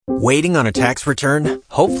Waiting on a tax return?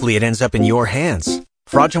 Hopefully it ends up in your hands.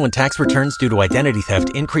 Fraudulent tax returns due to identity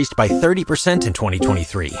theft increased by 30% in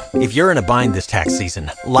 2023. If you're in a bind this tax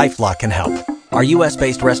season, LifeLock can help. Our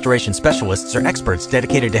U.S.-based restoration specialists are experts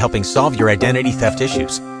dedicated to helping solve your identity theft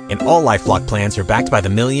issues. And all LifeLock plans are backed by the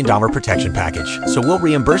 $1 Million Protection Package. So we'll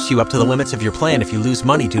reimburse you up to the limits of your plan if you lose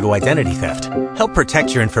money due to identity theft. Help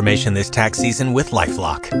protect your information this tax season with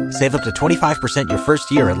LifeLock. Save up to 25% your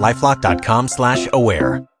first year at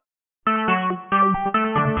LifeLock.com/aware.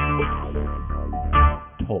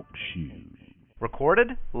 Talk shoes.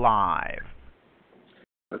 Recorded live.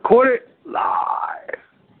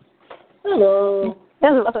 Hello.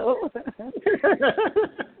 Hello.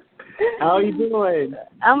 How you doing?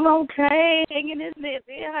 I'm okay. Hanging in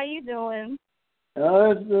there. How you doing?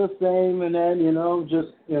 It's the same, and then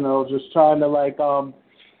just trying to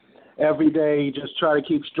every day, just try to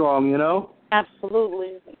keep strong.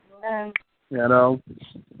 Absolutely.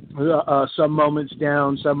 Some moments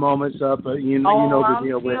down, some moments up, but you know the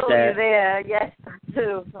deal with that. You there. Yes,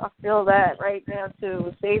 too. I feel that right now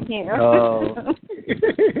too. Same here. Oh.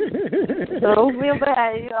 So don't feel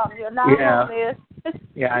bad. You're not alone there.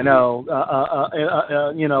 Yeah, I know.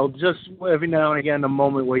 Just every now and again, a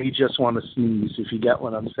moment where you just want to sneeze, if you get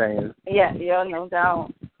what I'm saying. Yeah, no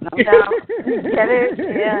doubt. Get it?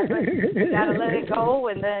 Yeah, but you gotta let it go,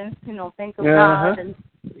 and then think of God, and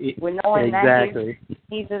we're knowing that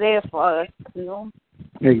He's there for us.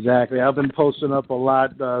 Exactly. I've been posting up a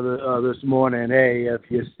lot this morning. Hey, if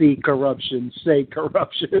you see corruption, say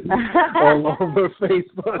corruption all over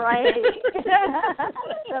Facebook. Right.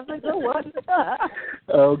 That's a good one.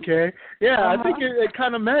 Okay. Yeah, I think it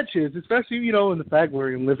kind of matches, especially, in the fact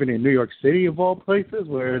we're living in New York City, of all places,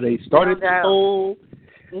 where they started this whole,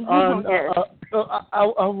 I'll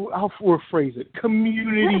rephrase it,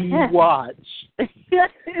 community watch.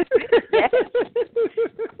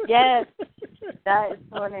 Yes. That is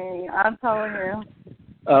funny. I'm telling you.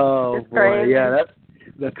 Oh it's boy, crazy. Yeah, that's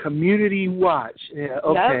the community watch. Yeah,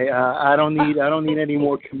 okay. Yep. I don't need any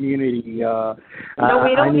more community. No,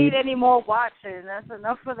 we don't need any more watching. That's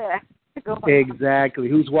enough for that. Exactly.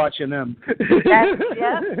 Who's watching them? Yes,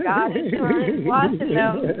 God is sure watching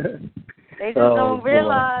them. They just don't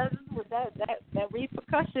realize that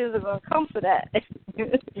repercussions are going to come for that.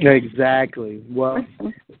 Exactly. Well,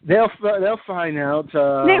 they'll find out.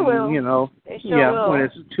 They will. They sure will. When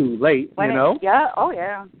it's too late. Yeah. Oh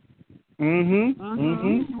yeah.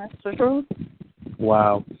 Mm-hmm. That's the truth.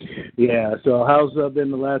 Wow. Yeah. So how's been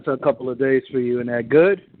the last couple of days for you? And that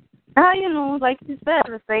good? Like you said,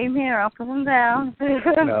 the same here, up and down.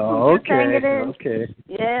 No, okay. Okay.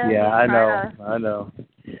 Yeah. Yeah, I know.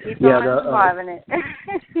 Keep on surviving it.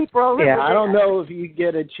 Keep rolling. Yeah, I don't know if you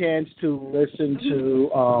get a chance to listen to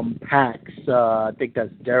Hacks. I think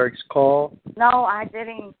that's Derek's call. No, I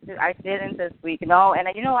didn't. I didn't this week. No, and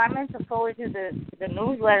I meant to forward you the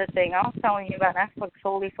newsletter thing. I was telling you about. I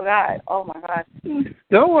totally forgot. Oh my God.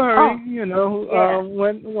 Don't worry.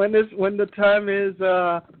 When the time is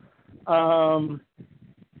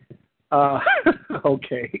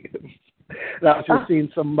okay. I was just seeing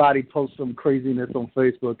somebody post some craziness on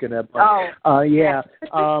Facebook and that.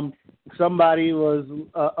 Somebody was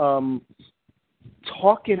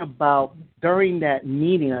talking about during that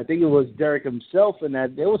meeting. I think it was Derek himself, and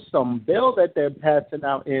that there was some bill that they're passing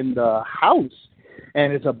out in the House,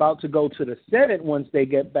 and it's about to go to the Senate once they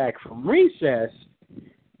get back from recess.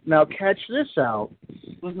 Now, catch this out.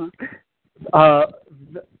 Mm-hmm.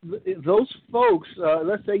 Those folks,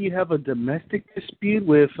 let's say you have a domestic dispute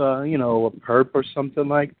with, a perp or something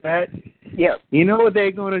like that. Yep. You know what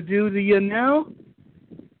they're going to do to you now?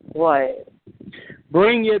 What?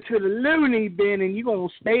 Bring you to the loony bin, and you're going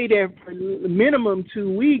to stay there for minimum 2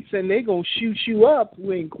 weeks, and they're going to shoot you up,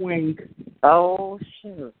 wink, wink. Oh,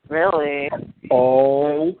 shoot. Really?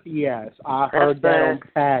 Oh, yes. I heard that on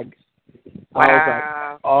tags. Wow. I was like,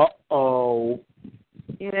 uh-oh.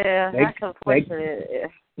 Yeah, that's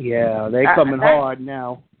unfortunate. They're coming hard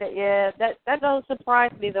now. Yeah, that don't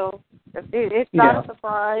surprise me though. It's not a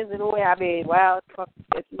surprise in a way. I mean, wow,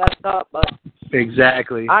 it's messed up, but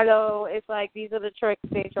exactly. I know it's like these are the tricks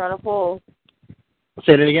they try to pull.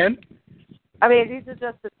 Say that again. I mean, these are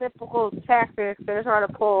just the typical tactics they're trying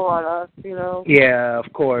to pull on us, Yeah,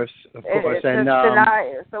 of course, and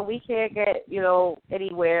so we can't get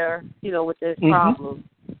anywhere, with this problem.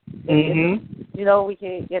 Mm-hmm. We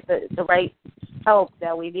can't get the right help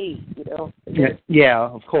that we need, you know. Yeah,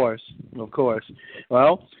 of course.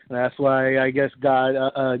 Well, that's why I guess God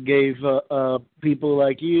gave people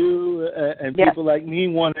like you and people like me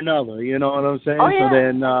one another. You know what I'm saying? Oh, yeah. So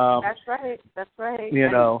then, that's right. You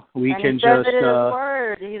know, we and can it says just. It in His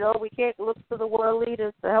word, you know, we can't look to the world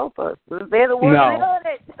leaders to help us. They're the ones on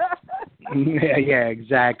it. Yeah,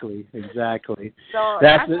 exactly. So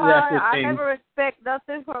that's the I thing. never expect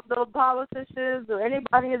nothing from the politicians or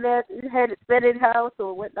anybody in that Senate House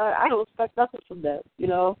or whatnot. I don't expect nothing from them, you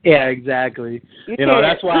know. Yeah, exactly. You know,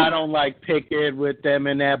 that's why I don't like picking with them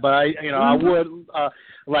and that. But I would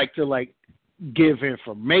like to give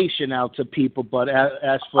information out to people. But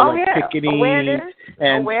as for picketing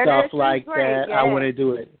and stuff like that, I wouldn't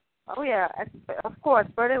do it. Oh yeah, of course.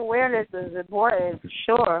 Spreading awareness is important, for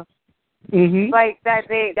sure. Mm-hmm. Like that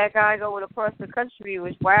guy going across the country,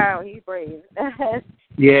 which wow, he's brave. That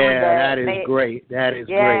is great. That is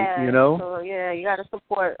great. You know. So yeah, you got to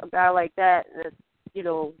support a guy like that. You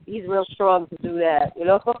know, he's real strong to do that. You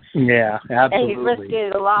know. Yeah, absolutely. And he's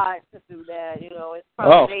risking a lot to do that. You know, it's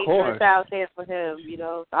probably dangerous out there for him. You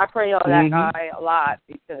know, so I pray on that guy a lot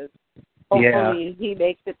because hopefully he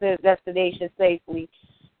makes it to his destination safely.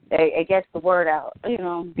 It gets the word out, you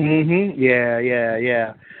know.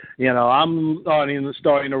 Yeah. You know, I'm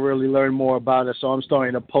starting to really learn more about it, so I'm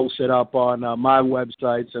starting to post it up on my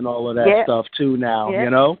websites and all of that stuff too now. Yeah. You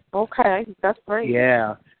know. Okay, that's great.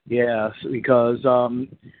 Yeah, because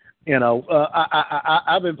you know,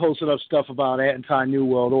 I've been posting up stuff about anti-New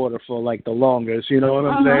World Order for the longest. You know what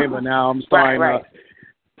I'm saying? But now I'm starting to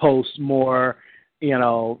post more, you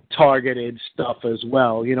know, targeted stuff as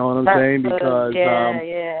well. You know what I'm saying? Because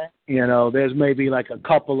you know, there's maybe a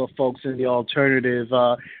couple of folks in the alternative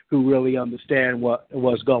who really understand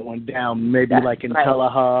what's going down. Maybe in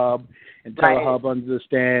Telehub, and Telehub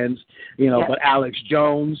understands. You know, but Alex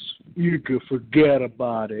Jones, you could forget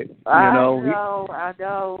about it. I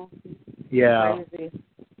know. Yeah. Crazy.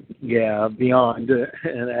 Yeah, beyond,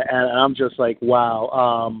 and I'm just like,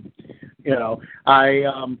 wow. You know,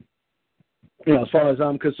 as far as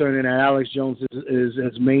I'm concerned, and Alex Jones is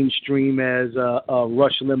as mainstream as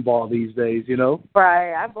Rush Limbaugh these days, you know?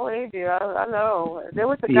 Right, I believe you. I know. There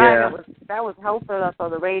was a guy that was helping us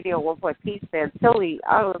on the radio at one point, Pete Santilli.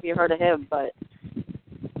 I don't know if you heard of him, but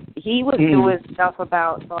he was doing stuff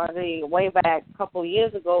about Sardi way back a couple of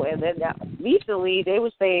years ago, and then recently they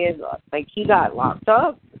were saying he got locked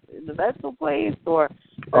up in the mental place or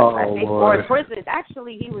in prison.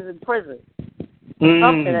 Actually, he was in prison.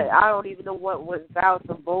 Something that I don't even know what was about,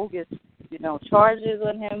 some bogus, you know, charges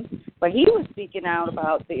on him. But he was speaking out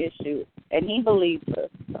about the issue, and he believed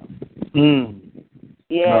it. So.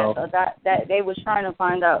 So that they was trying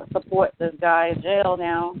to support this guy in jail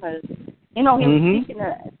now because, you know, he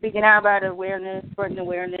was speaking out about awareness, spreading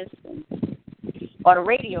awareness, on a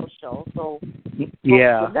radio show. So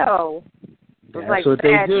no. That's what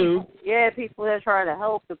they do. People that are trying to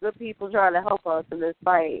help, the good people trying to help us in this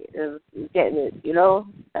fight is getting it, you know?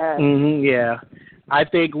 I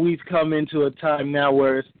think we've come into a time now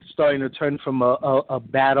where it's starting to turn from a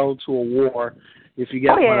battle to a war, if you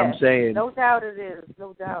get what I'm saying. No doubt it is.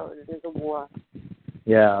 No doubt it is a war.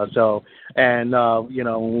 Yeah, so, and, you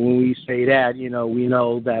know, when we say that, you know, we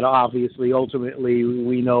know that obviously, ultimately,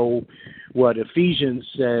 we know what Ephesians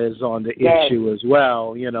says on the issue as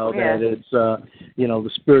well, you know, that it's, you know, the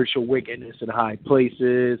spiritual wickedness in high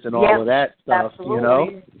places and all of that stuff, absolutely. You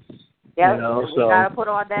know? Yeah, you know, we got to put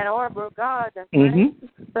on that armor of God. That's right.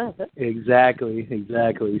 Exactly.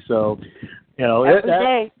 So, you know, every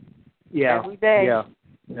day. Yeah. Every day. Yeah.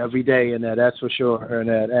 Every day, and that's for sure,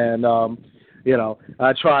 and you know,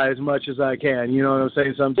 I try as much as I can. You know what I'm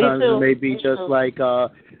saying? Sometimes it may be just like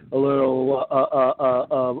a little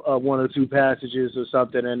one or two passages or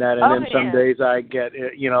something, and then some days I get,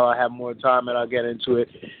 you know, I have more time and I'll get into it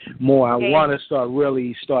more. I want to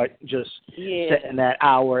start just setting that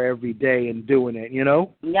hour every day and doing it. You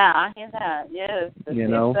know? Yeah, I hear that. Yes. You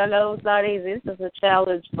know, I know it's not easy. This is a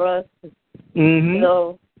challenge for us. You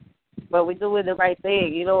know. But we're doing the right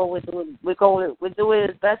thing, you know. We're doing it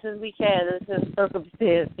as best as we can. It's just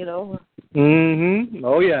circumstance, you know.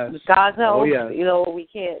 Oh yeah. With God's help, you know, we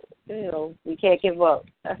can't give up.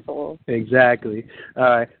 That's all. Exactly. All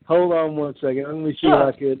right, hold on one second. Let me see if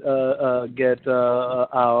I could get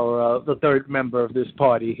the third member of this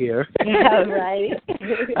party here. Yeah, right.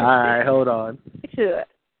 All right, hold on. Sure.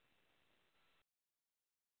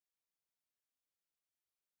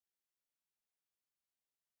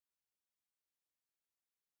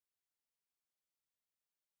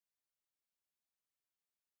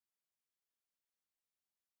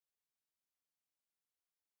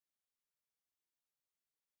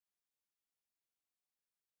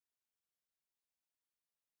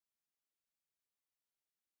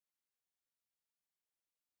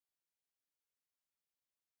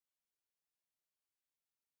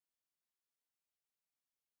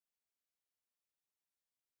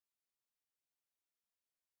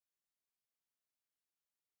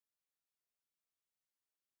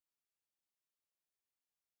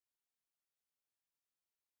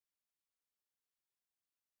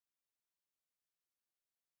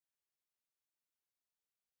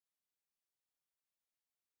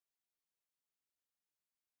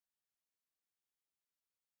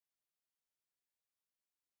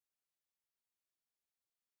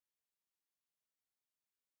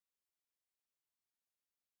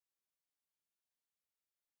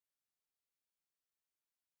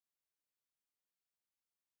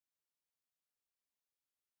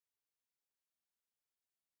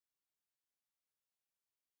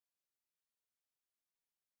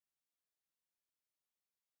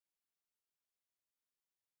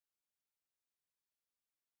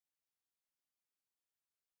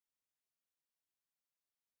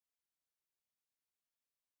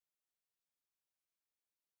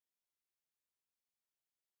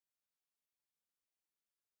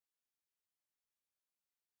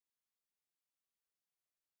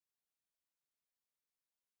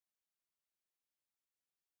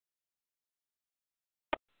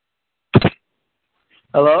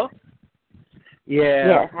 Hello? Yeah,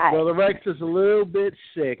 Yeah, hi. Brother Rex is a little bit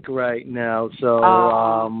sick right now, so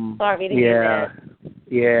sorry to hear that.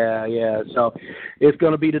 Yeah. So it's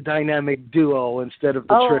going to be the dynamic duo instead of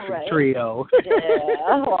the terrific right. trio. Yeah.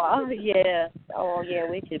 Oh, yeah. Oh, yeah.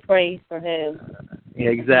 We should pray for him. Yeah,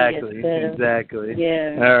 exactly. Exactly.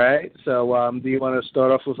 Yeah. All right. So, do you want to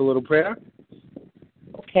start off with a little prayer?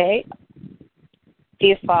 Okay.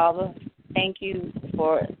 Dear Father, thank you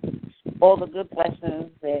for all the good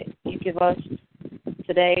blessings that you give us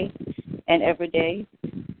today and every day.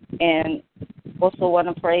 And also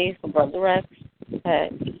want to pray for Brother Rex, that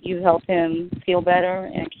you help him feel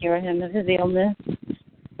better and cure him of his illness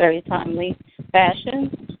very timely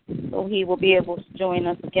fashion, so he will be able to join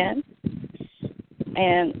us again.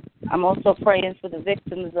 And I'm also praying for the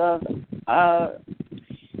victims of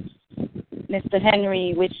Mr.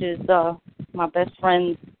 Henry, which is my best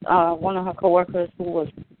friend, one of her coworkers who was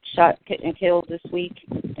shot and killed this week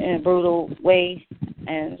in a brutal way.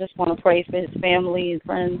 And just want to pray for his family and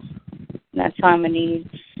friends in that time of need.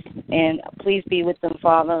 And please be with them,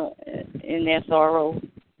 Father, in their sorrow.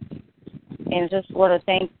 And just want to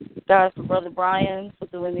thank God for Brother Brian for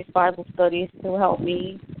doing these Bible studies to help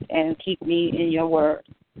me and keep me in your word.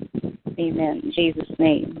 Amen. In Jesus'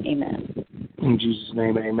 name, amen. In Jesus'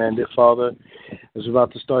 name, amen. Dear Father, as we're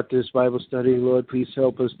about to start this Bible study, Lord, please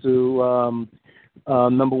help us to,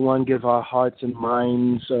 number one, give our hearts and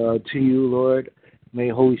minds to you, Lord. May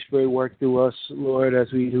Holy Spirit work through us, Lord,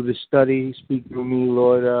 as we do this study. Speak through me,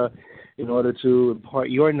 Lord, in order to impart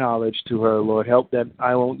your knowledge to her, Lord. Help that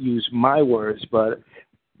I won't use my words, but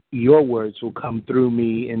your words will come through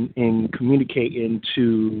me and communicate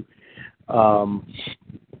into our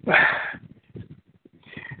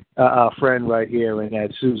friend right here, and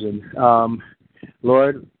that's Susan.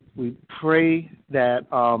 Lord, we pray that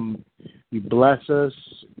you bless us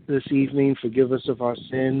this evening, forgive us of our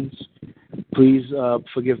sins. Please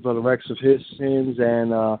forgive Brother Rex of his sins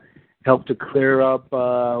and help to clear up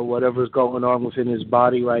whatever's going on within his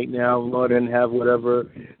body right now, Lord, and have whatever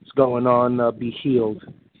is going on be healed.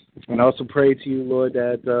 And I also pray to you, Lord,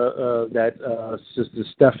 that Sister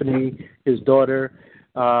Stephanie, his daughter,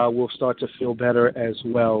 will start to feel better as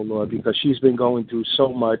well, Lord, because she's been going through so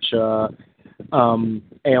much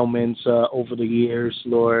ailments over the years,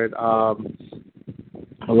 Lord. A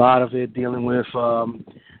lot of it dealing with,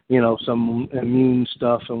 some immune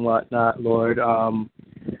stuff and whatnot, Lord.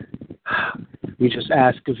 We just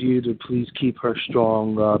ask of you to please keep her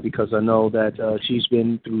strong because I know that she's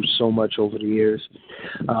been through so much over the years.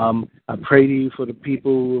 I pray to you for the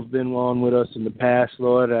people who have been on with us in the past,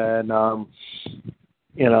 Lord, and,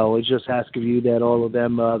 we just ask of you that all of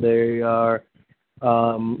them, they are,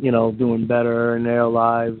 doing better in their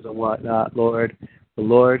lives and whatnot, Lord. But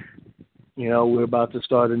Lord, we're about to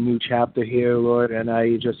start a new chapter here, Lord, and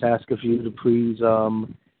I just ask of you to please,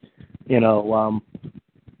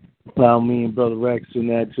 allow me and Brother Rex and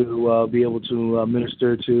that to be able to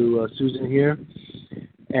minister to Susan here.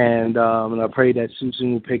 And I pray that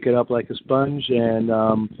Susan will pick it up like a sponge and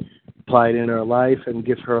apply it in her life and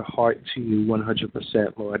give her heart to you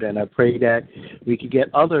 100%, Lord. And I pray that we could get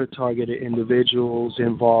other targeted individuals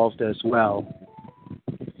involved as well.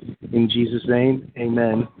 In Jesus' name,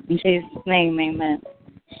 amen. In Jesus' name, amen.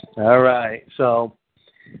 All right. So,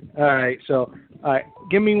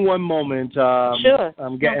 give me one moment. Sure.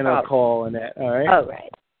 I'm getting a call on that. All right. All right.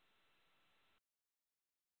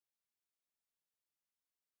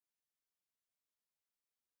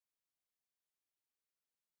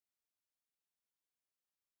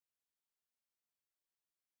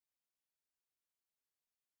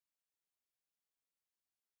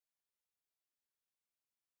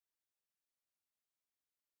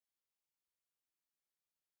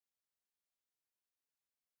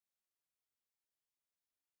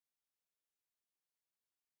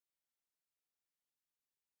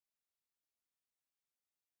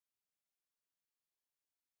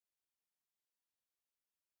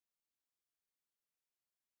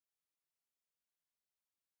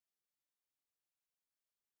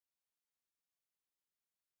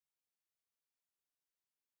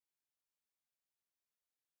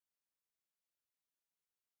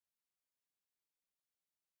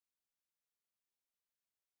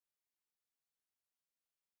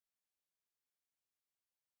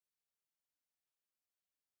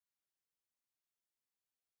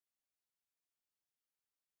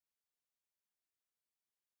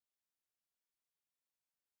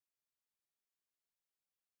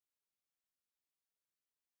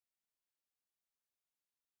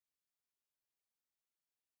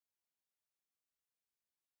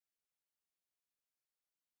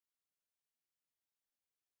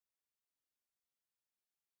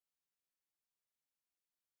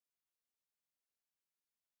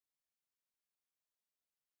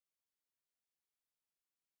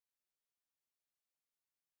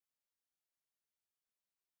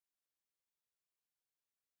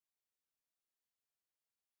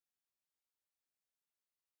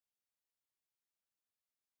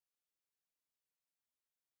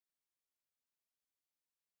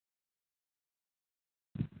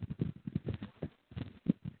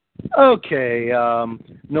 Okay,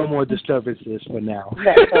 no more disturbances for now.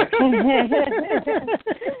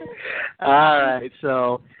 All right,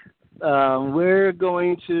 so we're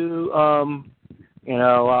going to, I'm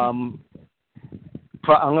gonna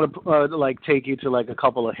like take you to like a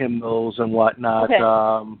couple of hymnals and whatnot. Okay.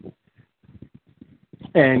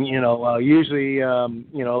 And usually, I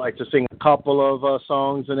like to sing a couple of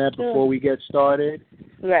songs in that before we get started.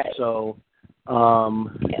 Right. So,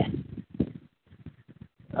 yeah.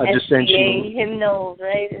 I just sent you hymnals,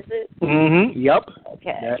 right? Is it? Yep.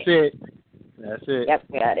 Okay. That's it. Yep,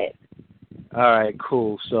 got it. All right,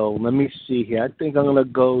 cool. So let me see here. I think I'm gonna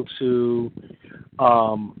go to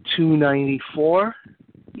 294.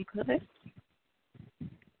 Okay.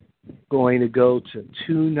 Going to go to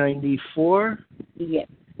 294. Yep.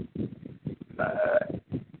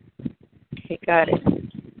 Okay, got it.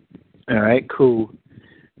 All right, cool.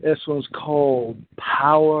 This one's called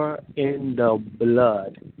Power in the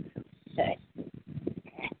Blood. Okay.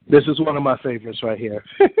 This is one of my favorites right here.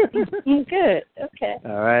 Good. Okay.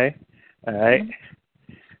 All right.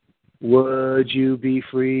 Would you be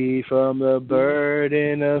free from the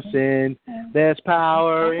burden of sin? There's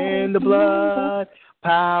power in the blood.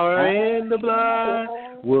 Power in the blood.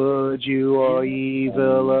 Would you or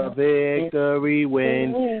evil a victory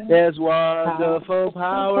win? There's wonderful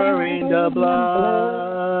power in the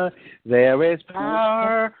blood. There is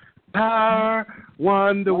power,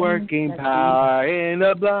 wonder-working power in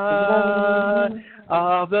the blood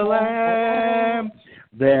of the Lamb.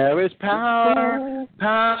 There is power,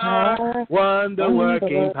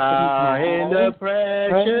 wonder-working power in the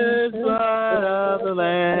precious blood of the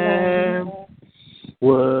Lamb.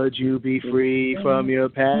 Would you be free from your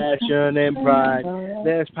passion and pride?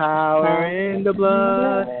 There's power in the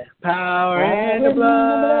blood, power in the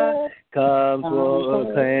blood. Comes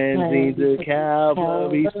for cleansing to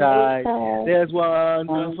Calvary's side. There's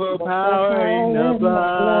wonderful power in the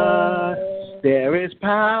blood. There is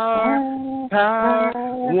power,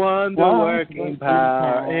 wonder-working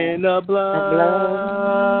power in the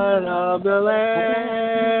blood of the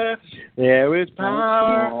Lamb. There is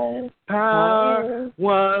power,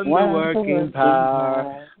 wonder-working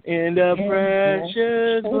power in the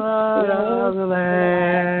precious blood of the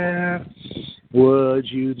Lamb. Would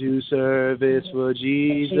you do service for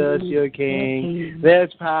Jesus, your King?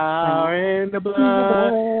 There's power in the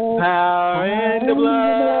blood, power in the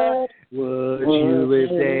blood. Would you with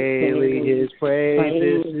daily his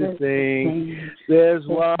praises to sing? There's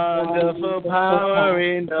wonderful power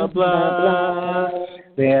in the blood.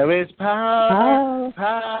 There is power,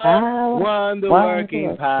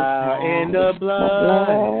 wonder-working power in the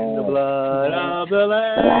blood of the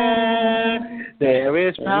Lamb. There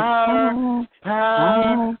is power,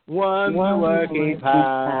 wonder-working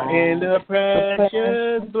power in the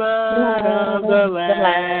precious blood of the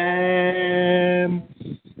Lamb.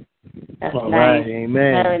 That's all nice. Right,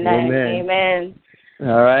 amen. Very nice. Amen.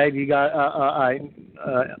 All right, you got.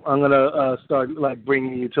 I'm gonna start like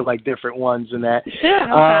bringing you to like different ones and that.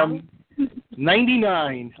 Sure.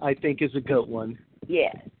 99, I think, is a good one.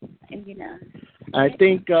 Yeah, 99. I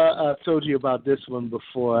think I've told you about this one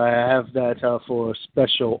before. I have that for a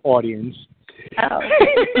special audience. Oh.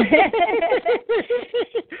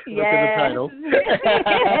 Look at the title.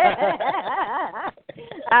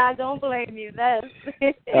 I don't blame you. That's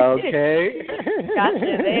okay. Gotcha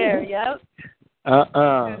there. Yep. All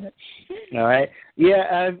right.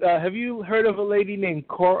 Yeah. Have you heard of a lady named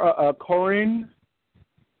Corinne?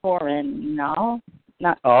 Corinne? No.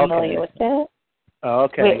 Not familiar with that.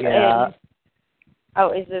 Okay. Wait, yeah.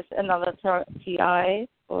 Is this another TI?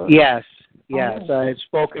 Or? Yes. Yes. I had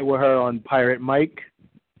spoken with her on Pirate Mike.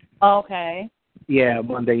 Okay. Yeah,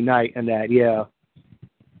 Monday night and that. Yeah.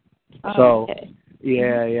 Oh, so. Okay.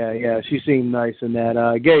 Yeah. She seemed nice in that.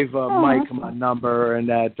 I gave Mike my number and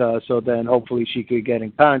that, so then hopefully she could get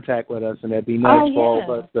in contact with us, and that'd be nice for all of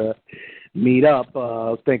us to meet up.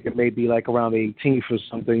 I was thinking maybe like around the 18th or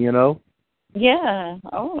something, Yeah.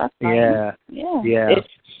 Oh, that's nice. Yeah.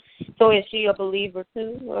 So is she a believer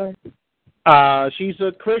too, or? She's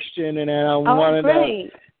a Christian, and I wanted to.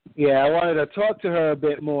 Yeah, I wanted to talk to her a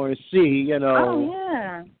bit more and see, Oh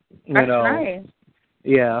yeah. That's nice.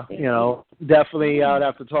 Yeah, definitely I'd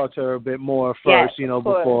have to talk to her a bit more first,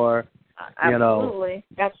 before, Absolutely.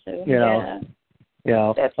 Got to.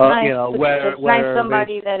 That's nice. Where it's nice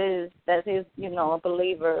somebody that is, a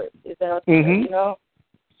believer is out there,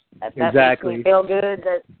 That exactly. makes me feel good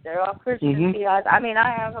that they're all Christians. I mean,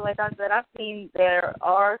 I have, like I said, I've seen there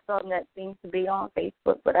are some that seem to be on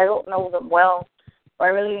Facebook, but I don't know them well. So I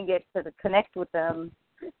really didn't get to connect with them,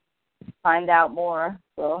 find out more.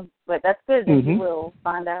 So, but that's good that you will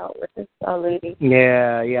find out with this lady.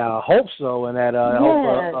 Yeah, I hope so, and that I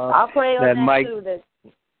hope I'll pray on that Mike, too. That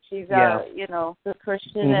she's the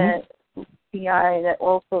Christian at PI. That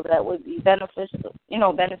also that would be beneficial.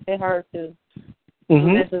 Benefit her to.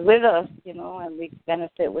 This is with us, and we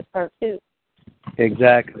benefit with her too.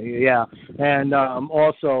 Exactly, yeah. And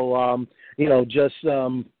also, just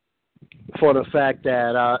for the fact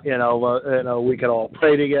that, we could all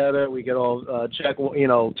pray together, we could all check,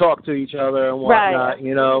 talk to each other and whatnot,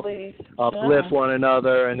 uplift one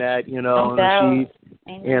another, and that, and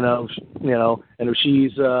if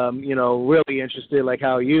she's, really interested like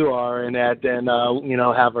how you are in that, then,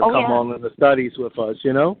 have her come on in the studies with us,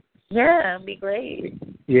 Yeah, it'd be great.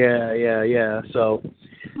 Yeah. So,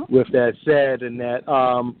 with that said, and that,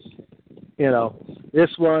 this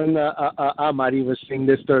one, I might even sing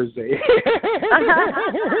this Thursday.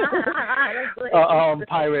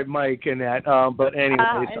 Pirate Mike and that. But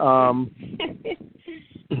anyways,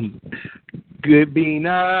 good be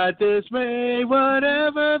not dismayed,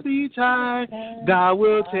 whatever betide, God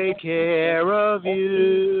will take care of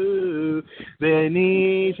you.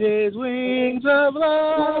 Beneath his wings of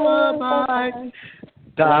love abide,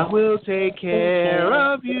 God will take care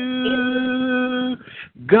of you.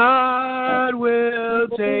 God will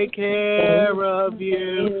take care of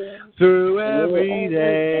you through every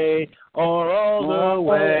day or all the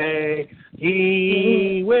way.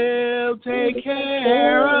 He will take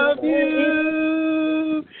care of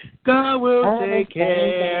you. God will take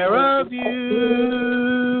care of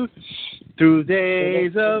you. Through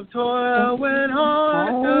days of toil when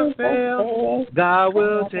hearts have failed, God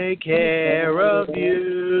will take care of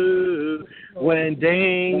you. When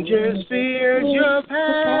dangers, fears your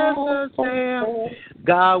path assail,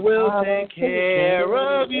 God will take care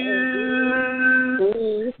of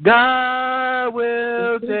you. God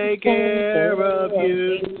will take care of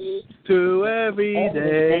you through every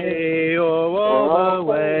day or all the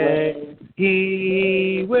way.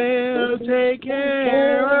 He will take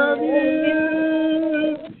care of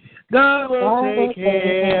you. God will take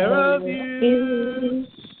care of you.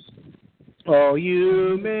 All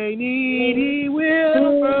you may need, he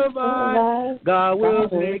will provide. God will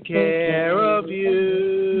take care of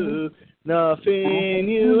you. Nothing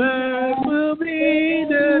you ask will be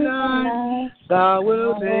denied. God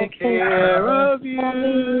will take care of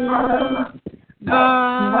you.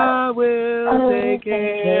 God will take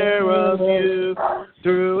care of you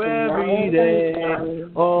through every day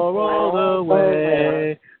or all the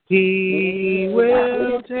way. He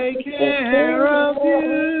will take care of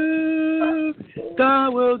you.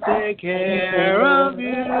 God will take care of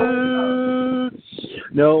you.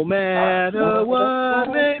 No matter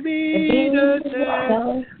what may be the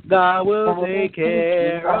test, God will take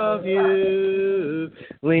care of you.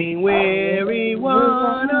 Lean weary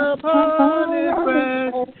one upon his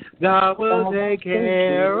breast, God will take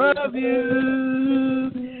care of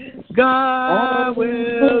you. God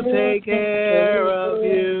will take care of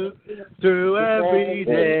you through every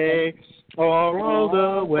day or all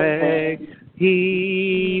the way.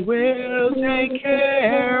 He will take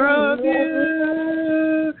care of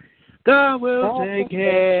you. God will take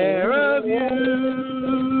care of you.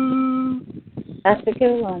 That's a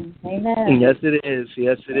good one. Amen. Yes, it is.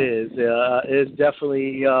 It's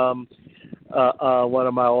definitely one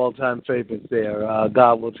of my all-time favorites there.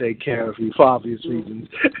 God will take care of you for obvious reasons.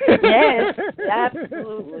 Yes,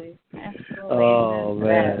 absolutely. Oh,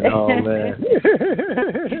 man.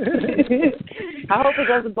 I hope it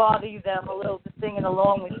doesn't bother you that I'm a little bit singing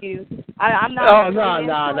along with you. I'm not. Oh, no.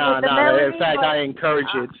 In fact, I encourage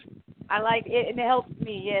it. I like it, and it helps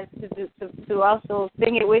me, yes, to also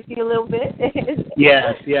sing it with you a little bit.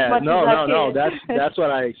 Yes. No. That's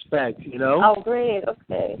what I expect, Oh, great.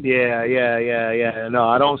 Okay. Yeah. No,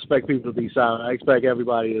 I don't expect people to be silent. I expect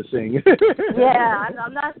everybody to sing. Yeah,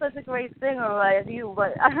 I'm not such a great singer as you,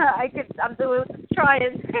 but I'm doing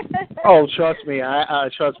trying. Oh, trust me.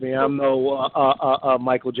 Trust me. I'm no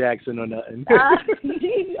Michael Jackson or nothing.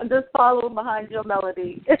 I'm just following behind your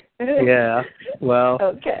melody. Yeah. Well,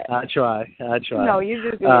 okay. I try. No, you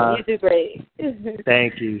do good. You do great.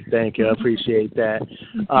 Thank you. I appreciate that.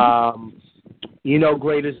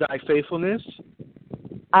 Great is thy faithfulness?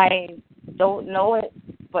 I don't know it,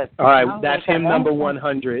 but... All right, that's hymn number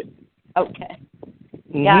 100. Okay.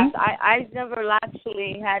 Mm-hmm. Yes, I've never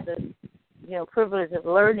actually had the privilege of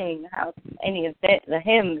learning any of the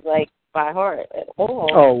hymns, by heart at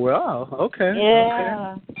all. Oh, wow. Okay.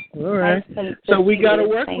 Yeah. Okay. All right. So we got to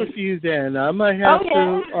work with you then. I might have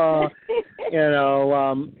to,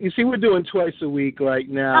 you see, we're doing twice a week right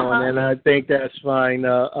now, and I think that's fine.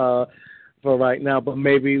 for right now, but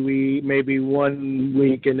maybe 1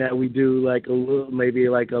 week and that we do like a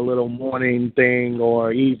little morning thing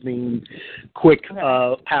or evening quick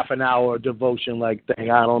half an hour devotion like thing.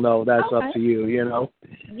 I don't know. That's up to you, you know.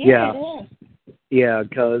 Yeah,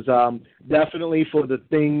 because definitely for the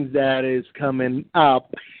things that is coming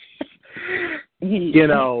up, you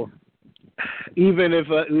know, even if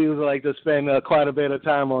we would like to spend quite a bit of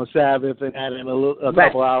time on Sabbath and adding a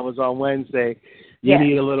couple hours on Wednesday, you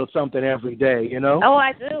need a little something every day, you know? Oh,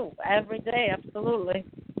 I do. Every day, absolutely.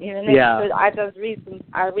 Even if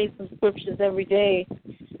I read some scriptures every day.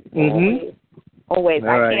 Mm-hmm. Always. All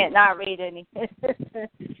I can't not read any. It's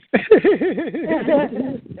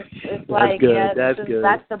like, that's good.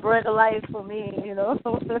 That's the bread of life for me, you know.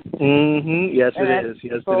 Mm-hmm. Yes, it is.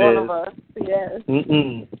 Yes, for it all is. of us. Yes.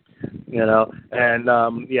 Mm-mm. You know, and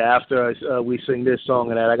after we sing this song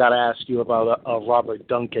and that, I got to ask you about a Robert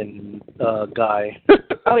Duncan guy.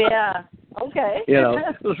 Oh yeah, okay. You know,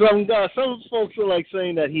 some folks are like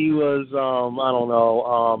saying that he was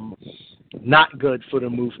not good for the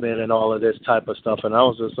movement and all of this type of stuff, and I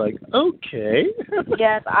was just like, okay.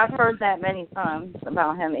 Yes, I've heard that many times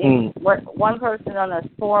about him. One person on a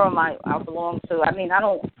forum I belong to. I mean, I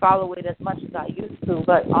don't follow it as much as I used to,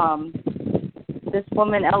 but this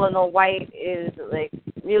woman, Eleanor White, is like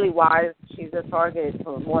really wise. She's a target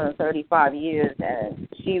for more than 35 years, and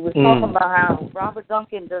she was talking about how Robert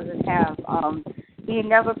Duncan doesn't have, he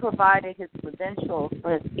never provided his credentials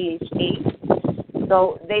for his PhD,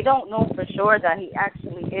 so they don't know for sure that he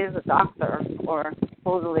actually is a doctor, or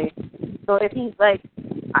supposedly. So if he's like,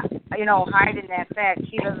 you know, hiding that fact,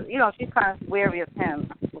 she doesn't, you know, she's kind of wary of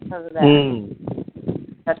him because of that.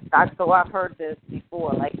 So I've heard this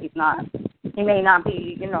before, like he may not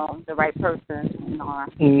be, you know, the right person in our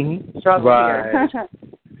struggle here.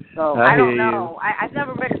 So I don't know. I've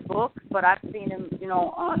never read his book, but I've seen him, you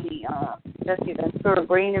know, on the Jesse Ventura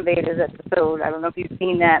Green Invaders episode. I don't know if you've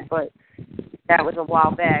seen that, but that was a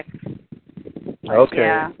while back. Okay.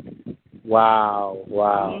 Yeah. Wow.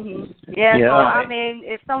 Mm-hmm. Yeah. So I mean,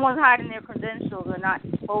 if someone's hiding their credentials or not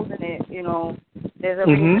disclosing it, you know, there's a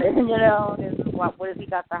reason. You know, what has he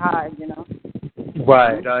got to hide? You know.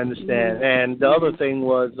 Right, I understand. And the other thing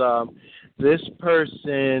was this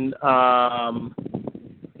person,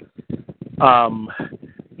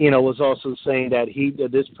 you know, was also saying that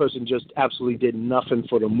this person just absolutely did nothing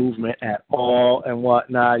for the movement at all and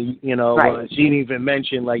whatnot. You know, she didn't even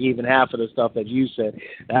mention like even half of the stuff that you said.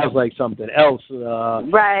 That was like something else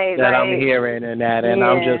that I'm hearing and that, and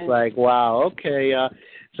I'm just like, wow, okay.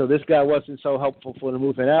 So this guy wasn't so helpful for the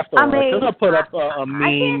movement after all. Because I put up a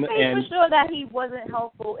meme. I can't say for sure that he wasn't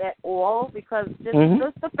helpful at all, because just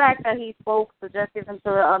the fact that he spoke to Jesse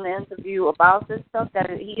Ventura on the interview about this stuff, that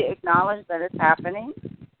he acknowledged that it's happening.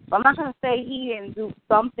 But I'm not going to say he didn't do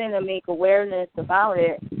something to make awareness about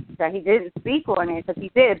it, that he didn't speak on it, because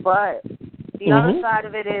he did. But the other side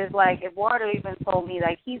of it is, like, if Eduardo even told me,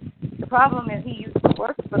 like, the problem is he used to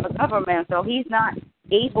work for the government, so he's not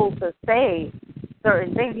able to say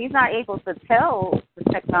certain things. He's not able to tell the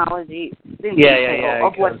technology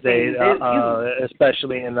of what's being used.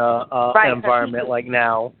 Especially in an environment like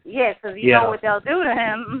now. Yeah, because you know what they'll do to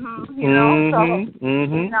him, you know, so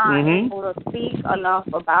he's not able to speak enough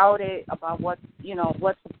about it, about what's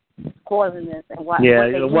causing this and what. Yeah,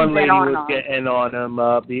 what they one lady was getting on him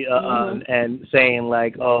and saying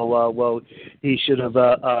like, well, he should have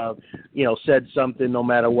said something no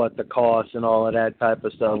matter what the cost and all of that type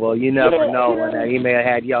of stuff. Well, you never know, and that he may have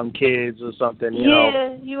had young kids or something. You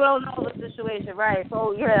know. You don't know the situation, right?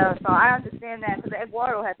 So so I understand that, because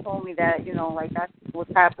Eduardo had told me that, you know, like that's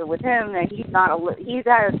what's happened with him. That he's got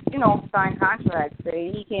signed contracts that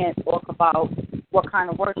he can't talk about what kind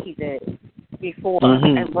of work he did before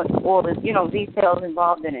and what all the details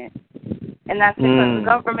involved in it, and that's because the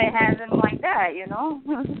government has him like that, you know.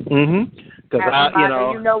 Because so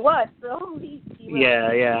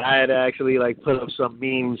I had actually like put up some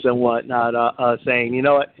memes and whatnot, saying, you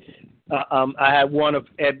know what, I had one of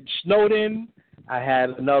Ed Snowden, I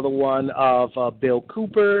had another one of Bill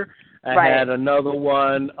Cooper, I had another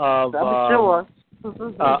one of of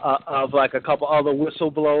like a couple other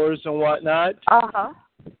whistleblowers and whatnot.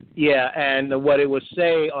 Yeah, and what it would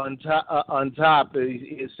say on top,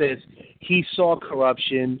 it says he saw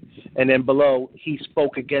corruption, and then below he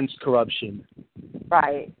spoke against corruption.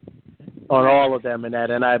 Right. On all of them and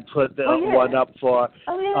that, and I put the one up for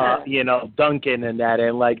Duncan and that,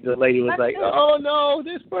 and like the lady was like, "Oh no,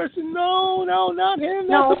 this person, no, not him.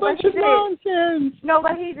 That's a bunch of nonsense." No,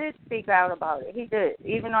 but he did speak out about it. He did,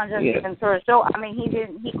 even on Jesse Ventura's show. I mean, he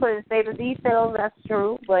couldn't say the details. That's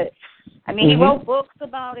true, but I mean, he wrote books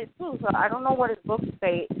about it, too, so I don't know what his books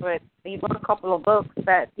say, but he wrote a couple of books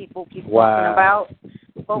that people keep talking about.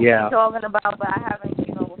 Folks keep talking about, but I haven't,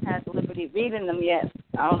 had the liberty of reading them yet.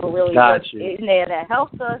 I don't know really what's in there that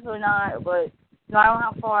helps us or not, but I don't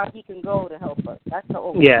know how far he can go to help us. That's the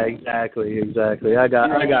whole thing. Exactly. I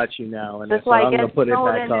got you now, and just so like I'm going to put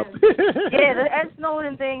Snowden it back up. The Ed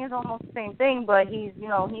Snowden thing is almost the same thing, but he's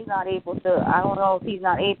not able to. I don't know if he's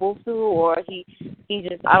not able to, or he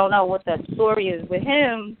just, I don't know what that story is with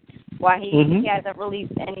him. Why he hasn't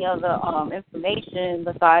released any other information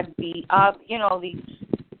besides the the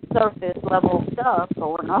surface level stuff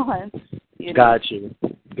going on. Got you.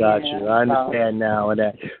 I understand now. And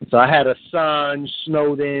so I had a son,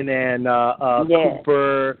 Snowden, and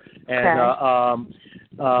Cooper, and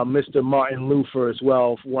Mr. Martin Luther as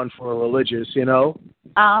well, one for religious,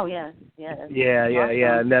 Oh, yes.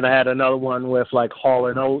 Yeah. And then I had another one with, like,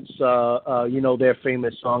 Hall & Oates, their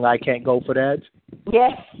famous song, I Can't Go For That.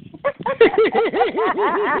 Yes.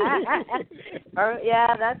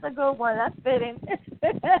 Yeah, that's a good one. That's fitting.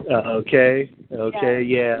 Okay. So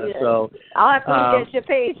I'll have to get your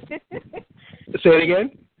page. Say it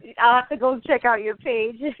again? I'll have to go check out your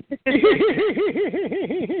page. Here's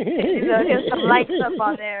some likes up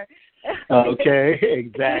on there. Okay,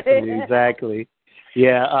 exactly.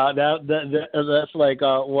 Yeah, that's like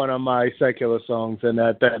one of my secular songs, and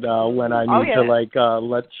that when I need to like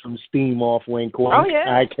let some steam off, wink,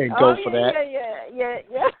 I can go for that.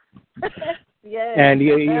 Yeah. And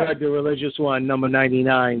you heard the religious one, number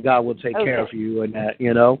 99. God will take care of you, and that,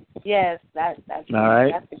 Yes, that's all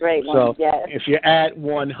right. That's a great one. So yes. If you're at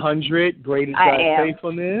 100, great is thy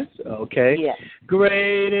faithfulness. Okay. Yes.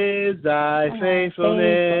 Great is thy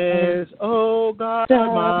faithfulness, O God,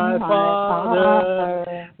 my Father.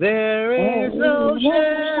 There is no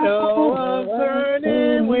shadow of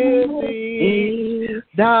turning with thee.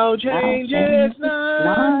 Thou changest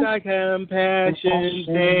not, thy compassions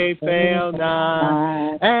they fail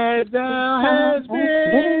not. As thou hast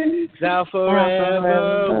been, thou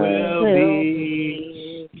forever will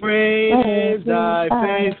be. Great is thy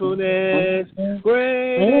faithfulness,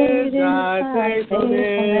 great is thy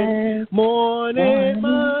faithfulness. Morning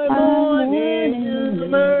by morning, new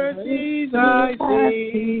mercies I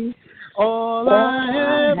see. All I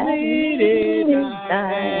have needed, thy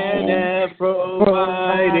hand hath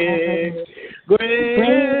provided. Great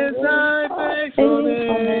is thy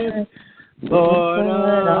faithfulness, Lord,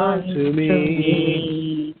 unto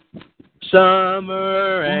me.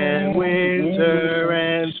 Summer and winter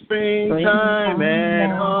and springtime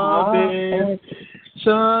and harvest,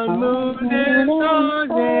 sun, moon, and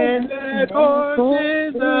stars and their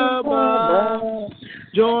courses above,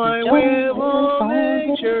 join with all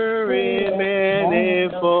nature in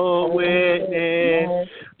manifold witness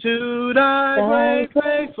to thy great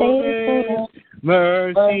faithfulness,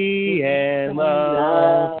 mercy, and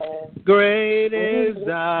love. Great is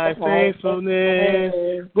thy faithfulness,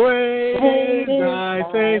 great is thy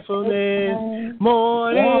faithfulness.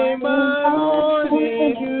 Morning by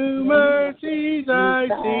morning, new mercies I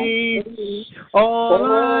see.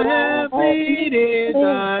 All I have needed,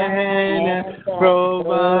 thy hand hath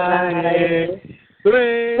provided.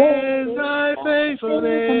 Great is thy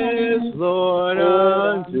faithfulness, Lord,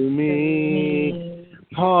 unto me.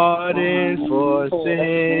 Pardon for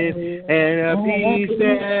sin and a peace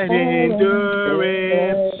that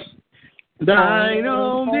endureth. Thine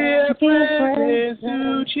own dear presence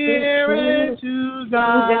to cheer and to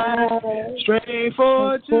guide. Strength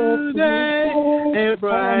for today and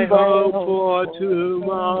bright hope for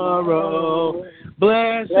tomorrow.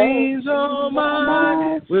 Blessings all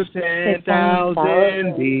mine with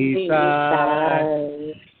 10,000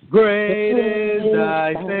 besides. Great is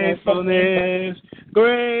thy faithfulness,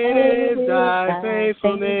 great is thy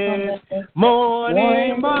faithfulness.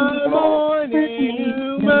 Morning by morning,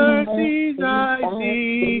 new mercies I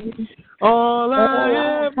see. All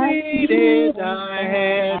I have needed, thy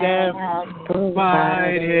hand hath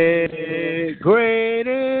provided. Great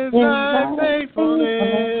is thy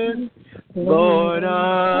faithfulness, Lord,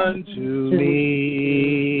 unto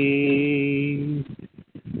me.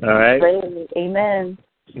 All right. Amen.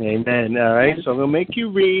 Amen. All right. So I'm going to make you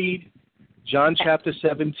read John chapter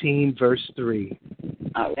 17, verse 3.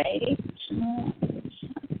 All righty.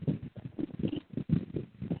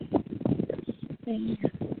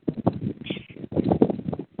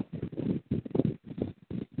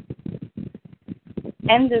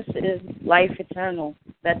 And this is life eternal,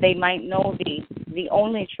 that they might know thee, the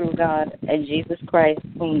only true God, and Jesus Christ,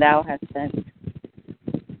 whom thou hast sent.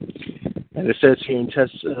 And it says here in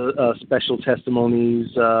special testimonies,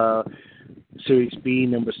 Series B,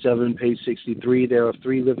 number 7, page 63. There are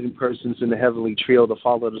 3 living persons in the heavenly trio, the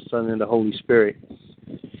Father, the Son, and the Holy Spirit.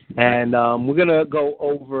 And we're going to go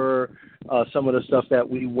over some of the stuff that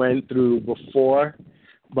we went through before.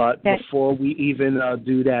 But before we even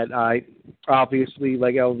do that, I obviously,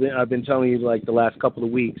 like I've been telling you, like the last couple of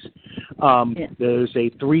weeks, there's a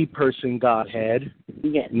 3-person Godhead,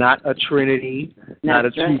 not a Trinity, not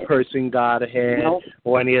a 2-person Godhead,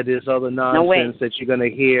 or any of this other nonsense that you're going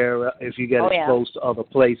to hear if you get exposed to other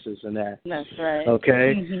places and that. That's right.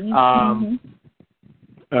 Okay? All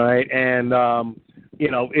right, and you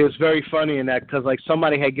know, it was very funny in that because, like,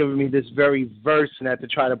 somebody had given me this very verse in that to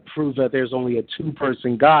try to prove that there's only a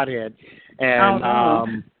 2-person Godhead.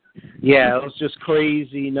 And, yeah, it was just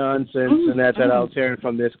crazy nonsense and that I was hearing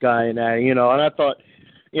from this guy and that, you know. And I thought,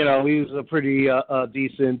 you know, he was a pretty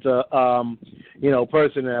decent, you know,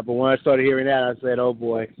 person in that. But when I started hearing that, I said, oh,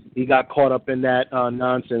 boy, he got caught up in that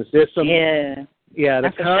nonsense. There's some... Yeah,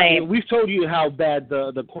 we've told you how bad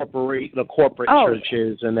the corporate church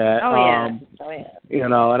is and that. You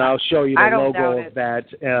know, and I'll show you the logo of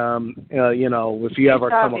that. You know, if you ever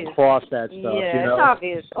come across that stuff. Yeah, you know? It's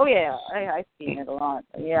obvious. Oh yeah, I've seen it a lot.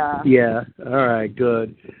 Yeah. Yeah. All right.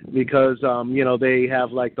 Good. Because you know, they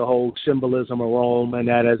have like the whole symbolism of Rome and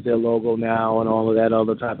that as their logo now and all of that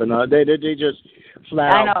other type of. They just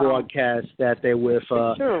flat out broadcast that they're with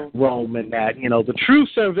Rome and that. You know, the true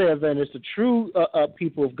Seventh-day Adventists, the true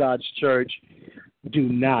people of God's church, do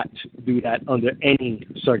not do that under any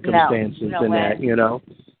circumstances in that, you know.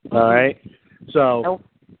 All right. So,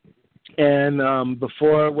 and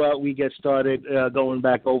before we get started going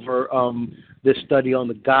back over this study on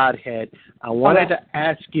the Godhead, I wanted to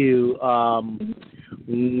ask you,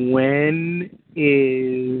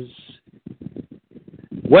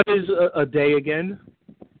 what is a day again?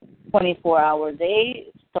 24-hour day.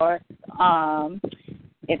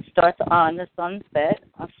 It starts on the sunset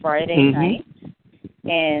on Friday night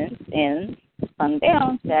and ends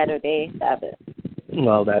sundown Saturday, Sabbath.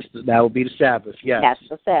 Well, that would be the Sabbath, yes. That's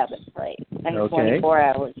the Sabbath, right. And 24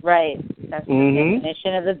 hours, right. That's the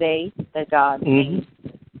definition of the day that God made.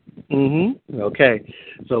 Okay.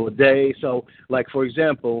 So a day, so like for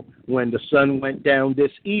example, when the sun went down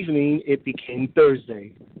this evening, it became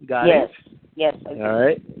Thursday. Got it? Yes.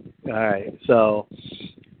 Okay. All right. So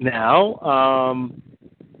now,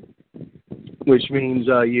 which means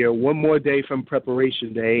you're one more day from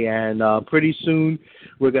preparation day, and pretty soon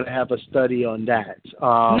we're going to have a study on that.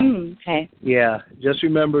 Okay. Yeah. Just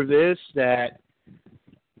remember this, that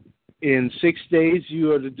in 6 days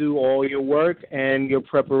you are to do all your work and your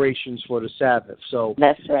preparations for the Sabbath. So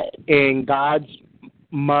that's right. In God's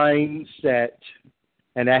mindset,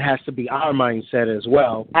 and that has to be our mindset as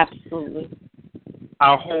well. Absolutely.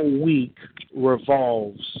 Our whole week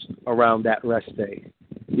revolves around that rest day.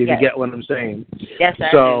 You get what I'm saying? Yes, I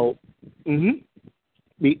do.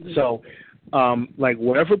 So, like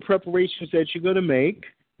whatever preparations that you're going to make,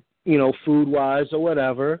 you know, food-wise or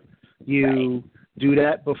whatever, you do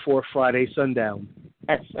that before Friday sundown.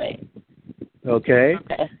 That's right. Okay?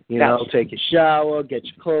 You know, take a shower, get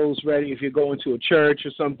your clothes ready if you're going to a church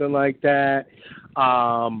or something like that.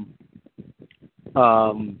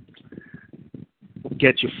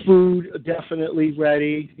 Get your food definitely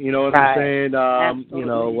ready. You know what I'm saying? You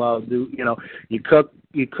know, you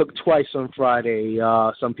cook twice on Friday.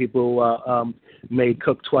 Some people may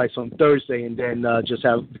cook twice on Thursday and then just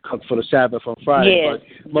have to cook for the Sabbath on Friday.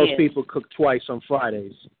 But most people cook twice on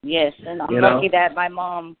Fridays. Yes, and I'm lucky that my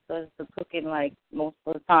mom does the cooking like most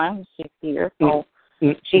of the time. She's here, so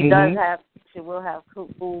she will have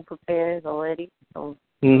food prepared already. So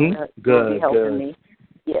Good. Be helping me.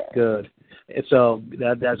 Yeah. Good. So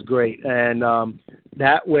that's great, and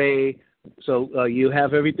that way, so you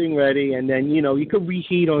have everything ready, and then you know you could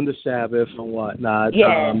reheat on the Sabbath and whatnot.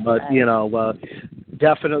 But you know,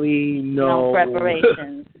 definitely no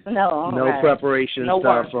preparations. No preparation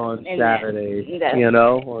stuff on Saturday. You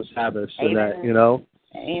know, or Sabbath and that. You know.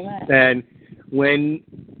 Amen. And when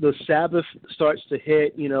the Sabbath starts to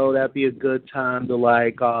hit, you know, that'd be a good time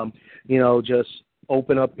to you know, just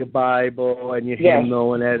open up your Bible and your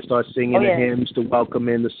hymnal and then start singing the hymns to welcome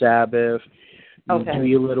in the Sabbath. Okay. Do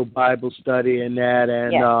your little Bible study and that,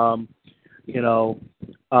 and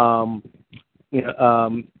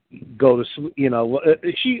go to sleep. You know,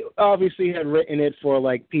 she obviously had written it for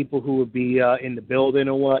like people who would be in the building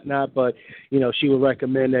and whatnot, but you know, she would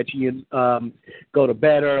recommend that you go to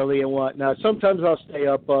bed early and whatnot. Sometimes I'll stay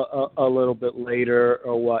up a little bit later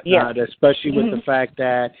or whatnot, especially with the fact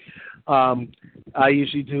that I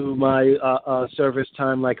usually do my service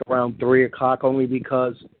time like around 3 o'clock, only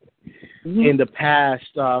because in the past,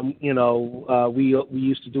 we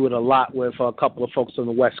used to do it a lot with a couple of folks on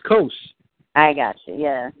the West Coast. I got you.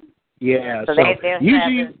 Yeah. Yeah. So their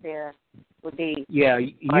usually, there would be. Yeah.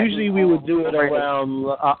 Usually we would do it around.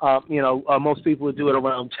 Most people would do it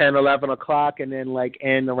around 10, 11 o'clock, and then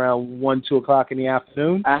end around 1, 2 o'clock in the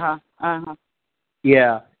afternoon.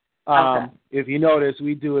 Yeah. If you notice,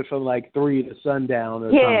 we do it from 3 to sundown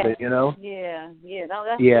or something. Yeah. No,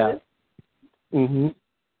 that's good. Mhm.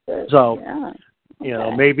 So,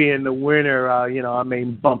 maybe in the winter, I may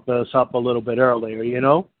bump us up a little bit earlier,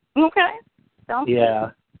 Okay. Sounds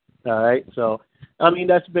good. All right. So,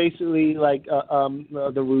 that's basically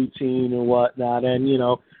the routine and whatnot. And,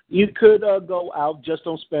 you could go out, just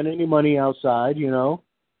don't spend any money outside,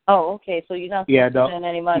 Oh, okay. So you're not spending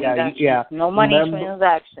any money. No money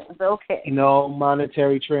transactions. Okay. No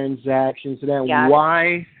monetary transactions. Then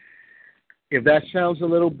why? If that sounds a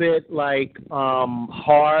little bit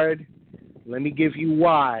hard, let me give you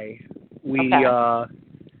why we do that.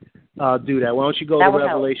 Why don't you go to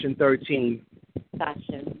Revelation 13?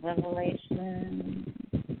 Gotcha. Revelation.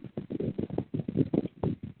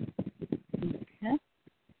 Okay.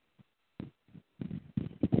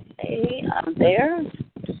 Hey, I'm there.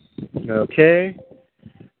 Okay.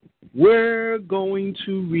 We're going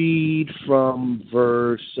to read from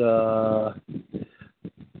verse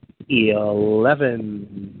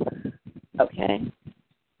 11. Okay.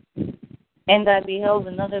 And I beheld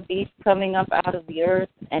another beast coming up out of the earth,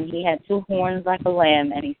 and he had 2 horns like a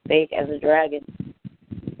lamb, and he spake as a dragon.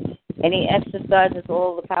 And he exercises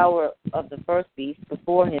all the power of the first beast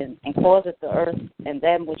before him, and causeth the earth and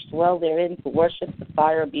them which dwell therein to worship the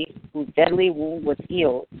fire beast, whose deadly wound was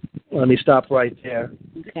healed. Let me stop right there.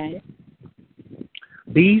 Okay.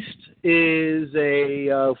 Beast is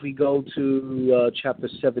if we go to chapter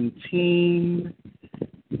 17.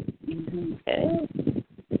 Okay.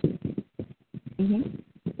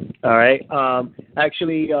 All right.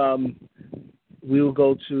 Actually, we will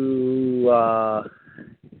go to.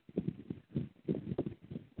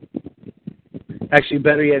 Actually,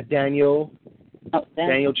 better yet, Daniel.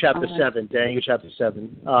 Daniel chapter 7. Daniel chapter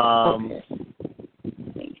 7. Okay.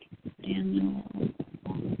 Daniel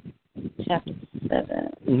chapter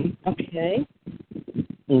 7. Okay.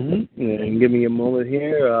 And give me a moment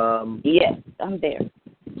here. Yes, I'm there.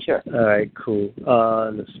 Sure. All right, cool.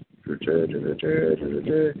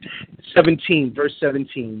 17, verse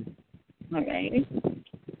 17. All right.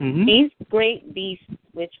 These great beasts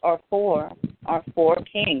which are four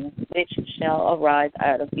kings which shall arise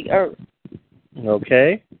out of the earth.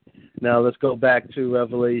 Okay. Now let's go back to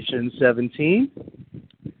Revelation 17.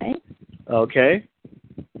 Okay. Okay.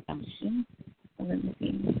 17.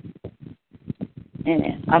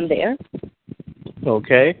 And I'm there.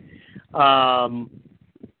 Okay.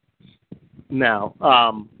 Now,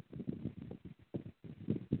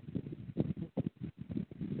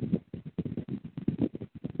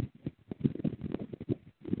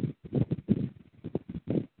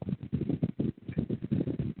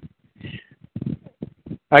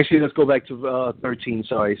 actually, let's go back to 13.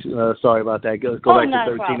 Sorry about that. Let's go back to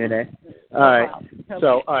 13 and that. All right. Okay.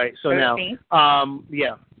 So, all right. So 13. now,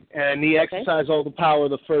 and he exercised all the power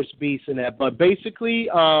of the first beast in that. But basically,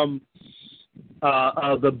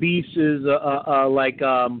 the beast is like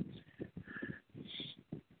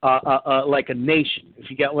a nation. If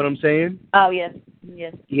you get what I'm saying. Oh yes.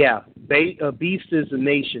 Yeah, a beast is a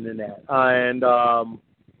nation in that, and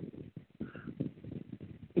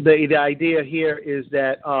the idea here is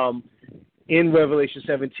that in Revelation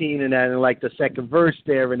 17 and that, in the second verse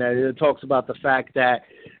there, and that it talks about the fact that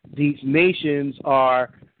these nations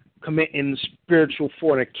are committing spiritual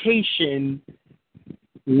fornication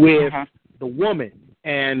with the woman,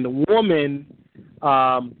 and the woman,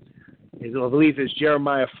 I believe, is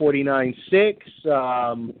Jeremiah 49:6.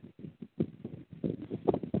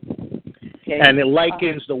 And it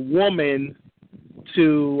likens the woman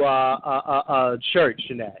to a church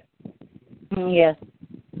in that. Yes.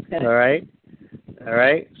 Okay. All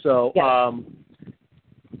right. So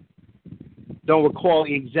don't recall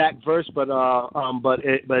the exact verse, but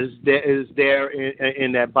it is there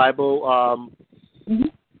in that Bible.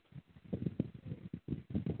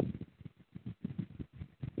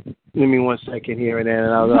 Give me 1 second here, and then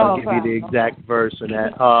I'll give you the exact verse in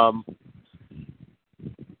that.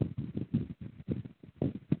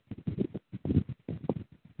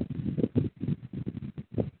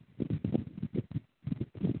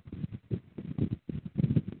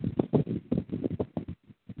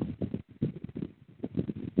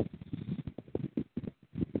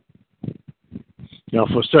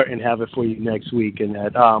 for certain have it for you next week and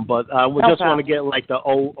that. But I would just want to get like the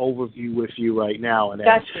overview with you right now and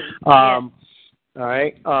that. Gotcha. All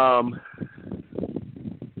right.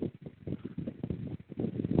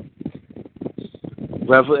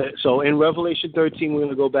 So in Revelation 13, we're going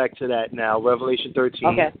to go back to that now. Revelation 13.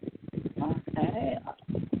 Okay.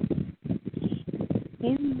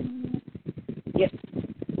 Yes.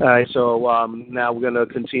 All right. So now we're going to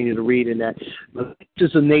continue to read in that. This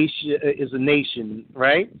is a nation,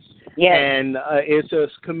 right? Yeah. And it's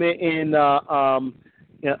just committing.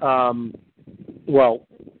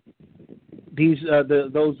 These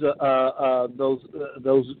those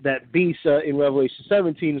that beast in Revelation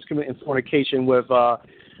 17 is committing fornication with the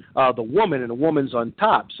woman, and the woman's on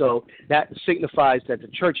top. So that signifies that the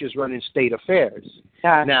church is running state affairs.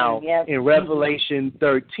 Now, in Revelation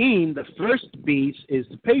 13, the first beast is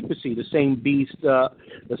the papacy, the same beast, the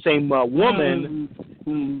same woman.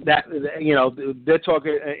 That they're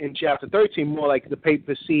talking in chapter 13 more like the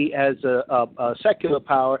papacy as a secular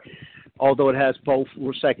power, although it has both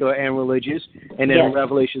secular and religious. And then in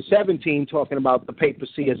Revelation 17, talking about the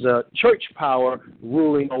papacy as a church power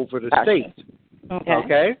ruling over the state.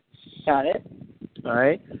 Okay? Got it. All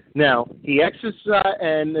right. Now, he exercised,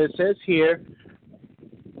 and it says here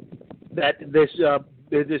that this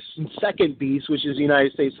second beast, which is the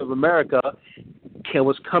United States of America,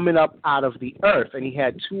 was coming up out of the earth, and he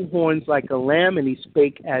had two horns like a lamb, and he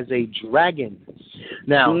spake as a dragon.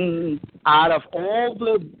 Now, out of all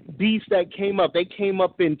the beasts that came up, they came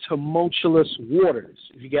up in tumultuous waters.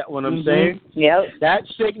 If you get what I'm saying? Yeah. That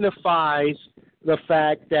signifies the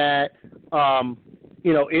fact that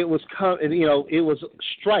it was it was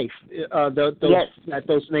strife that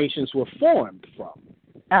those nations were formed from.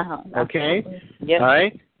 Okay. Yep. All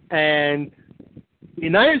right. And the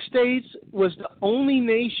United States was the only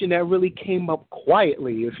nation that really came up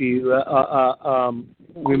quietly, if you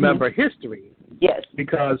remember history. Yes.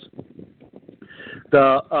 Because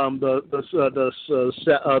the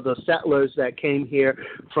settlers that came here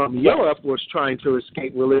from Europe was trying to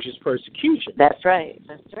escape religious persecution. That's right.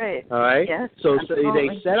 All right. Yes. So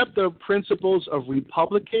they set up the principles of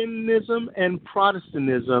republicanism and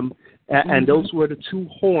Protestantism, and those were the two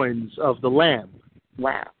horns of the Lamb.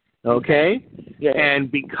 Wow. Okay? Yeah.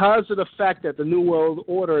 And because of the fact that the New World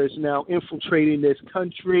Order is now infiltrating this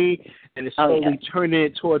country and is slowly turning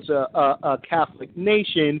it towards a Catholic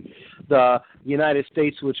nation, the United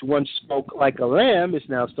States, which once spoke like a lamb, is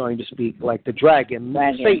now starting to speak like the dragon.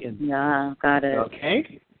 Satan. Yeah, got it.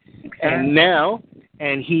 Okay?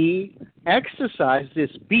 And he exercised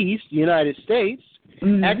this beast, the United States,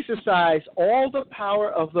 exercised all the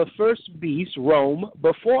power of the first beast, Rome,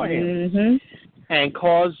 before him. And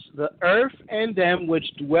caused the earth and them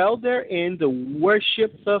which dwell therein to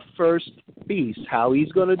worship the first beast. How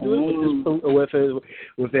he's going to do it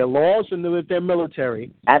with their laws and with their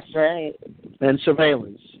military. That's right. And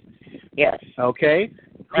surveillance. Yes. Okay?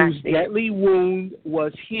 Whose deadly wound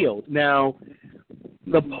was healed. Now,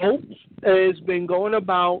 the Pope has been going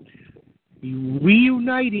about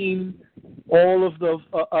reuniting all of the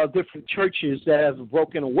different churches that have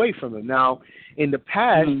broken away from him. Now, in the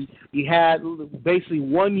past, you had basically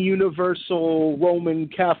one universal Roman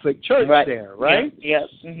Catholic church there, right? Yes.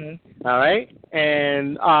 All right?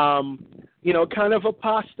 And, kind of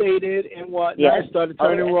apostated and whatnot, started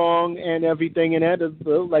turning wrong and everything, and that,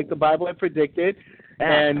 like the Bible had predicted.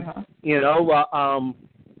 And,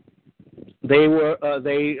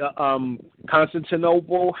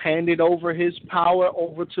 Constantinople handed over his power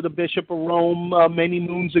over to the Bishop of Rome many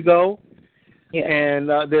moons ago. Yeah. And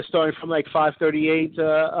they're starting from like 538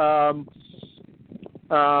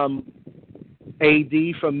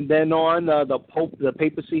 A.D. From then on, the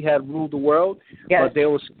papacy had ruled the world, but there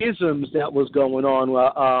were schisms that was going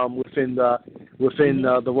on within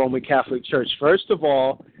the Roman Catholic Church. First of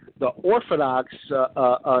all, the Orthodox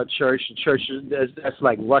church that's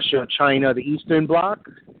like Russia, China, the Eastern Bloc,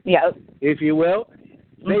 if you will,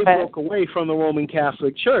 they broke away from the Roman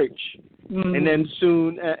Catholic Church. And then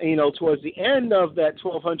soon, towards the end of that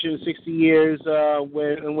 1,260 years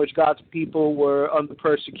in which God's people were under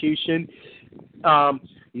persecution,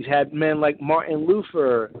 you had men like Martin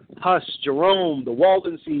Luther, Huss, Jerome, the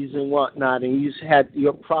Waldenses and whatnot, and you had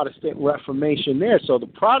your Protestant Reformation there. So the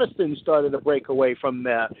Protestants started to break away from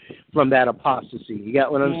that apostasy. You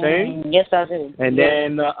got what I'm saying? Yes, I do. And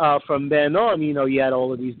then from then on, you had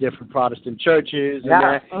all of these different Protestant churches,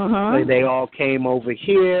 and they all came over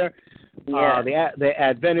here. The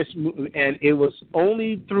Adventist movement, and it was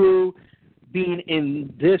only through being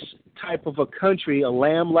in this type of a country, a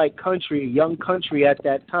lamb-like country, a young country at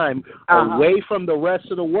that time, away from the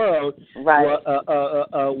rest of the world,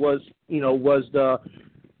 was the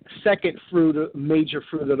second major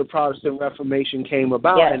fruit of the Protestant Reformation came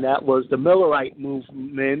about, and that was the Millerite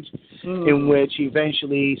movement, in which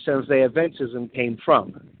eventually Seventh-day Adventism came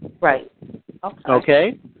from. Right.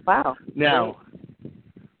 Okay? Wow.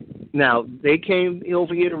 Now, they came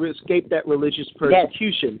over here to escape that religious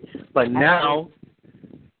persecution, but now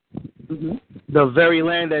the very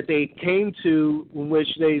land that they came to, in which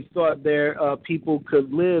they thought their people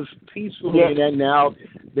could live peacefully, and that now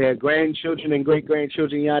their grandchildren and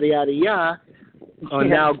great-grandchildren, yada, yada, yada, are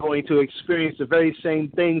now going to experience the very same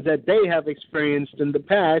things that they have experienced in the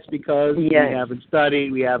past because we haven't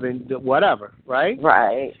studied, we haven't whatever, right?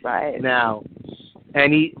 Right. Now,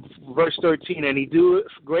 verse 13, and he doeth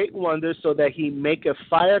great wonders so that he make a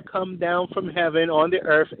fire come down from heaven on the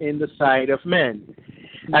earth in the sight of men.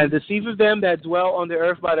 And deceiveth them that dwell on the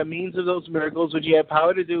earth by the means of those miracles which he had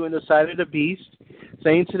power to do in the sight of the beast,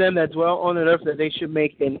 saying to them that dwell on the earth that they should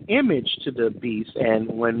make an image to the beast. And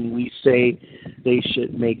when we say they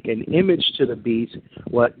should make an image to the beast,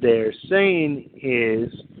 what they're saying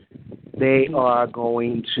is they are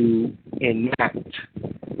going to enact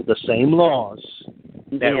the same laws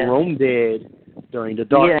that Rome did during the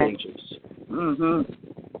Dark Ages,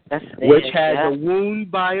 which had a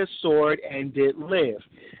wound by a sword and did live.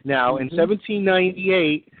 Now, in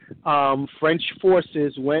 1798, French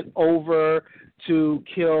forces went over to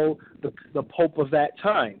kill the Pope of that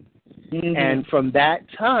time. And from that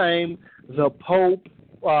time, the Pope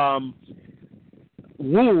the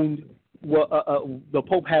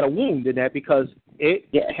Pope had a wound in that because it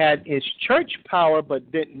had its church power,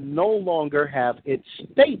 but did no longer have its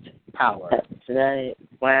state power. That's right.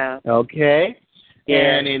 Wow. Okay.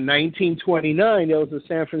 And in 1929, there was a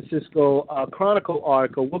San Francisco Chronicle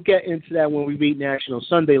article. We'll get into that when we read National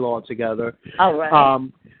Sunday Law together. All right.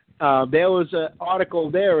 There was an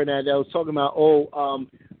article there in that was talking about,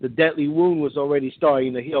 the deadly wound was already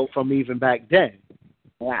starting to heal from even back then.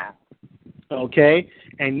 Wow. Okay?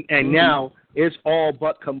 And now it's all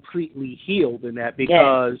but completely healed in that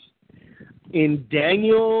because in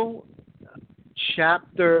Daniel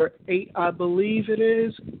chapter 8, I believe it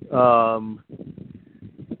is,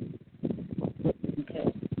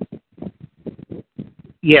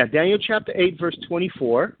 Daniel chapter 8, verse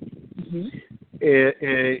 24.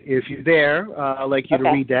 If you're there, I'd like you to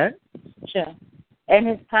read that. Sure. And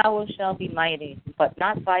his power shall be mighty, but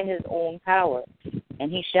not by his own power.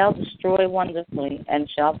 And he shall destroy wonderfully, and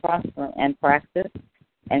shall prosper and practice,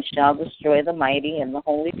 and shall destroy the mighty and the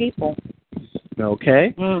holy people.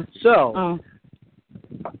 Okay. So,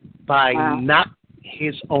 by not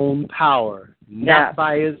his own power, not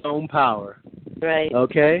by his own power. Right.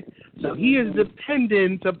 Okay? So he is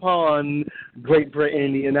dependent upon Great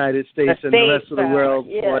Britain, the United States, and the rest of the world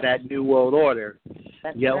for that new world order.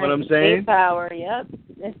 That's you get what I'm saying? State power, yep.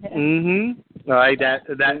 All right, that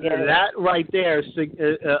right there,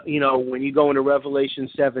 when you go into Revelation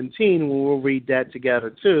 17, we'll read that together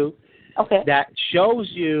too. Okay. That shows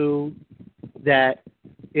you that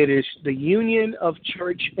it is the union of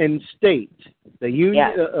church and state. The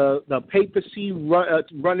union, the papacy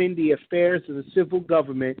running the affairs of the civil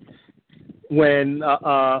government when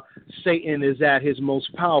Satan is at his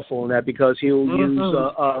most powerful in that, because he'll use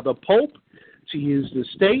the Pope to use the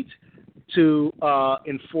state to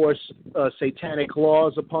enforce satanic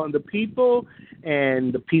laws upon the people,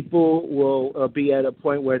 and the people will be at a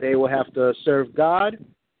point where they will have to serve God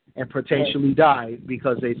and potentially die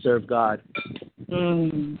because they serve God.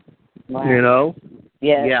 Wow. You know?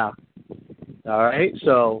 Yeah. All right,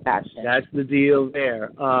 so gotcha. That's the deal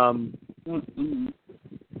there.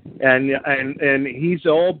 And he's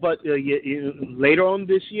all but later on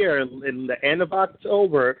this year, in the end of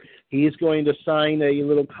October, he's going to sign a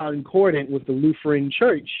little concordant with the Lutheran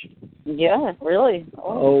Church. Yeah, really?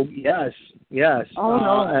 Oh yes. Oh,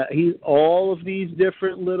 no. All of these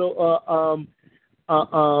different little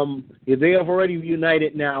they have already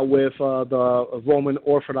united now with the Roman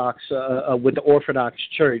Orthodox, with the Orthodox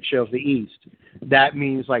Church of the East. That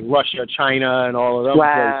means like Russia, China, and all of those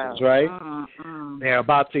places, right? They're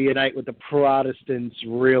about to unite with the Protestants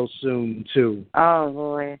real soon, too. Oh,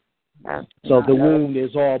 boy. So the wound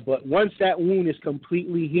is all, but once that wound is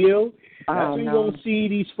completely healed, that's when you're going to see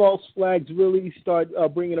these false flags really start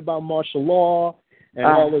bringing about martial law and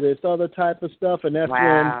all of this other type of stuff, and that's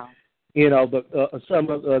when, some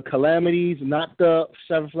of the calamities, not the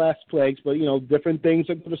 7 last plagues, but, different things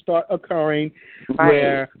are going to start occurring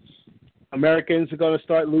where Americans are going to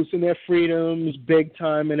start losing their freedoms big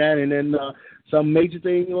time and that, and then some major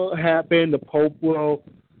thing will happen. The Pope will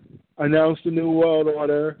announce the New World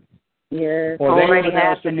Order. Yes. Or they will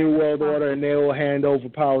announce the New World Order and they will hand over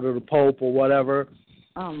power to the Pope or whatever.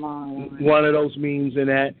 Oh, my. One of those means in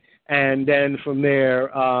that. And then from there,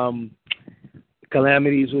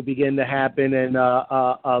 calamities will begin to happen, and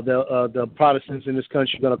the Protestants in this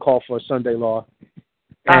country are going to call for a Sunday law.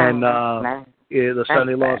 And the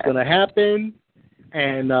Sunday law is going to happen.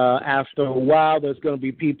 And after a while, there's going to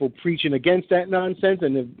be people preaching against that nonsense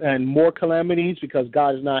and more calamities because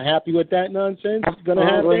God is not happy with that nonsense. It's going to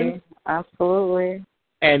happen. Absolutely.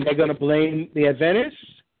 And they're going to blame the Adventists.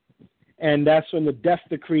 And that's when the death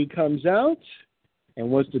decree comes out. And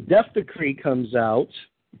once the death decree comes out,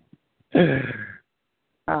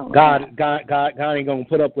 God ain't going to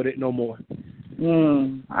put up with it no more.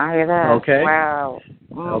 I hear that. Okay. Wow.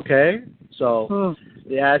 Okay. So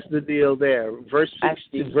that's the deal there. Verse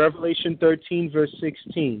 16, Revelation 13, verse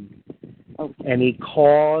 16. Okay. And he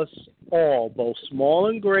caused all, both small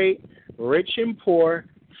and great, rich and poor,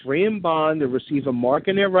 free and bond, to receive a mark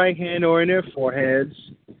in their right hand or in their foreheads.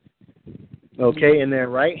 Okay, in their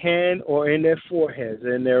right hand or in their foreheads.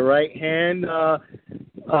 In their right hand,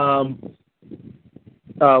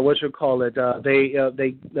 what you call it? They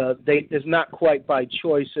it's not quite by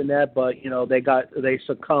choice in that, but they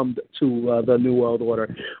succumbed to the New World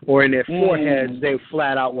Order, or in their foreheads, they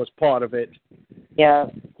flat out was part of it. Yeah.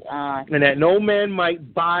 And that no man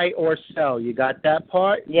might buy or sell. You got that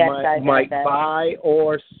part? Yes, might buy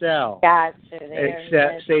or sell. Gotcha.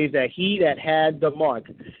 Except says that he that had the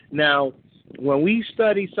mark. Now, when we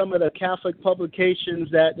study some of the Catholic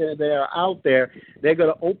publications that are out there, they're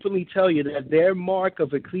going to openly tell you that their mark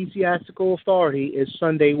of ecclesiastical authority is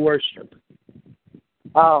Sunday worship.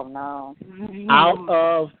 Oh, no.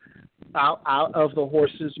 Out of the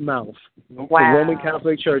horse's mouth. Wow. The Roman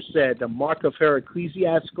Catholic Church said the mark of her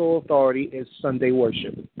ecclesiastical authority is Sunday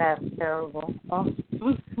worship. That's terrible. Oh.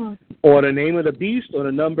 Or the name of the beast or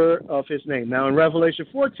the number of his name. Now, in Revelation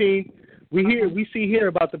 14, we see here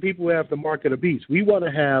about the people who have the mark of the beast. We want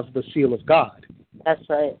to have the seal of God. That's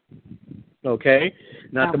right. Okay?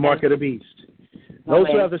 Not the mark of the beast. Those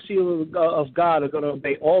who have the seal of God are going to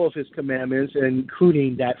obey all of his commandments,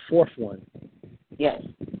 including that fourth one. Yes.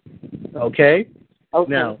 Okay?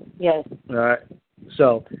 Now, yes. All right.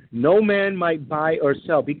 So, no man might buy or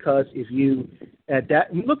sell, because if you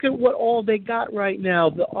look at what all they got right now,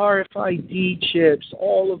 the RFID chips,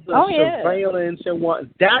 all of the surveillance and what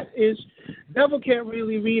devil can't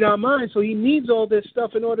really read our minds, so he needs all this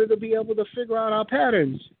stuff in order to be able to figure out our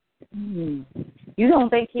patterns. You don't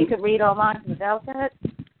think he could read our minds without that?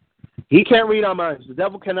 He can't read our minds. The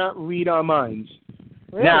devil cannot read our minds.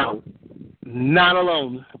 Really? Now, not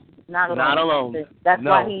alone. Not alone. That's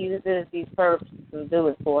why he uses these perps to do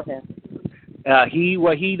it for him.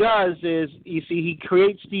 What he does is, you see, he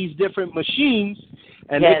creates these different machines,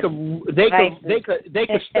 and they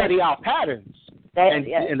could study our patterns.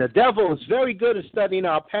 And the devil is very good at studying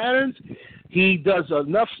our patterns. He does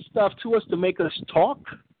enough stuff to us to make us talk.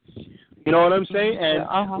 You know what I'm saying? And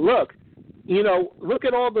look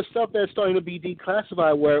at all the stuff that's starting to be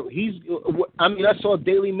declassified. I saw a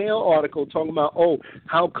Daily Mail article talking about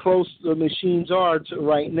how close the machines are to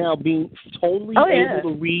right now being totally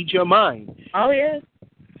able to read your mind. Oh yes,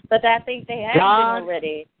 but I think they have been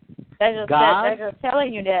already. They're just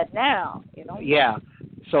telling you that now. Yeah.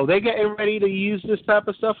 So they're getting ready to use this type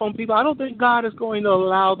of stuff on people. I don't think God is going to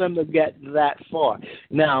allow them to get that far.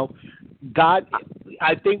 Now, God,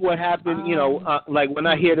 I think what happened, like when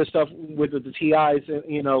I hear the stuff with the TIs,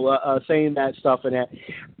 saying that stuff and that,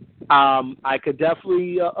 I could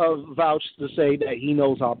definitely vouch to say that he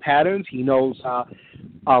knows our patterns. He knows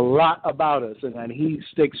a lot about us, and he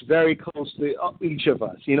sticks very close to each of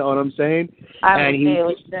us. You know what I'm saying? I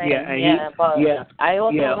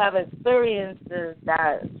also have experiences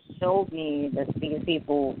that showed me that these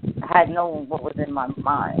people had known what was in my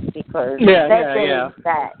mind, because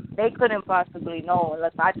that they couldn't possibly know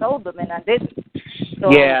unless I told them, and I didn't. So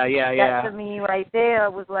that to me right there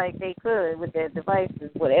was like they could with their devices,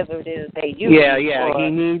 whatever it is they use. He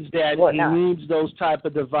needs that. He needs those type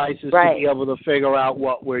of devices to be able to figure out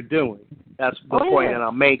what we're doing. That's the point that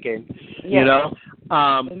I'm making. Yeah.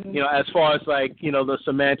 As far as the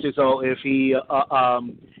semantics, if he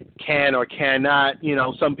can or cannot,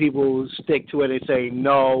 some people stick to it and say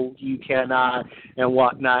no, you cannot and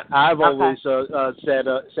whatnot. I've always said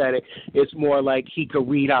it. It's more like he could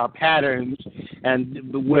read our patterns, and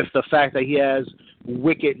with the fact that he has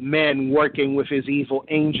wicked men working with his evil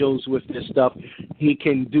angels with this stuff, he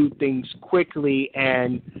can do things quickly,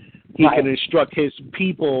 and he can instruct his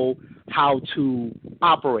people how to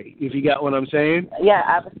operate, if you got what I'm saying. Yeah,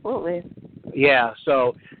 absolutely. Yeah,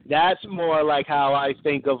 so that's more like how I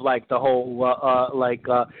think of like the whole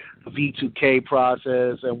V2K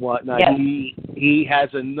process and whatnot. Yes.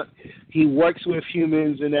 He works with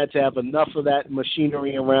humans and that to have enough of that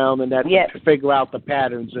machinery around and that Yes. to figure out the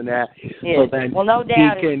patterns and that. Yes. So then no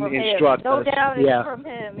doubt he can instruct No us. doubt it's from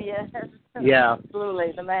him. Yes. Yeah.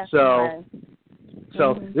 Absolutely, the mastermind.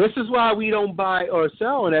 So this is why we don't buy or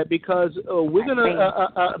sell on that, because we're going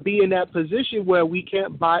to be in that position where we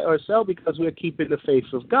can't buy or sell because we're keeping the faith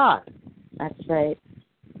of God. That's right.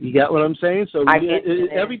 You get what I'm saying? So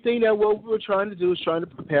everything that what we're trying to do is trying to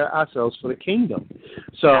prepare ourselves for the kingdom.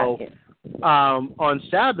 So on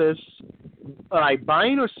Sabbath, like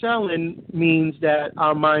buying or selling means that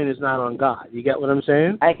our mind is not on God. You get what I'm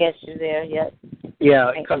saying? I guess you're there, yes.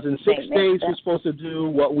 Yeah, because in 6 days we're supposed to do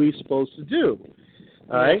what we're supposed to do.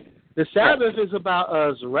 All right? The Sabbath is about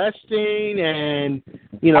us resting and,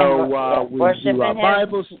 we do our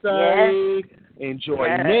Bible study,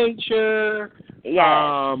 enjoy nature,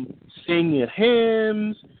 sing your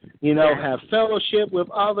hymns, have fellowship with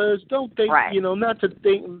others. Don't think, not to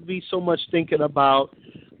be so much thinking about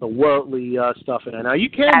the worldly stuff in it. Now, you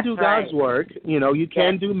can do God's work. You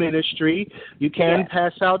can do ministry. You can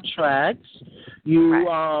pass out tracts. You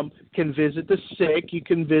can visit the sick. You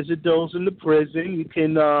can visit those in the prison. You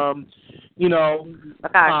can,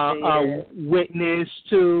 witness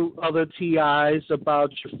to other TIs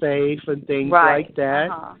about your faith and things like that.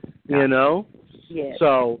 Yeah.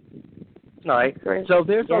 So, all right. So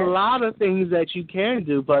there's a lot of things that you can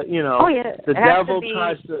do, but, the devil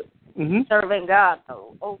tries to... Serving God,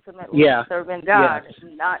 though, ultimately. Serving God,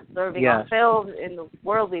 not serving ourselves in the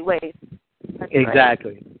worldly ways. That's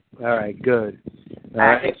exactly. Right. All right, good. All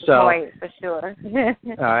right, for sure.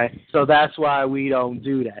 All right, so that's why we don't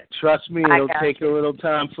do that. Trust me, it'll take a little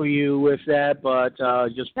time for you with that, but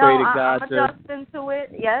just pray to God. I'm adjusting to it,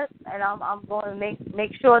 yes, and I'm going to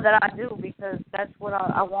make sure that I do, because that's what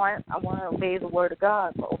I want. I want to obey the word of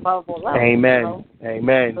God above all else. Amen.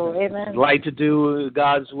 Amen. So, amen. Like to do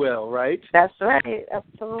God's will, right? That's right.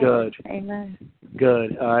 Absolutely. Good. Amen.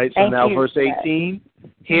 Good. All right. So now verse 18.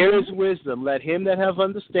 Here is wisdom. Let him that have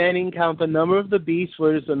understanding count the number of the beast,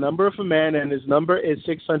 for it is the number of a man, and his number is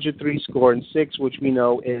 636, which we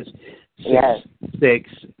know is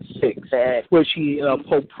 666, which he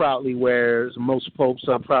Pope proudly wears. Most popes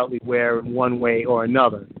proudly wear in one way or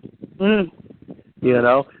another. Now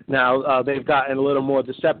they've gotten a little more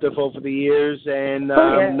deceptive over the years and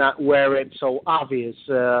not wear it so obvious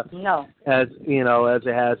as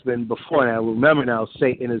it has been before. Now remember, now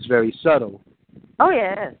Satan is very subtle. Oh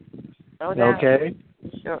yeah. Okay.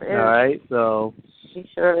 He sure is. All right. So. He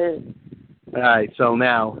sure is. All right. So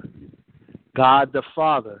now, God the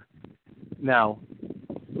Father. Now,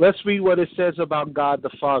 let's read what it says about God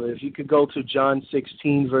the Father. If you could go to John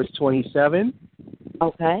 16, verse 27.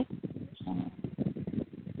 Okay.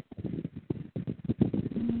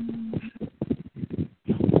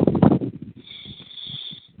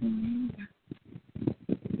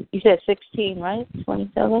 You said 16, right?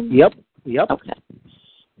 27? Yep. Okay.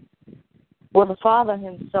 For the Father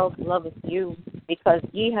himself loveth you, because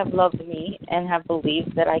ye have loved me, and have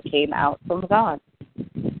believed that I came out from God.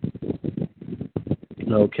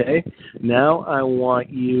 Okay. Now I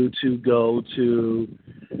want you to go to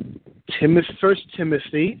 1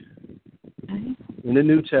 Timothy in the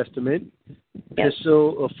New Testament,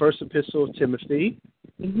 First Epistle of Timothy,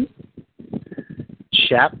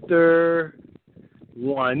 chapter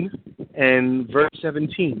 1 and verse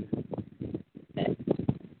 17.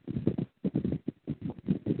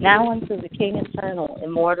 Now unto the King eternal,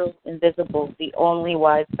 immortal, invisible, the only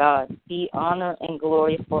wise God, be honor and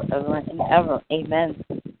glory forever and ever. Amen.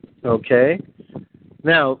 Okay.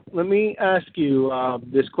 Now, let me ask you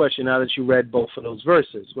this question now that you read both of those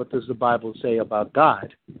verses. What does the Bible say about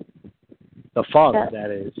God? The Father, that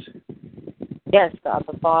is. Yes, God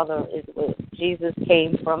the Father is with Jesus,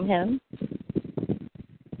 came from him,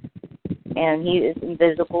 and he is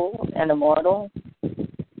invisible and immortal.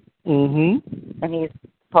 And he's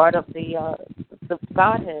part of the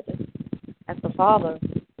Godhead as the Father.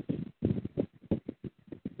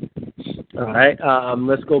 All right.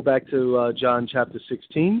 Let's go back to John chapter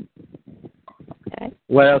 16. Okay.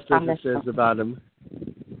 What else does it say about him?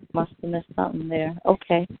 Must have missed something there.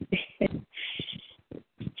 Okay.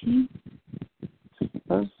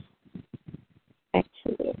 Back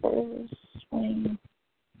to the verse.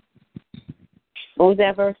 What was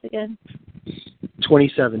that verse again?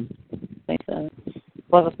 27. 27.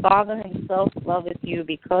 For the Father himself loveth you,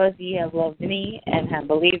 because ye have loved me, and have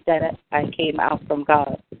believed that I came out from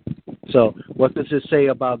God. So, what does it say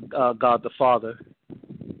about God the Father?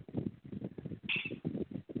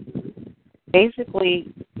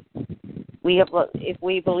 basically, if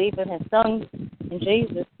we believe in His Son, in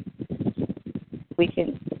Jesus,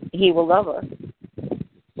 He will love us.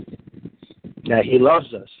 That He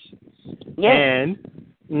loves us. Yes. And,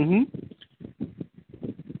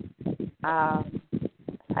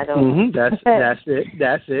 I don't. That's it.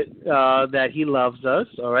 That He loves us.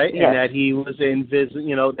 All right, yes. And that He was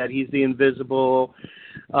invisible. That He's the invisible.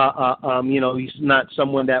 He's not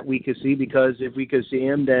someone that we could see, because if we could see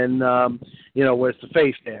Him, then where's the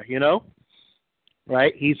faith there?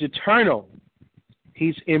 Right? He's eternal.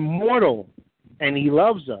 He's immortal, and He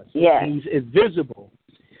loves us. Yes. He's invisible.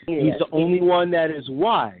 Yes. He's the only one that is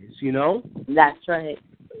wise. That's right.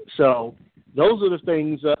 So those are the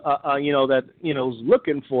things that is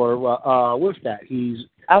looking for with that. He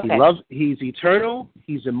loves. He's eternal.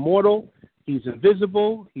 He's immortal. He's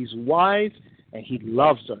invisible. He's wise, and He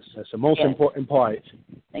loves us. That's the most important part.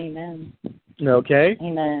 Amen. Okay.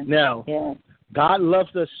 Amen. Now, God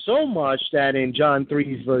loves us so much that in John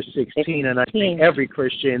 3 verse 16, and I think every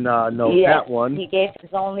Christian knows that one. He gave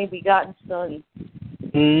His only begotten Son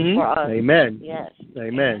for us. Amen. Yes.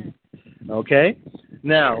 Amen. Okay.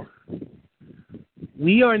 Now,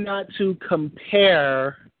 we are not to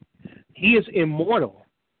compare. He is immortal.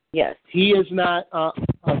 Yes. He is not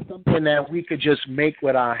something that we could just make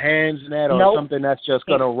with our hands and that, or something that's just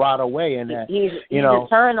going to rot away in that. He's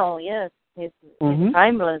eternal. Yes. He's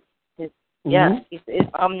timeless. Yes. He's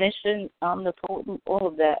omniscient, omnipotent, all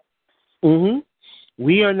of that.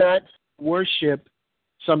 We are not worship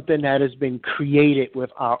something that has been created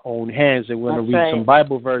with our own hands, and we're going to read some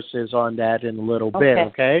Bible verses on that in a little bit.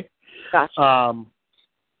 Okay. Gotcha.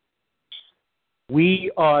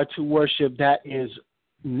 We are to worship that is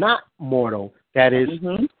not mortal, that is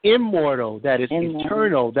immortal, that is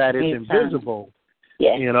eternal, that is invisible.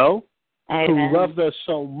 Yes. Who loved us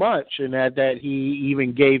so much, and that He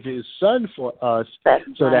even gave His Son for us,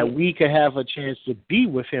 that we could have a chance to be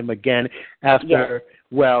with Him again after,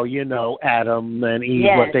 Adam and Eve,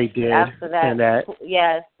 what they did. After that. And that.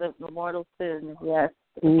 Yes, the mortal sin, yes.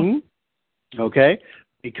 Okay.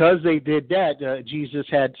 Because they did that, Jesus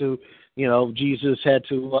had to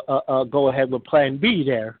go ahead with Plan B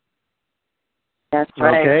there. That's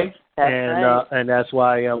right. Okay. And that's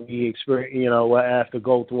why we experience, have to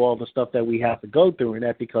go through all the stuff that we have to go through, and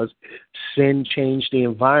that because sin changed the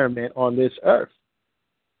environment on this earth.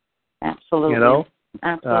 Absolutely.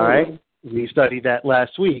 Absolutely. All right. We studied that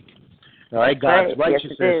last week. All right. God's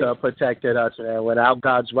righteousness protected us, and without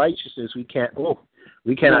God's righteousness, we cannot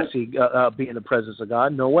see be in the presence of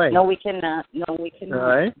God. No way. No, we cannot. All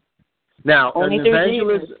right. Now, in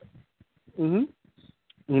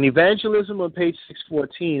evangelism on page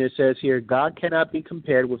 614, it says here, God cannot be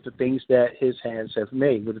compared with the things that His hands have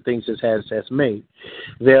made, with the things His hands has made.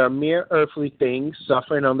 They are mere earthly things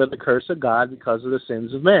suffering under the curse of God because of the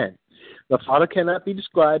sins of man. The Father cannot be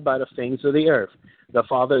described by the things of the earth. The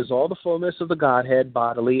Father is all the fullness of the Godhead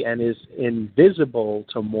bodily and is invisible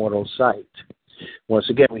to mortal sight. Once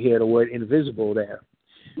again, we hear the word invisible there.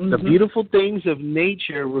 The beautiful things of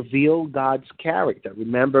nature reveal God's character.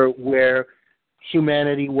 Remember where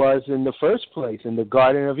humanity was in the first place, in the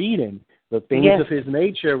Garden of Eden. The things of His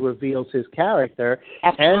nature reveals His character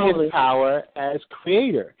and His power as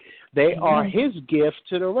creator. They are His gift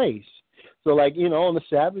to the race. So, on the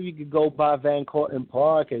Sabbath, you could go by Van Cortlandt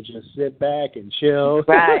Park and just sit back and chill.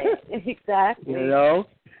 Right, exactly.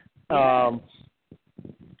 And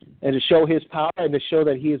to show His power and to show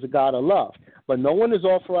that He is a God of love. But no one is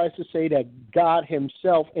authorized to say that God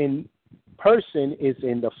Himself in person is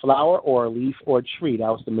in the flower or leaf or tree. That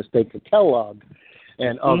was the mistake of Kellogg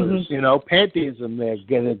and others. Pantheism there,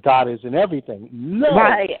 God is in everything. No.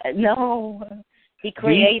 Right, no. He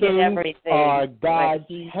created everything. These are God's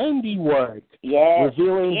handiwork,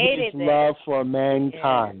 revealing His love for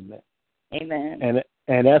mankind. Yes. Amen.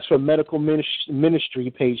 And that's from Medical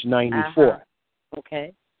Ministry, page 94.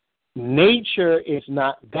 Okay. Nature is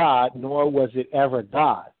not God, nor was it ever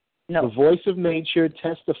God. No. The voice of nature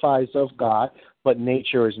testifies of God, but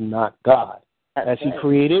nature is not God. As He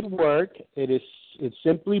created work, it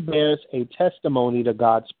simply bears a testimony to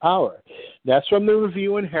God's power. That's from the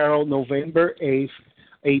Review and Herald, November 8th,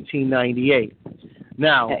 1898.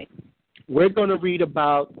 Now, we're going to read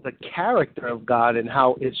about the character of God and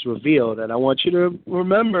how it's revealed, and I want you to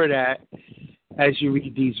remember that as you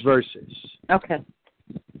read these verses. Okay.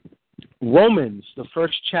 Romans, the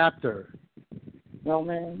first chapter.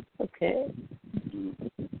 Romans, okay.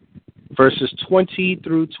 Verses 20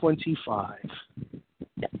 through 25.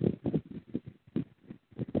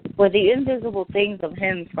 For the invisible things of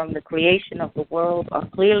Him from the creation of the world are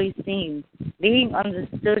clearly seen, being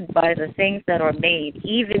understood by the things that are made,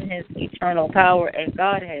 even his eternal power and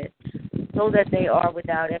Godhead, so that they are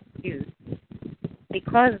without excuse.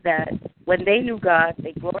 Because that, when they knew God,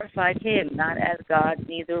 they glorified him not as God,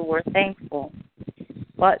 neither were thankful,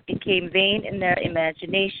 but became vain in their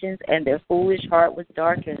imaginations, and their foolish heart was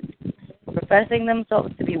darkened. Professing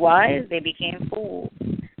themselves to be wise, they became fools,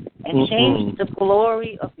 and changed the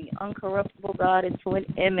glory of the uncorruptible God into an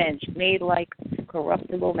image made like to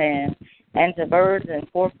corruptible man, and to birds and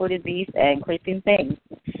four-footed beasts and creeping things.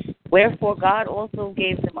 Wherefore God also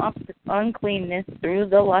gave them up to uncleanness through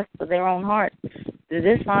the lust of their own hearts, to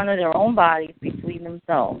dishonor their own bodies between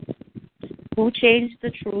themselves, who changed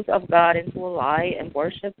the truth of God into a lie, and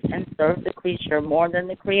worshipped and served the creature more than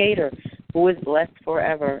the Creator, who is blessed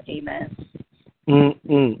forever. Amen.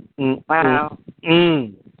 Wow.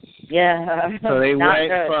 Yeah. So they went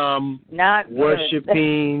good. from Not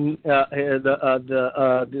worshiping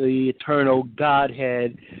the eternal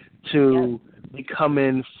Godhead to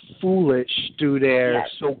becoming foolish through their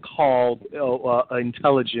so-called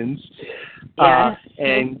intelligence,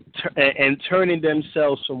 and turning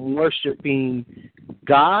themselves from worshiping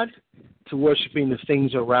God to worshiping the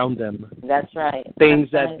things around them. That's right. Things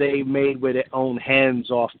that they made with their own hands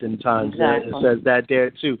oftentimes. Exactly. It says that there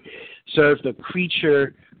too. Serve the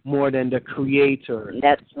creature more than the Creator.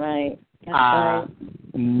 That's right. That's right.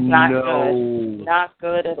 Not good. Not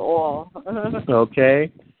good at all. Okay.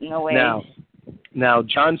 No way. Now,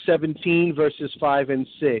 John 17, verses 5 and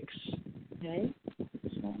 6. Okay.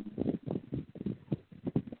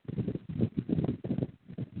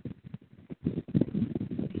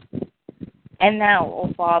 And now,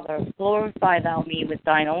 O Father, glorify thou me with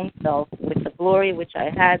thine own self, with the glory which I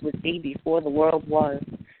had with thee before the world was.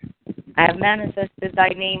 I have manifested thy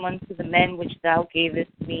name unto the men which thou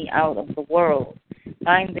gavest me out of the world.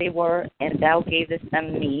 Thine they were, and thou gavest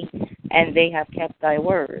them me, and they have kept thy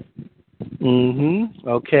word.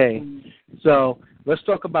 Okay. So let's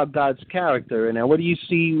talk about God's character. And now, what do you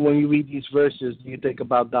see when you read these verses? Do you think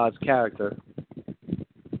about God's character?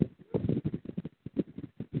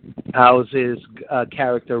 How is his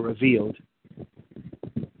character revealed?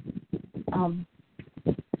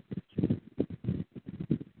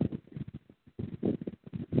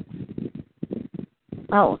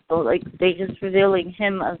 So like they just revealing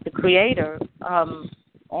him as the creator,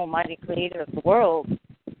 almighty creator of the world,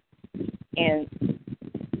 and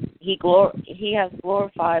he has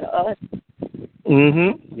glorified us.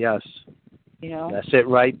 Yes. You know. That's it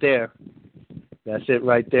right there. That's it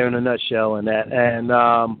right there in a nutshell. And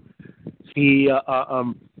he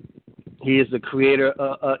is the creator.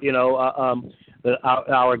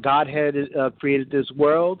 Our Godhead created this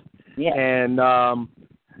world. Yeah. And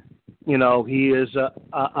he is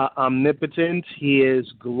omnipotent. He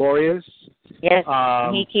is glorious. Yes.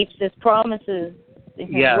 He keeps his promises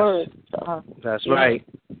in his word. That's right.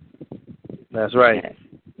 That's right. Yes.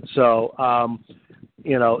 So,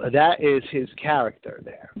 that is his character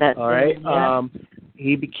there. That's all right. Yeah.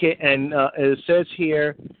 He became, and it says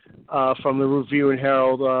here from the Review and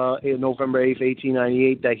Herald in November 8th,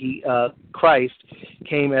 1898, that Christ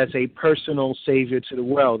came as a personal Savior to the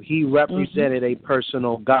world. He represented a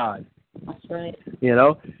personal God. That's right.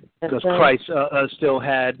 Because Christ still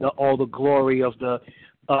had all the glory of the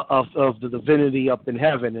divinity up in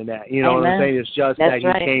heaven and that. You know what I'm saying? It's just that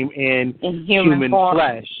he came in human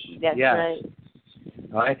flesh. That's right.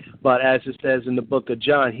 All right. But as it says in the book of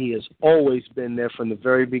John, he has always been there from the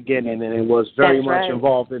very beginning, and it was very much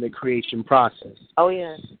involved in the creation process. Oh,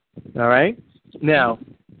 yeah. All right. Now,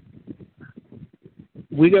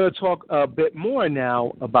 we're going to talk a bit more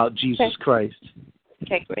now about Jesus Christ.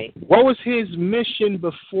 Okay, great. What was his mission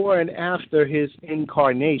before and after his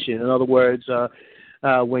incarnation? In other words,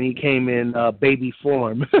 when he came in baby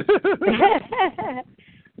form.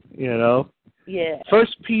 Yeah. 1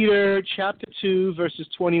 Peter chapter 2, verses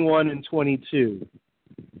 21 and 22.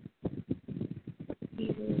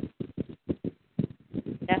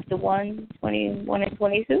 Chapter 1, 21 and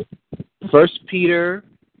 22? 1 Peter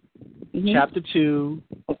chapter 2,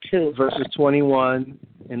 verses 21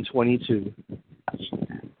 and 22.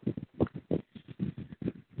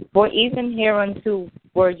 For even hereunto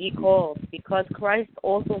were ye called, because Christ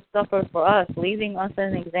also suffered for us, leaving us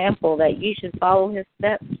an example that ye should follow his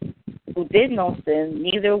steps, who did no sin,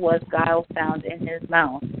 neither was guile found in his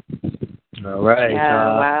mouth. All right.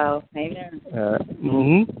 Wow. Amen.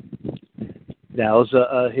 That was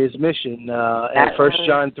his mission. In 1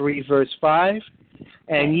 John 3, verse 5,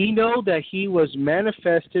 and ye know that he was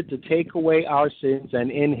manifested to take away our sins,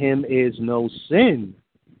 and in him is no sin.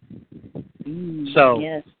 So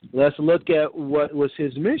let's look at what was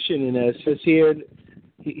his mission. And it says here,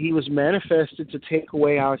 He was manifested to take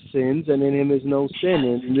away our sins, and in him is no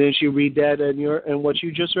sin. And didn't you read that in what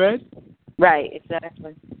you just read? Right,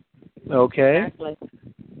 exactly. Okay. Exactly.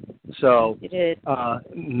 So, You did.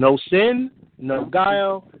 No sin, no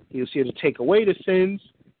guile. He was here to take away the sins.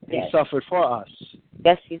 And yes. He suffered for us.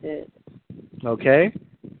 Yes, he did. Okay?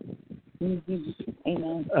 Mm-hmm.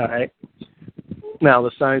 Amen. All right. Now,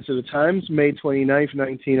 the Signs of the Times, May 29th,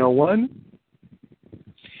 1901.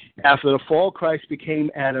 After the fall, Christ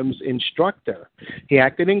became Adam's instructor. He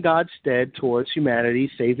acted in God's stead towards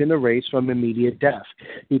humanity, saving the race from immediate death.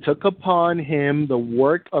 He took upon him the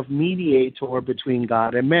work of mediator between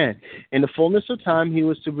God and man. In the fullness of time, he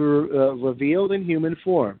was to be revealed in human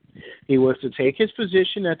form. He was to take his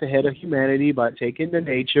position at the head of humanity by taking the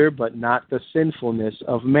nature, but not the sinfulness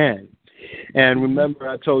of man. And remember,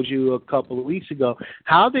 I told you a couple of weeks ago,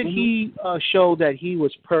 how did he show that he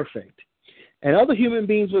was perfect? And other human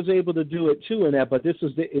beings was able to do it too in that, but this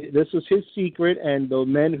was his secret, and the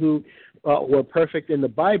men who were perfect in the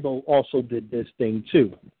Bible also did this thing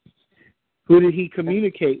too. Who did he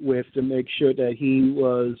communicate with to make sure that he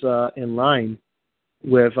was in line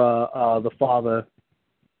with the Father?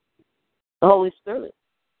 The Holy Spirit.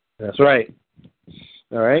 That's right.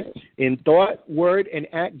 All right. In thought, word, and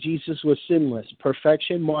act, Jesus was sinless.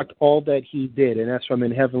 Perfection marked all that he did, and that's from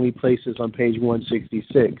In Heavenly Places on page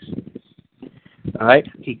 166. All right.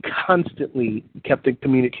 He constantly kept in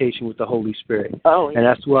communication with the Holy Spirit. Oh, yes. And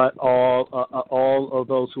that's what all of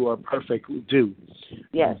those who are perfect do.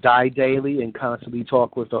 Yes. Die daily and constantly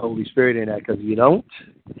talk with the Holy Spirit in that, because if you don't.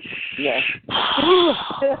 Yes.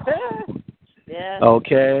 Yeah.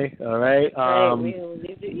 Okay. All right. We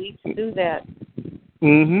need to each do that.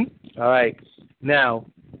 All right. Now,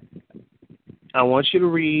 I want you to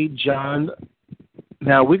read John.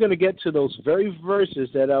 Now, we're going to get to those very verses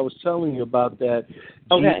that I was telling you about that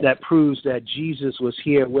proves that Jesus was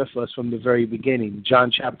here with us from the very beginning. John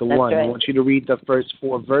chapter 1. Right. I want you to read the first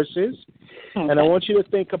 4 verses, and I want you to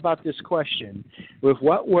think about this question. With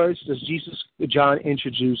what words does John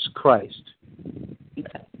introduce Christ?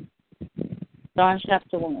 Okay. John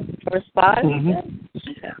chapter 1, verse 5?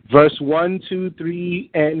 Okay. Verse 1, 2, 3,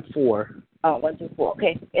 and 4. Oh, 1 through 4.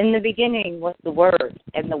 Okay. In the beginning was the Word,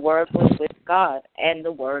 and the Word was with God, and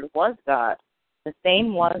the Word was God. The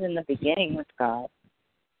same was in the beginning with God.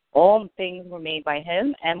 All things were made by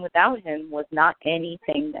him, and without him was not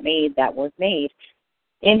anything made that was made.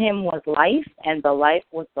 In him was life, and the life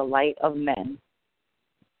was the light of men.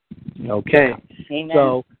 Okay. Amen.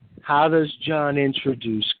 So, how does John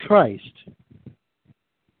introduce Christ?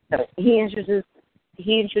 So he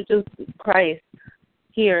introduced Christ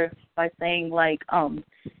here by saying, like,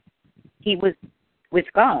 he was with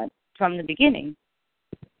God from the beginning.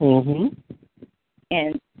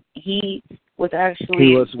 And he was actually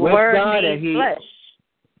he was the with Word God made and he flesh.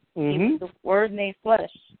 He was the Word made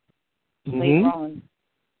flesh later on.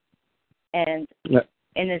 And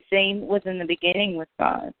the same was in the beginning with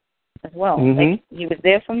God as well. Like, he was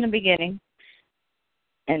there from the beginning,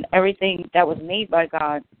 and everything that was made by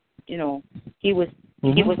God, you know, he was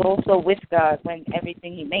also with God when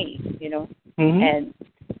everything he made, you know. And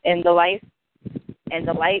the light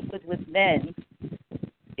was with men.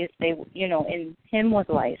 In him was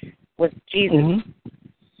life, was Jesus.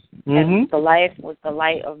 And the life was the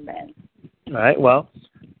light of men. All right, well,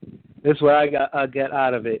 this is what I get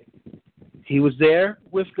out of it. He was there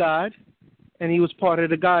with God, and he was part of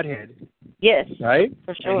the Godhead. Yes, right?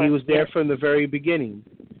 For sure. And he was there from the very beginning.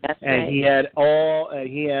 That's and right.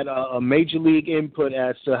 he had a major league input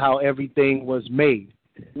as to how everything was made.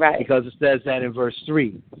 Right. Because it says that in verse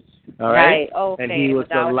 3. All right? Okay. And he was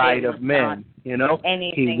the light of men. You know?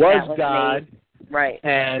 He was God. Made. Right.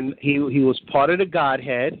 And he was part of the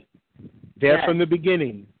Godhead there from the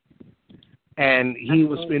beginning. And he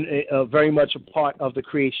was very much a part of the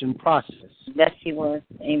creation process. Yes, he was.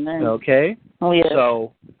 Amen. Okay? Oh, yes.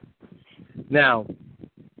 So, now,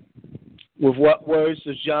 with what words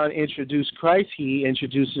does John introduce Christ? He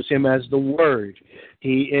introduces him as the Word.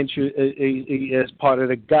 He is part of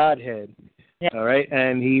the Godhead. Yep. All right?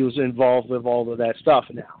 And he was involved with all of that stuff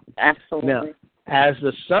now. Absolutely. Now, as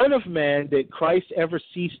the Son of Man, did Christ ever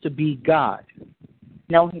cease to be God?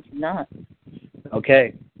 No, he did not.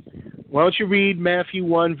 Okay. Why don't you read Matthew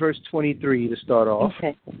 1, verse 23 to start off?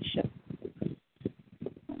 Okay, sure.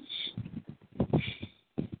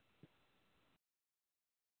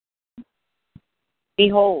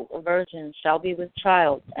 Behold, a virgin shall be with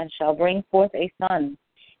child, and shall bring forth a son,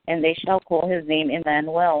 and they shall call his name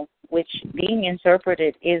Emmanuel, which, being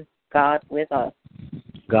interpreted, is God with us.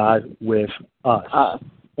 God with us.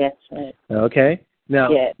 That's right. Okay. Now,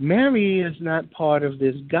 Mary is not part of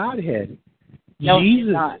this Godhead. No,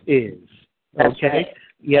 Jesus is. That's okay? Right.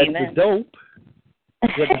 Yes, Amen. the dope.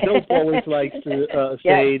 But the dope always likes to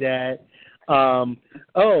say that,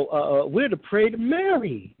 we're to pray to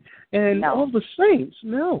Mary and all the saints.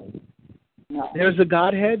 No. There's a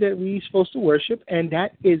Godhead that we're supposed to worship, and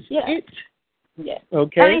that is it. Yeah.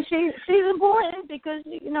 Okay. I mean, she's important because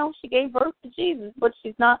she gave birth to Jesus, but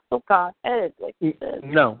she's not so Godhead, like you said.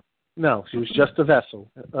 No, she was just a vessel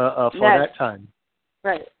for that time.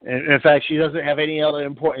 Right. And in fact, she doesn't have any other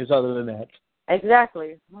importance other than that.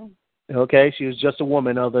 Exactly. Okay, she was just a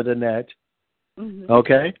woman other than that. Mm-hmm.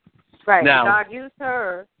 Okay. Right. Now, God used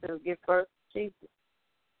her to give birth to Jesus.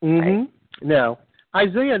 Mm-hmm. Right. Now,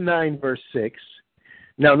 Isaiah 9, verse 6.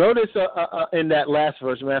 Now, notice in that last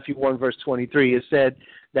verse, Matthew 1, verse 23, it said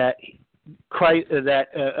that Christ,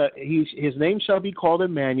 his name shall be called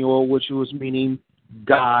Emmanuel, which was meaning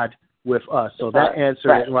God with us. So that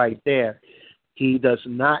answered it right there. He does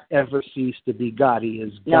not ever cease to be God. He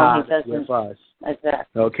is God with us.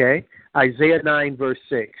 Exactly. Okay? Isaiah 9, verse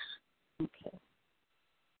 6. Okay.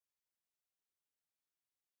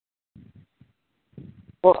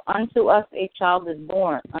 For unto us a child is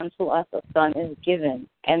born, unto us a son is given,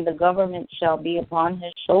 and the government shall be upon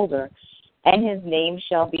his shoulder, and his name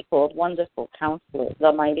shall be called Wonderful Counselor,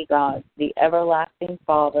 the Mighty God, the Everlasting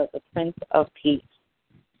Father, the Prince of Peace.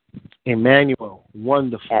 Emmanuel,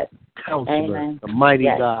 Wonderful Counselor, Amen. the Mighty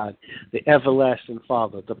God, the Everlasting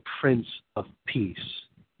Father, the Prince of Peace.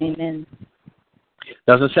 Amen.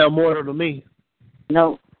 Doesn't sound mortal to me.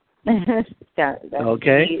 No.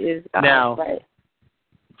 Okay. He is God. Now, right.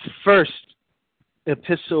 First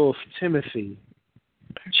Epistle of Timothy,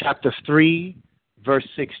 chapter 3, verse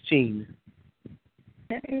 16.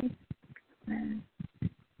 And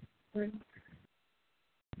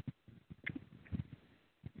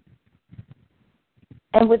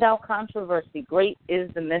without controversy, great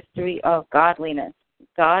is the mystery of godliness.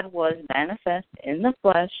 God was manifest in the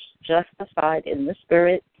flesh, justified in the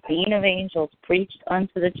spirit, seen of angels, preached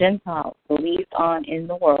unto the Gentiles, believed on in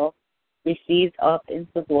the world, received up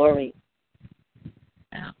into glory.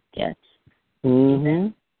 Yes. Mm-hmm.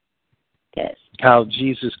 Yes. How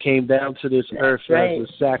Jesus came down to this earth as a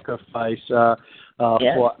sacrifice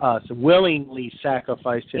for us, willingly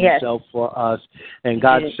sacrificed himself for us, and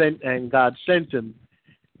God sent him.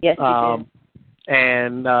 Yes, he did.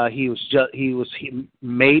 And he was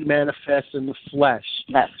made manifest in the flesh.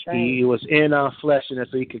 That's right. He was in our flesh, and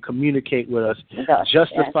so he could communicate with us.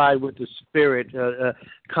 Justified with the Spirit,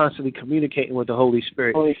 constantly communicating with the Holy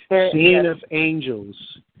Spirit. Seen of angels,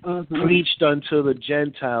 preached unto the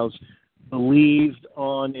Gentiles, believed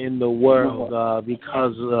on in the world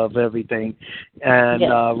because of everything, and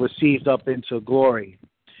received up into glory.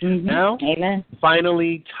 Mm-hmm. Now, Amen.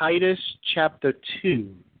 Finally, Titus chapter 2.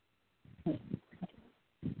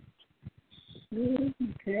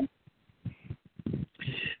 Okay.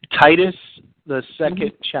 Titus, the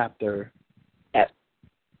second chapter. Yep.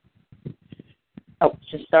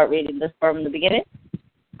 Just start reading this from the beginning?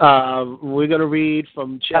 We're going to read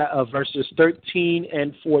from verses 13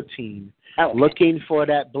 and 14. Okay. Looking for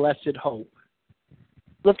that blessed hope.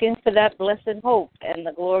 Looking for that blessed hope and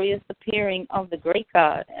the glorious appearing of the great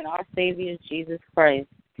God and our Savior Jesus Christ,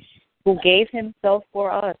 who gave himself for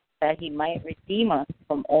us, that he might redeem us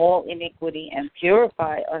from all iniquity and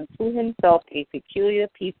purify unto himself a peculiar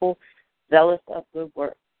people zealous of good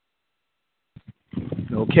works.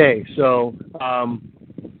 Okay, so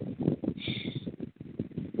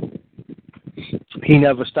he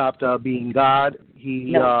never stopped being God.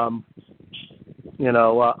 He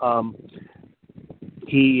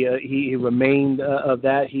remained of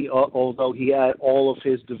that. Although he had all of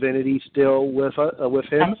his divinity still with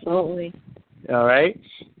him. Absolutely. All right.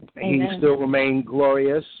 Amen. He still remained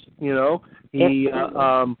glorious. He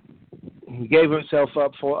gave himself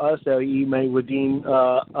up for us that he may redeem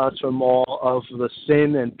us from all of the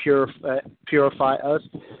sin and purify us.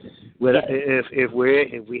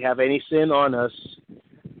 If we have any sin on us,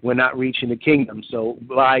 we're not reaching the kingdom. So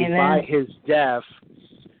by his death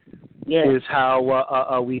is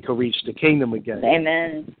how we can reach the kingdom again.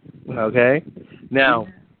 Amen. Okay. Now.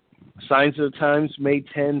 Signs of the Times, May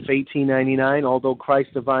 10th, 1899. Although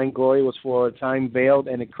Christ's divine glory was for a time veiled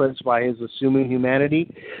and eclipsed by his assuming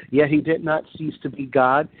humanity, yet he did not cease to be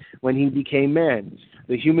God when he became man.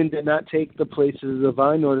 The human did not take the place of the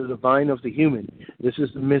divine, nor the divine of the human. This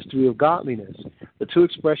is the mystery of godliness. The two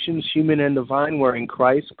expressions, human and divine, were in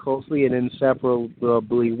Christ closely and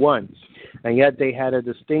inseparably one, and yet they had a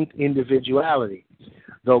distinct individuality.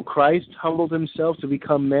 Though Christ humbled himself to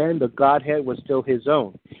become man, the Godhead was still his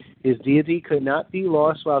own. His deity could not be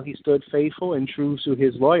lost while he stood faithful and true to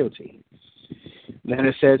his loyalty. Then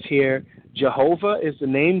it says here, Jehovah is the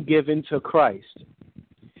name given to Christ.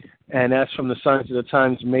 And that's from the Signs of the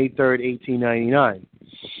Times, May 3rd, 1899.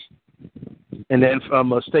 And then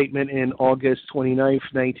from a statement in August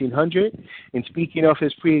 29th, 1900, in speaking of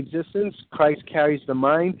his pre-existence, Christ carries the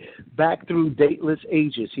mind back through dateless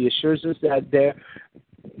ages. He assures us that there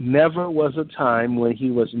never was a time when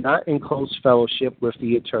he was not in close fellowship with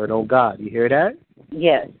the eternal God. You hear that?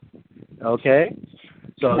 Yes. Okay.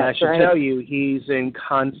 So That's that should right. tell you he's in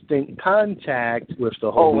constant contact with the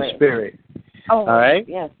Holy Spirit. Oh, all right?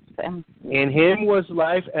 Yes. In him was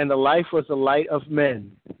life, and the life was the light of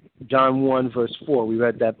men. John 1, verse 4. We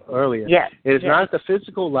read that earlier. Yes. It is not the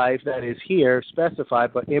physical life that is here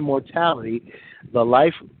specified, but immortality, the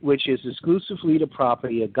life which is exclusively the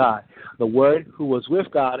property of God. The Word who was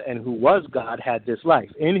with God and who was God had this life.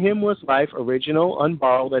 In him was life, original,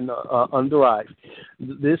 unborrowed, and underived.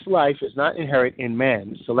 This life is not inherent in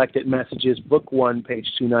man. Selected Messages, Book 1, page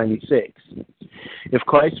 296. If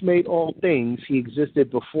Christ made all things, he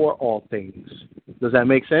existed before all things. Does that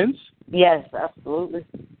make sense? Yes, absolutely.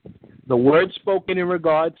 The words spoken in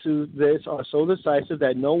regard to this are so decisive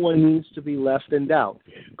that no one needs to be left in doubt.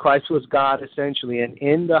 Christ was God essentially, and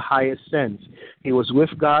in the highest sense. He was with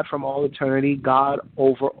God from all eternity, God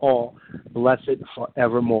over all, blessed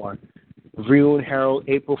forevermore. Review and Herald,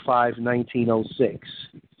 April 5, 1906.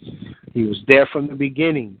 He was there from the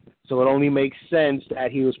beginning, so it only makes sense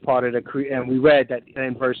that he was part of the and we read that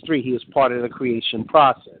in verse 3, he was part of the creation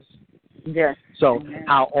process. Yes. So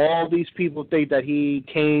how all these people think that he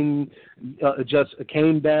just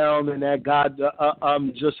came down and that God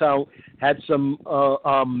just had some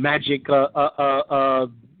magic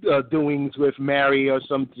doings with Mary or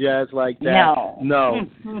some jazz like that. No.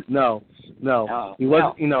 He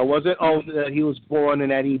wasn't. You know, it wasn't that he was born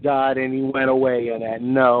and that he died and he went away and that.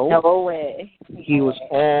 No way. He was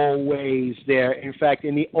always there. In fact,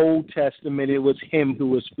 in the Old Testament, it was him who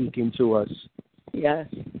was speaking to us. Yes.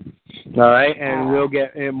 All right, and we'll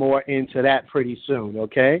get more into that pretty soon,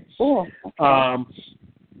 okay? Cool. Okay.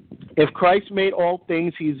 If Christ made all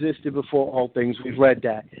things, he existed before all things. We've read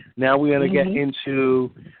that. Now we're going to get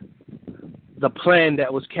into the plan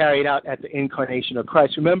that was carried out at the incarnation of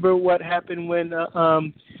Christ. Remember what happened when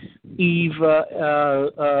Eve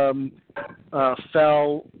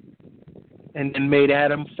fell and then made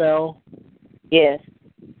Adam fell? Yes.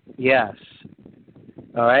 Yes.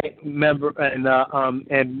 All right. Remember,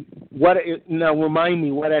 and what? Now, remind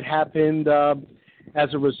me what had happened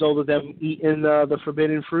as a result of them eating the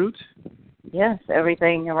forbidden fruit. Yes,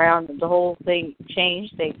 everything around the whole thing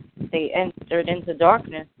changed. They entered into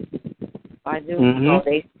darkness by doing so.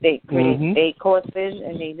 They caused sin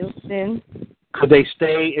and they knew sin. Could they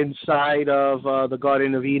stay inside of the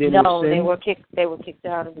Garden of Eden? No, with sin? they were kicked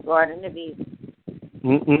out of the Garden of Eden,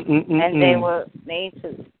 and they were made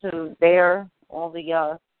to bear all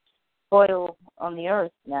the soil on the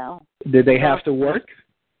earth now. Did they have to work?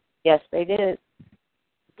 Yes, they did.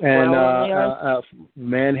 And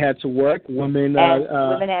man had to work. Women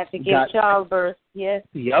had to give childbirth. Yes.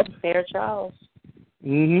 Yep. Bear child.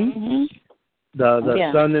 The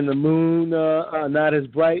sun and the moon not as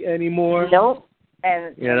bright anymore. Nope.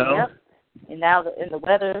 And Yep. And now the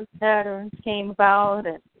weather patterns came about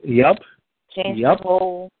and changed the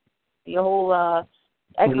whole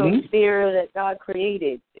ecosphere that God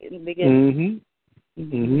created in the beginning.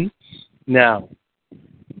 Now,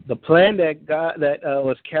 the plan that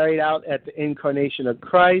was carried out at the incarnation of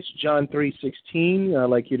Christ, John 3:16. I'd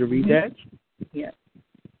like you to read that. Yes.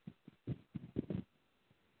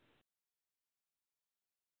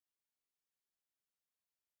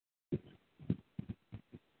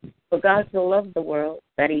 For God so loved the world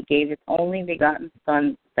that he gave his only begotten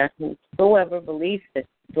Son, that whosoever believeth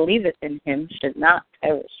in him should not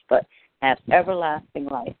perish, but have everlasting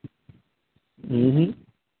life.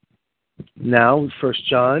 Now, 1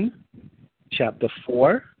 John chapter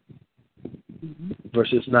 4,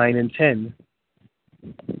 verses 9 and 10.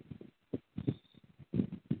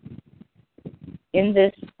 In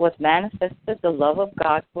this was manifested the love of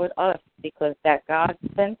God toward us, because that God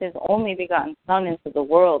sent his only begotten Son into the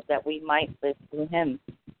world that we might live through him.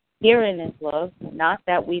 Herein is love, not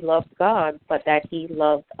that we loved God, but that he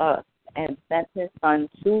loved us and sent his Son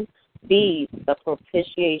to be the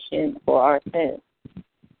propitiation for our sins.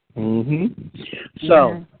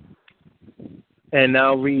 So, and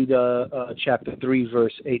now read chapter 3,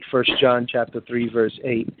 verse 8. 1 John chapter 3, verse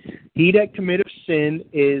 8. He that committeth sin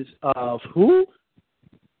is of who?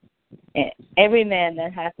 And every man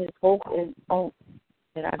that hath his hope in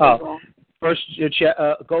did I go wrong?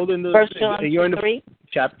 Go into 1 John 3?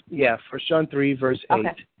 Chapter, 1 John 3, verse 8.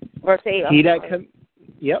 Okay. Verse 8. He that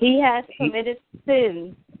He has committed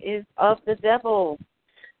sin is of the devil.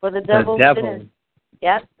 For the devil sinned.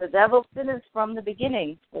 Yes, the devil sinned from the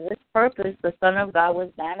beginning. For this purpose, the Son of God was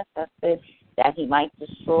manifested, that he might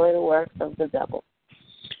destroy the works of the devil.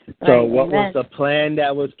 So Right, what amen. was the plan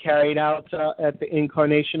that was carried out at the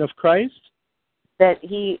incarnation of Christ? That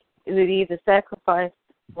he would be the sacrifice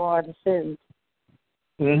for the sins.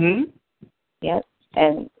 Mm-hmm. Yes,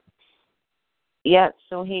 and yes,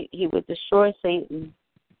 so he would destroy Satan.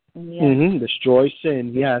 Yes. Mm-hmm. Destroy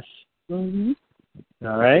sin, yes. Mm-hmm.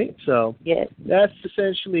 All right, so yes. That's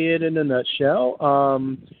essentially it in a nutshell.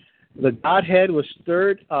 The Godhead was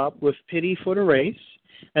stirred up with pity for the race,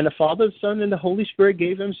 and the Father, the Son, and the Holy Spirit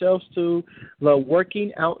gave themselves to the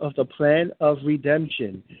working out of the plan of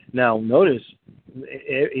redemption. Now, notice,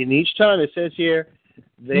 in each time it says here,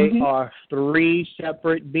 they are three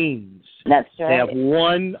separate beings. That's right. They have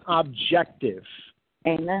one objective.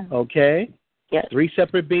 Amen. Okay? Yes. Three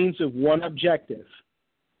separate beings with one objective.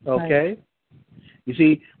 Okay? Right. You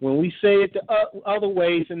see, when we say it the other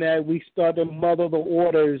ways in that we start to muddle the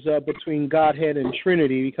orders between Godhead and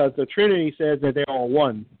Trinity, because the Trinity says that they're all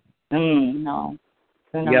one. No.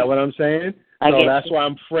 You get what I'm saying? So that's why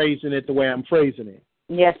I'm phrasing it the way I'm phrasing it.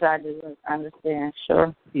 Yes, I do. I understand.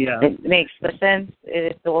 Sure. Yeah. It makes sense.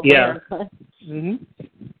 It's all there.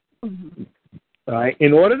 Mm-hmm. All right.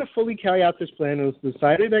 In order to fully carry out this plan, it was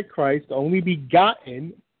decided that Christ, the only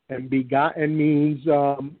begotten, and begotten means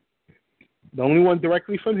the only one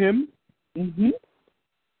directly from him. Mm-hmm.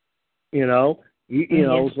 You know,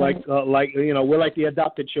 it's like we're like the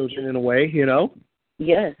adopted children in a way. You know.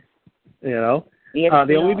 Yes. You know. Yes,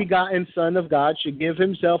 the only begotten Son of God should give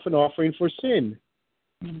himself an offering for sin.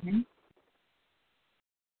 Mm-hmm.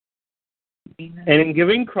 And in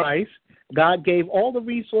giving Christ, God gave all the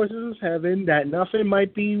resources of heaven that nothing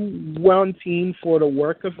might be wanting for the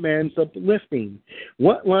work of man's uplifting.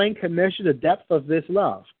 What line can measure the depth of this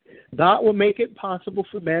love? God will make it possible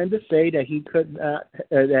for man to say that he could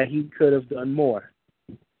have done more.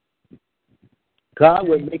 God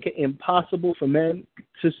would make it impossible for man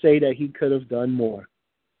to say that he could have done more.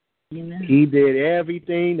 Amen. He did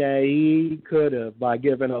everything that he could have by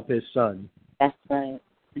giving up his Son. That's right.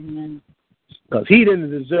 Amen. Because he didn't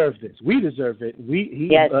deserve this. We deserve it.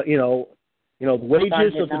 The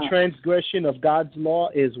wages of the transgression of God's law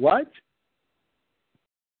is what?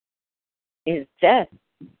 Is death.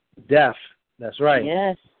 Death. That's right.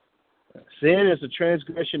 Yes. Sin is a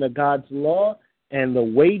transgression of God's law, and the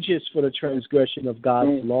wages for the transgression of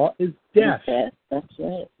God's law is death. That's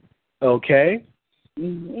right. Okay?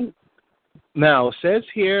 Mm-hmm. Now, it says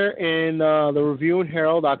here in the Review and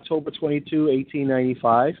Herald, October 22,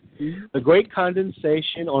 1895, the great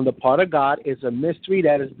condensation on the part of God is a mystery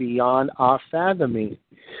that is beyond our fathoming.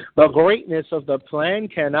 The greatness of the plan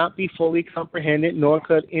cannot be fully comprehended, nor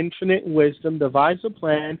could infinite wisdom devise a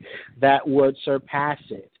plan that would surpass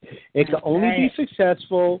it. It can only be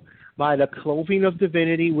successful by the clothing of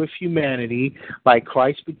divinity with humanity, by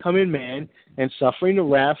Christ becoming man and suffering the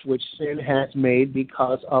wrath which sin has made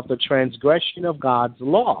because of the transgression of God's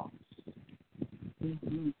law.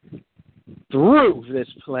 Mm-hmm. Through this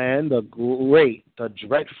plan, the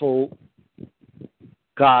dreadful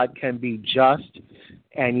God can be just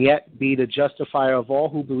and yet be the justifier of all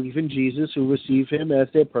who believe in Jesus, who receive him as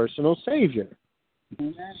their personal Savior.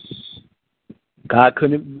 Amen. God,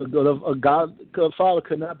 Father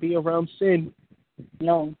could not be around sin.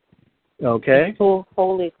 No. Okay? He's too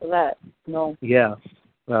holy for that. No. Yeah.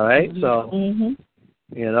 All right? So,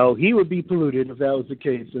 he would be polluted if that was the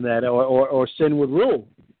case, and that, or sin would rule.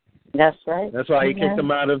 That's right. That's why he kicked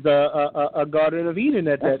them out of the Garden of Eden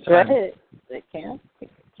at that time. That's right. They can't.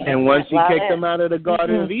 And once he kicked them out of the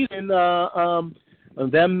Garden of Eden,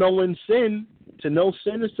 them knowing sin, to know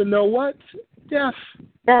sin is to know what? Death.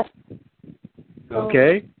 Death.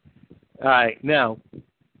 Okay? All right. Now,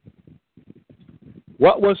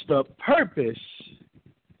 what was the purpose?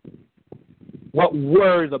 What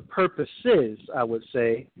were the purposes, I would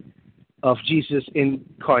say, of Jesus'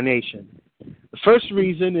 incarnation? The first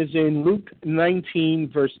reason is in Luke 19,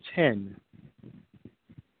 verse 10.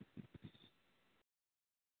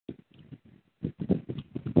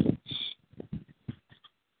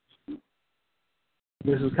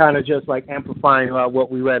 This is kind of just like amplifying what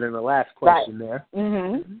we read in the last question there.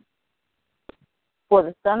 Mm-hmm. For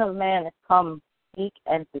the Son of Man has come to seek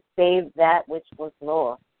and to save that which was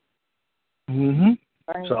lost. Mm-hmm.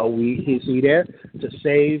 Right. So we see there to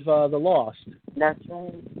save the lost. That's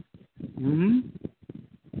right. Mm-hmm.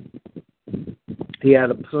 He had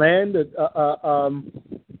a plan that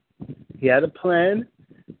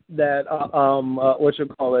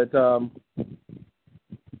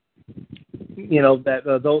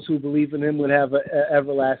that those who believe in him would have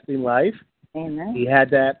everlasting life. Amen. He had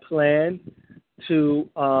that plan to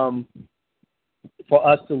for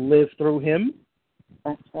us to live through him.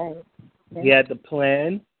 That's right. He had the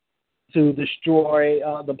plan to destroy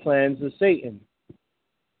the plans of Satan.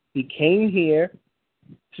 He came here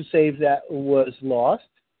to save that was lost.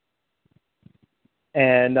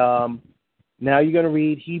 And now you're going to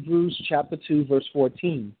read Hebrews chapter 2, verse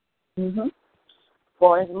 14. Mm-hmm.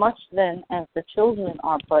 For as much then as the children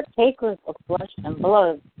are partakers of flesh and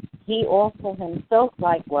blood, he also himself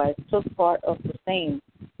likewise took part of the same,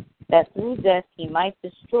 that through death he might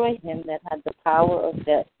destroy him that had the power of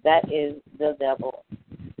death, that is, the devil.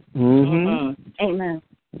 Mm-hmm. Amen.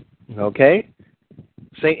 Okay?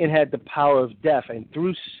 Satan had the power of death, and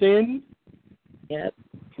through sin,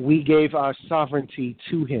 we gave our sovereignty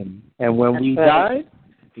to him. And when we died,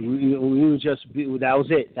 we would just be, that was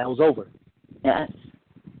it. That was over. Yes.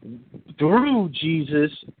 Through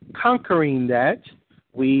Jesus conquering that,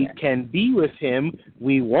 we can be with him.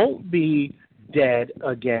 We won't be dead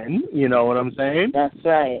again. You know what I'm saying? That's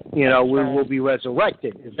right. We will be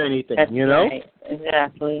resurrected, if anything. That's you know? Right.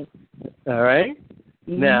 Exactly. All right?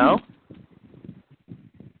 Mm-hmm. Now,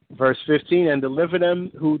 verse 15, and deliver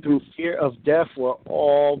them who through fear of death were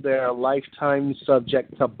all their lifetime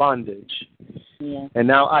subject to bondage. Yeah. And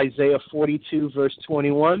now Isaiah 42, verse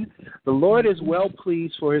 21, the Lord is well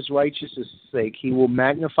pleased for his righteousness' sake. He will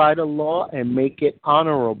magnify the law and make it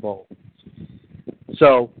honorable.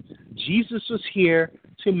 So Jesus was here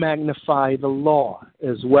to magnify the law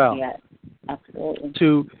as well. Yes, absolutely.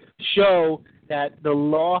 To show that the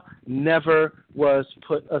law never was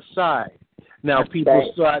put aside. Now,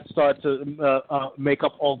 people start to make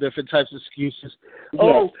up all different types of excuses. Yes.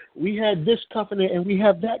 Oh, we had this covenant and we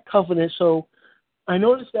have that covenant. So I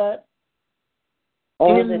noticed that.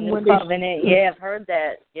 Oh, the new covenant. Yeah, I've heard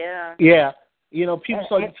that. Yeah. Yeah. People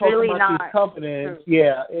start talking really about these covenants. True.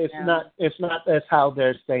 Yeah, it's not that's how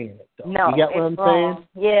they're saying it, though. No, you get what I'm wrong.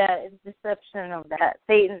 saying? Yeah, it's deception of that.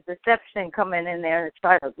 Satan's deception coming in there to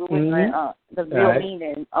try to ruin the real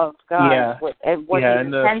meaning of God and what his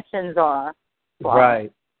intentions are. Wow.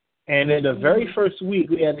 Right. And in the very first week,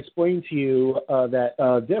 we had explained to you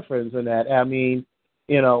that difference in that. I mean,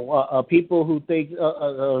 people who think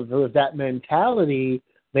with that mentality,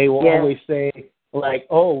 they will always say, like,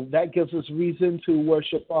 oh, that gives us reason to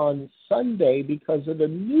worship on Sunday because of the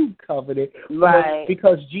new covenant. Right.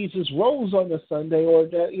 Because Jesus rose on a Sunday, or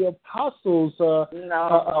that the apostles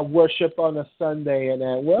worship on a Sunday. And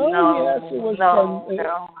that, yes, it was Sunday.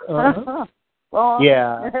 No. Wrong.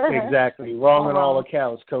 Yeah, exactly. Wrong on all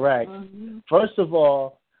accounts, correct. Mm-hmm. First of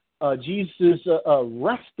all, Jesus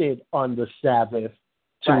rested on the Sabbath.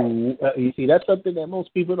 You see, that's something that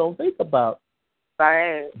most people don't think about.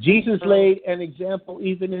 Right. Jesus laid an example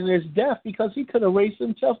even in his death because he could have raised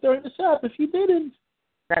himself during the Sabbath. He didn't.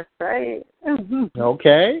 That's right. Mm-hmm.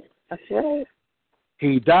 Okay. That's right.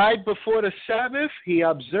 He died before the Sabbath. He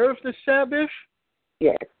observed the Sabbath.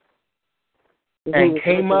 Yes. And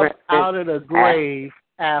came up out of the grave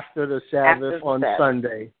after the Sabbath on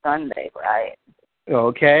Sunday. Sunday, right.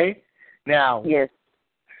 Okay? Now, yes.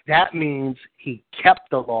 That means he kept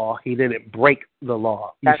the law. He didn't break the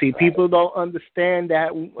law. You see, people don't understand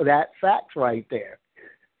that fact right there.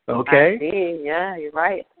 Okay? I see. Yeah, you're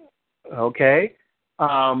right. Okay?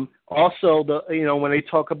 Also, when they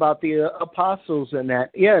talk about the apostles and that,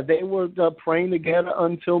 they were praying together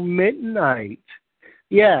until midnight.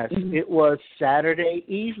 Yes, it was Saturday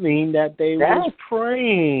evening that they was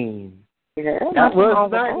praying. Yeah, that was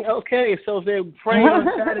not okay. So if they're praying on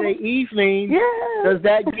Saturday evening, does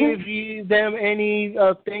that give them any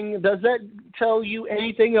thing? Does that tell you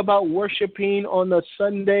anything about worshiping on a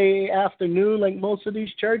Sunday afternoon like most of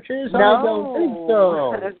these churches? No, I don't think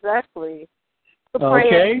so. Exactly.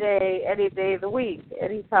 Pray any day of the week,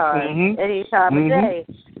 anytime, any time of day.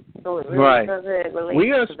 So it really doesn't relate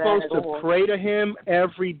we are to supposed to pray to him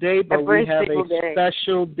every day, but we have a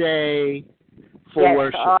special day for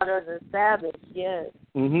worship. To honor the Sabbath, yes.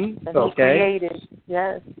 Mm-hmm. That he created,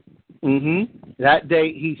 yes. Mm-hmm. That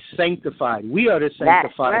day he sanctified. We are to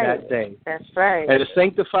sanctify that day. That's right. And to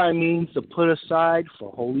sanctify means to put aside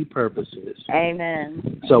for holy purposes.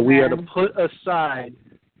 Amen. So we are to put aside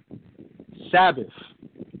Sabbath.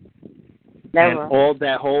 Never. And all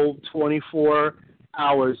that whole 24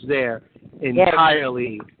 hours there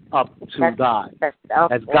entirely up to God. That's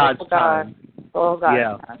God's time. All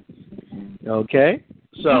God's time. Okay?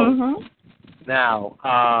 So,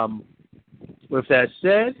 now, with that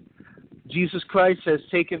said, Jesus Christ has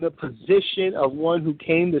taken the position of one who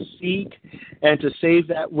came to seek and to save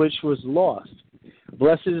that which was lost.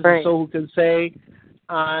 Blessed is the soul who can say,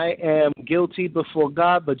 I am guilty before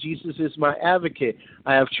God, but Jesus is my advocate.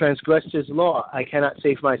 I have transgressed his law. I cannot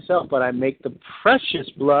save myself, but I make the precious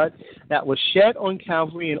blood that was shed on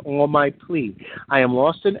Calvary in all my plea. I am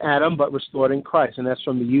lost in Adam, but restored in Christ. And that's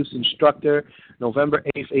from the Youth Instructor, November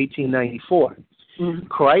 8th, 1894.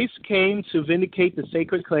 Christ came to vindicate the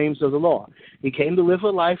sacred claims of the law. He came to live a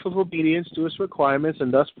life of obedience to its requirements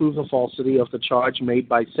and thus prove the falsity of the charge made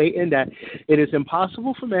by Satan that it is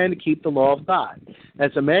impossible for man to keep the law of God.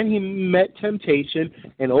 As a man, he met temptation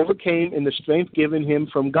and overcame in the strength given him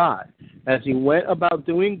from God. As he went about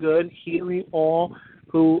doing good, healing all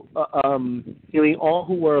who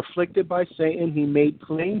were afflicted by Satan, he made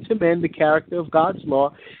plain to men the character of God's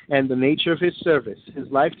law and the nature of his service.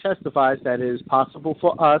 His life testifies that it is possible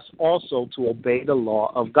for us also to obey the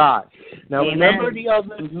law of God. Now, Amen. remember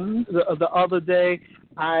the other day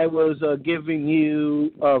I was giving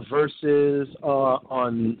you verses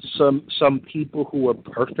on some people who were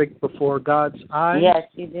perfect before God's eyes? Yes,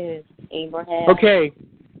 you did. Abraham. Okay.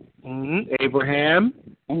 Abraham.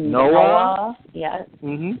 Noah. Yes.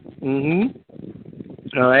 All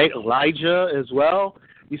right, Elijah as well.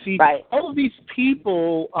 You see, all of these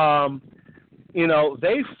people,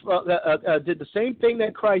 they did the same thing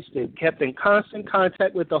that Christ did, kept in constant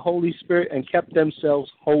contact with the Holy Spirit and kept themselves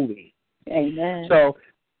holy. Amen. So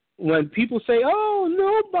when people say,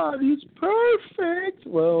 oh, nobody's perfect,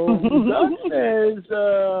 well, God says,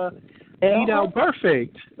 be thou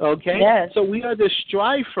perfect, okay? Yes. So we are to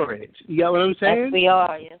strive for it. You got what I'm saying? Yes, we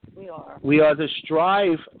are. Yes, we are. We are to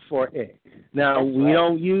strive for it. Now, we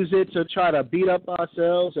don't use it to try to beat up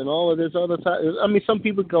ourselves and all of this other type. I mean, some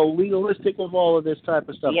people go legalistic with all of this type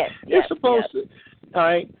of stuff. Yes, They're supposed to, all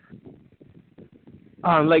right?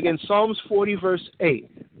 Like in Psalms 40, verse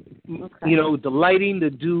 8, delighting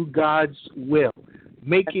to do God's will,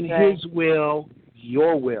 making his will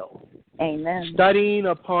your will. Amen. Studying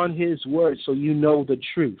upon his word so you know the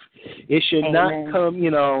truth. It should not come,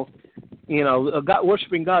 God,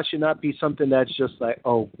 worshiping God should not be something that's just like,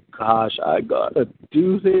 oh, gosh, I got to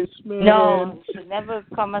do this, man. No, it should never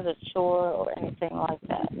come as a chore or anything like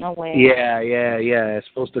that. No way. Yeah. It's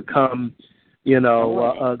supposed to come,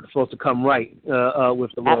 supposed to come right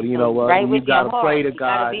with the Lord. Right you got to pray to God. You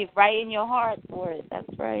got to be right in your heart for it. That's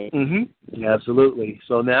right. Yeah, absolutely.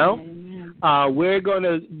 So now we're going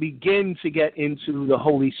to begin to get into the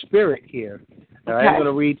Holy Spirit here. All right, I'm going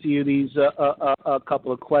to read to you these a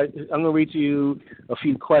couple of questions. I'm going to read to you a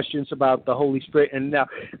few questions about the Holy Spirit, and now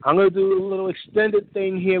I'm going to do a little extended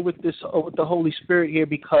thing here with this with the Holy Spirit here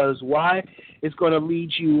because why? It's going to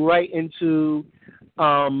lead you right into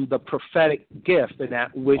the prophetic gift, and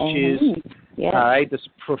that which is all right. This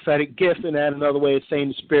prophetic gift, and that another way of saying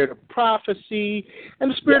the spirit of prophecy, and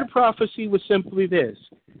the spirit of prophecy was simply this: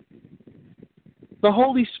 the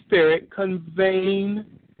Holy Spirit conveying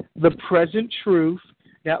the present truth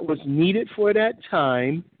that was needed for that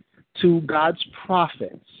time to God's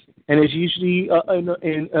prophets. And it's usually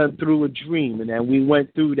through a dream. And then we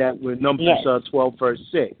went through that with Numbers 12, verse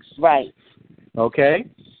 6. Right. Okay?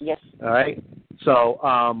 Yes. All right? So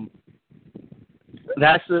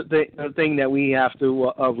that's the thing that we have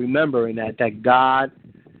to remember in that God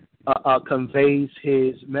conveys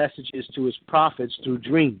his messages to his prophets through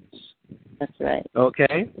dreams. That's right.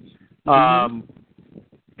 Okay?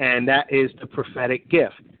 And that is the prophetic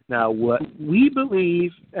gift. Now, what we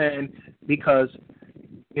believe, and because,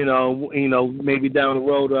 maybe down the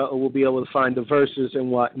road we'll be able to find the verses and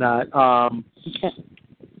whatnot. All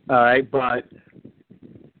right, but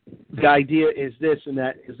the idea is this, and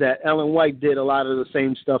that is that Ellen White did a lot of the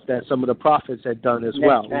same stuff that some of the prophets had done as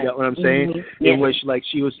well. Right. You get what I'm saying? In which, like,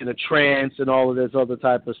 she was in a trance and all of this other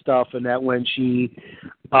type of stuff, and that when she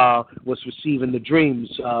was receiving the dreams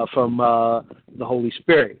from the Holy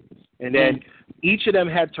Spirit. And then each of them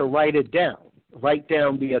had to write down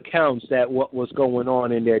the accounts that what was going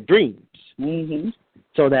on in their dreams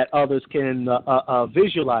so that others can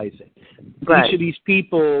visualize it. Right. Each of these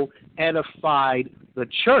people edified the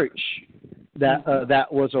church that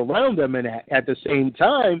was around them, and at the same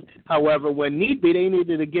time, however, when need be, they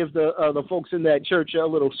needed to give the folks in that church a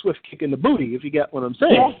little swift kick in the booty, if you get what I'm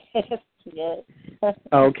saying. Yes.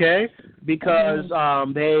 Okay? Because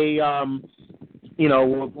they,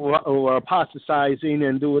 were apostatizing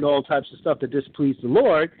and doing all types of stuff that displeased the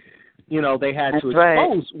Lord. They had to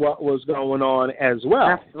expose what was going on as well.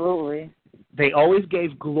 Absolutely. They always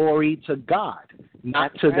gave glory to God,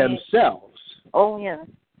 not to themselves. Oh, yeah.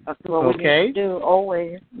 That's what we need to do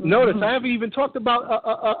always. Notice I haven't even talked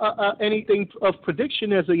about anything of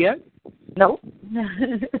prediction as of yet. No.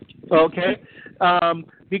 Okay,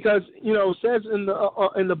 because it says in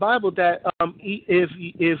the Bible that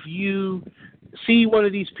if you see one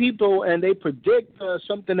of these people and they predict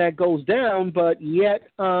something that goes down, but yet,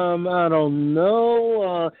 I don't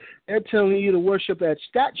know, they're telling you to worship that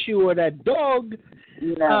statue or that dog,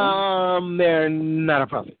 No. They're not a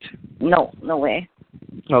prophet. No way.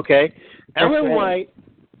 Okay? That's Ellen right. White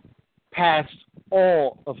passed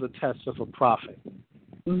all of the tests of a prophet.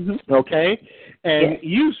 Mm-hmm. Okay? And yes.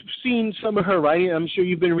 you've seen some of her writing. I'm sure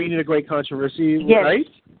you've been reading The Great Controversy, yes. right?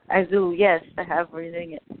 I do, yes. I have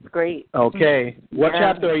reading it. It's great. Okay. What yeah.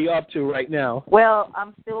 chapter are you up to right now? Well,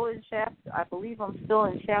 I'm still in I believe I'm still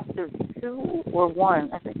in chapter 2 or 1.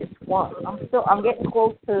 I think it's 1. I'm getting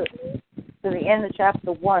close to the end of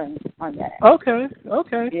chapter 1 on that. Okay.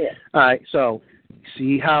 Yeah. All right. So,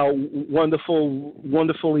 see how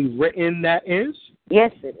wonderfully written that is?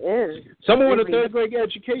 Yes, it is. Someone with a third grade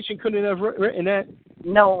education couldn't have written that.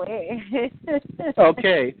 No way.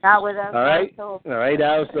 Okay. Not without. All right.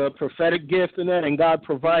 That was the prophetic gift in that, and God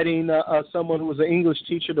providing someone who was an English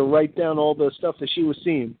teacher to write down all the stuff that she was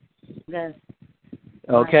seeing. Yes.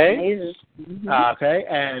 Okay. Mm-hmm. Okay.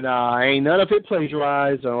 And ain't none of it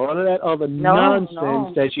plagiarized or all of that other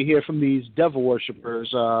nonsense that you hear from these devil worshippers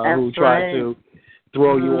who try to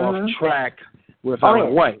throw you off track with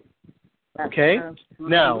Ellen White. Okay? Mm-hmm.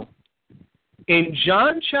 Now, in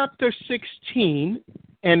John chapter 16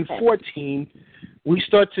 and 14, we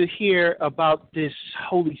start to hear about this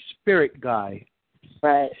Holy Spirit guy.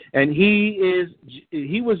 Right. And he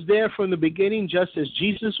was there from the beginning just as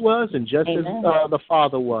Jesus was and just as the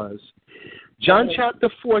Father was. John chapter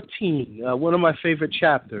 14, one of my favorite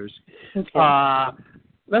chapters. Okay.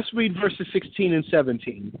 Let's read verses 16 and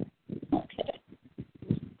 17. Okay.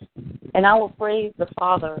 And I will praise the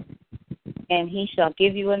Father, and he shall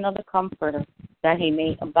give you another comforter, that he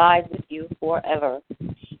may abide with you forever,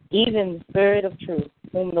 even the Spirit of truth,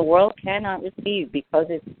 whom the world cannot receive, because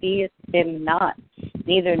it seeth him not,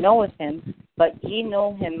 neither knoweth him, but ye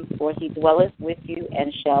know him, for he dwelleth with you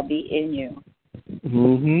and shall be in you.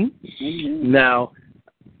 Mm-hmm. Mm-hmm. Now,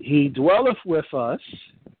 he dwelleth with us.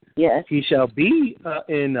 Yes. He shall be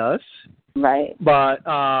in us. Right. But,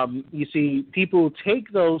 you see, people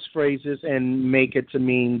take those phrases and make it to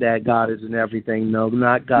mean that God is in everything. No,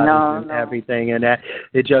 not God is in everything. And that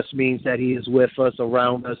it just means that he is with us,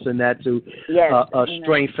 around us, and that to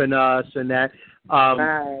strengthen us. And that,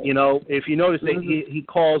 you know, if you notice that he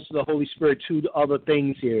calls the Holy Spirit two other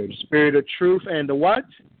things here. The Spirit of truth and the what?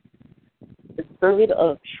 The Spirit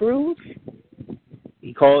of truth.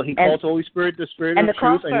 He calls the Holy Spirit the Spirit of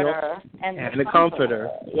truth. And the Comforter.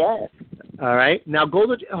 Yes. All right. Now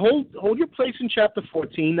hold your place in chapter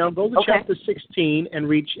 14. Now go to chapter 16 and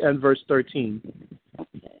read verse 13.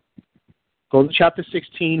 Okay. Go to chapter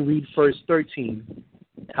 16, read verse 13.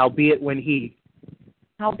 Howbeit when he,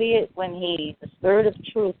 the Spirit of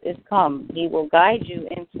truth, is come, he will guide you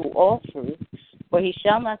into all truth. For he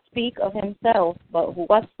shall not speak of himself, but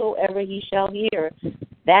whatsoever he shall hear,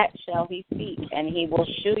 that shall he speak, and he will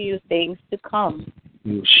show you things to come.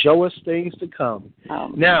 He will show us things to come.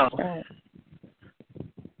 Now,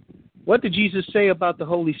 what did Jesus say about the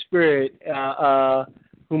Holy Spirit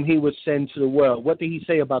whom he would send to the world? What did he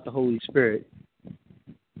say about the Holy Spirit?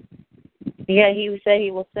 Yeah, he said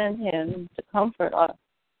he will send him to comfort us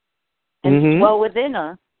and to dwell within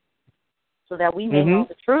us so that we may know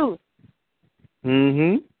the truth.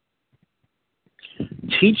 Mm-hmm.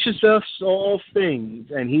 Teaches us all things,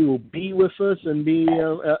 and he will be with us and be in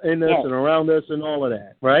us and around us and all of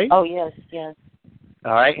that, right? Oh, yes, yes.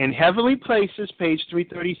 All right, in Heavenly Places, page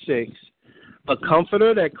 336, a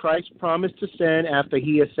comforter that Christ promised to send after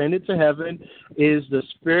he ascended to heaven is the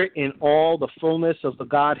Spirit in all the fullness of the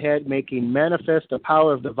Godhead, making manifest the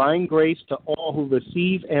power of divine grace to all who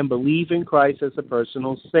receive and believe in Christ as a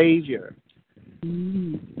personal Savior.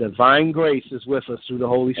 Divine grace is with us through the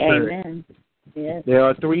Holy Spirit. Amen. Yes. There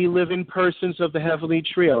are three living persons of the heavenly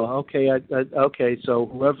trio. Okay, so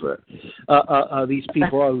whoever these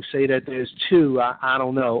people are who say that there's two, I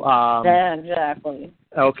don't know. Yeah, exactly.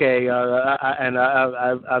 Okay, and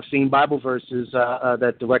I've seen Bible verses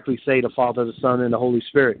that directly say the Father, the Son, and the Holy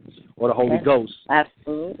Spirit, or the Holy Ghost.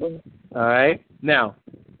 Absolutely. All right. Now,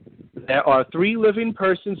 there are three living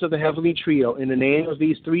persons of the heavenly trio. In the name of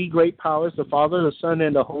these three great powers, the Father, the Son,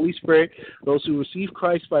 and the Holy Spirit, those who receive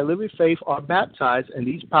Christ by living faith are baptized, and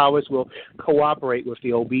these powers will cooperate with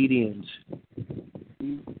the obedience.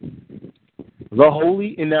 And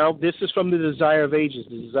now this is from the Desire of Ages.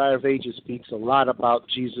 The Desire of Ages speaks a lot about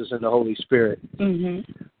Jesus and the Holy Spirit.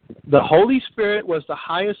 The Holy Spirit was the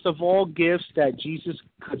highest of all gifts that Jesus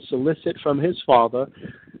could solicit from his Father,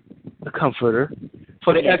 the Comforter,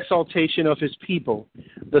 for the exaltation of his people.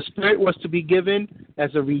 The Spirit was to be given as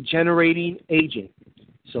a regenerating agent,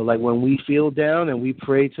 So, like when we feel down and we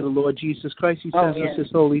pray to the Lord Jesus Christ, He sends us His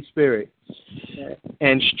Holy Spirit. Yes.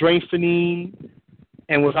 And strengthening,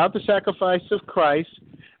 and without the sacrifice of Christ,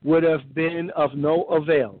 would have been of no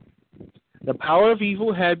avail. The power of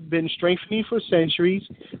evil had been strengthening for centuries,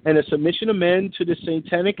 and the submission of men to the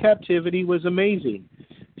satanic captivity was amazing.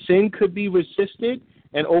 Sin could be resisted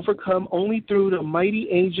and overcome only through the mighty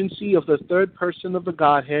agency of the third person of the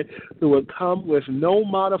Godhead, who would come with no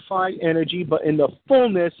modified energy, but in the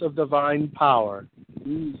fullness of divine power.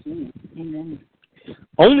 Mm-hmm. Amen.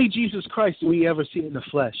 Only Jesus Christ do we ever see in the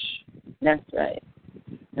flesh. That's right.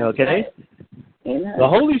 Okay? Right. Amen. The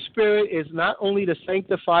Holy Spirit is not only to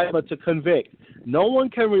sanctify, but to convict. No one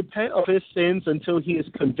can repent of his sins until he is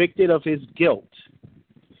convicted of his guilt.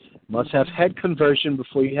 Must have head conversion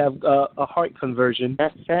before you have a heart conversion.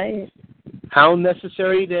 That's right. How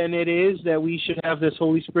necessary then it is that we should have this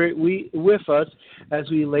Holy Spirit with us as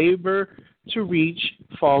we labor to reach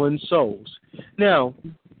fallen souls. Now,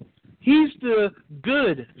 he's the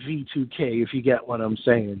good V2K, if you get what I'm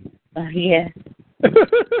saying. Yeah.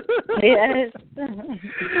 Yes.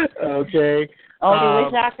 Okay. Only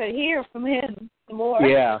wish I could hear from him more.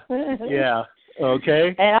 Yeah. Yeah.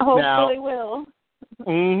 Okay. And I hopefully will.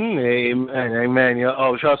 Amen. Amen. Yeah.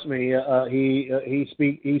 Oh, trust me. He's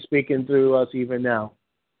speaking through us even now.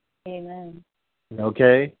 Amen.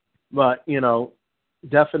 Okay. But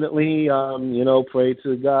definitely, pray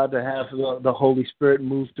to God to have the Holy Spirit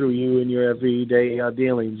move through you in your everyday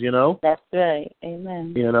dealings. That's right.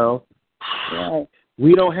 Amen. Right.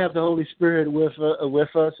 We don't have the Holy Spirit with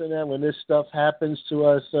us, and then when this stuff happens to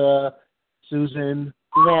us, Susan.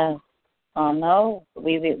 Yeah. Oh no,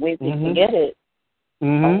 we forget it.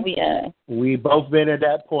 Mm-hmm. Oh yeah. We both been at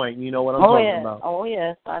that point. You know what I'm talking about. Oh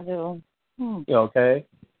yes, I do. Okay.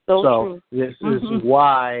 So true. This is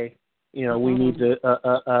why we need to.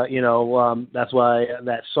 That's why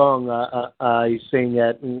that song I sing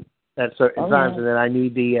at certain times, and then I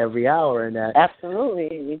need thee every hour in that.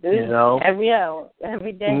 Absolutely, we do. Every hour,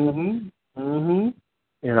 every day.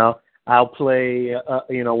 I'll play,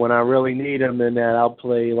 when I really need them, and that I'll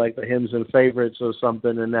play like the hymns and favorites or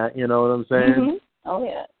something, and that, you know what I'm saying? Mm-hmm. Oh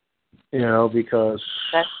yeah. Because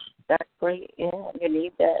that's great. Yeah, you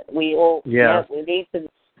need that. We we need to.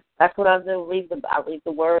 That's what I do. I read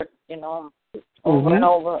the word, over and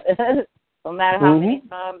over. No matter how many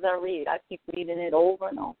times I read, I keep reading it over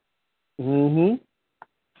and over.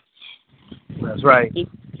 That's right.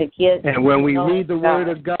 And when we read the Word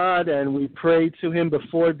of God and we pray to Him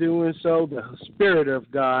before doing so, the Spirit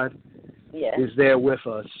of God is there with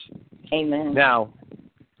us. Amen. Now,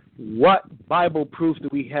 what Bible proof do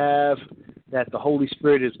we have that the Holy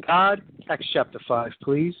Spirit is God? Acts chapter 5,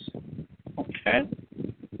 please. Okay.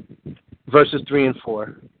 Verses 3 and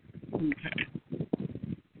 4. Okay.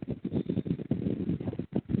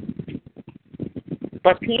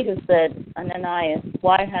 But Peter said, Ananias,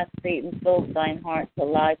 why hath Satan filled thine heart to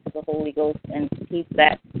lie to the Holy Ghost and to keep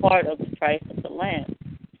back part of the price of the land?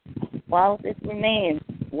 While it remained,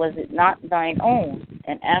 was it not thine own?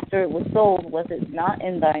 And after it was sold, was it not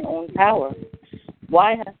in thine own power?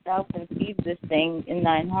 Why hast thou conceived this thing in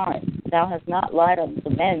thine heart? Thou hast not lied unto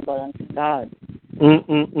men, but unto God.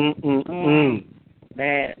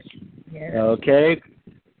 Bad. Yeah. Okay.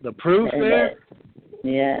 The proof there?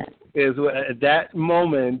 Yeah. Is at that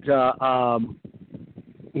moment,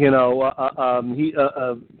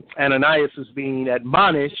 Ananias is being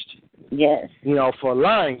admonished. Yes. For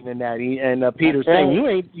lying and that, and Peter's saying, "You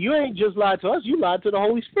ain't just lied to us; you lied to the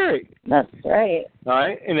Holy Spirit." That's right. All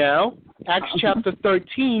right. And now, Acts chapter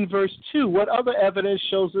 13, verse 2. What other evidence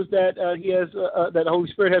shows us that he has that the Holy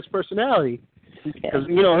Spirit has personality? Because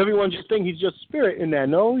everyone just thinks he's just a spirit in that.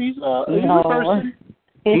 No, he's a person.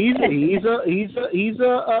 He's a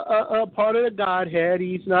part of the Godhead.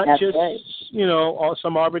 He's not just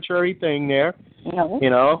some arbitrary thing there. No.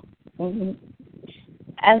 Mm-hmm.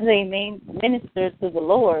 As they ministered to the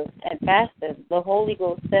Lord and fasted, the Holy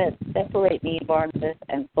Ghost said, "Separate me, Barnabas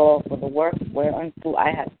and Saul, for the work whereunto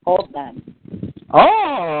I have called them." Oh,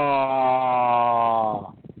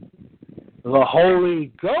 the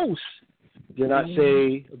Holy Ghost did not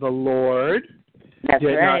say the Lord. That's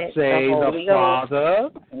did right. not say the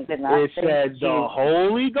Father. It said the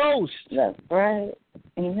Holy Ghost. That's right.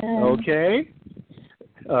 Amen. Okay.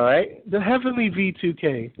 All right. The heavenly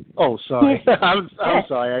V2K. Oh, sorry. I'm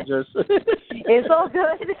sorry. I just. It's all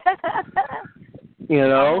good.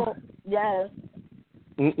 Yes.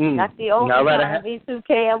 That's the only kind of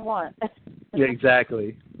V2K I want.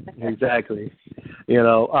 Exactly.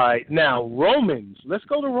 All right. Now, Romans. Let's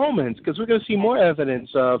go to Romans because we're going to see more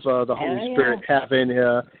evidence of the Holy Spirit having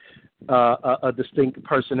a distinct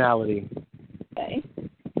personality. Okay.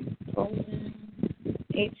 Romans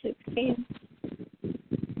 8:16.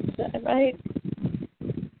 Is that right?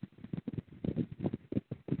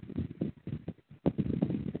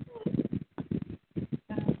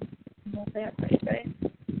 Right?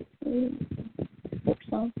 Hope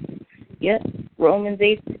so. Yes, Romans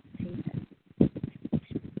 8:16.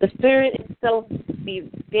 The Spirit itself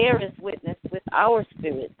beareth witness with our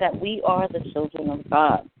spirit that we are the children of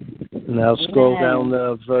God. Now scroll down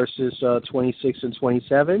to verses 26 and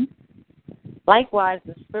 27. Likewise,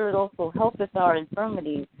 the Spirit also helpeth our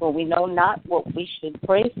infirmities, for we know not what we should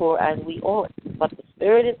pray for as we ought. But the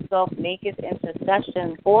Spirit itself maketh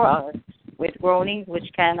intercession for us with groanings which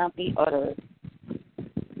cannot be uttered.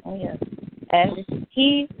 Oh, yes. And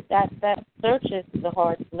he that searcheth the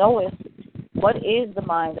hearts knoweth what is the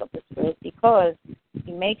mind of the Spirit, because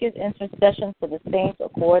he maketh intercession for the saints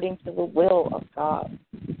according to the will of God.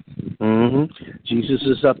 Mm-hmm. Jesus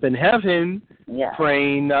is up in heaven,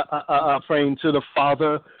 praying to the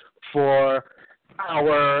Father for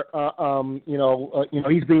our,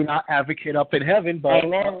 he's being our advocate up in heaven, but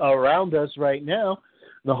around us right now,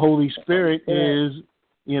 the Holy Spirit is,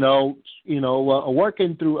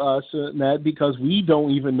 working through us, that because we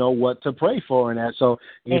don't even know what to pray for, and that. So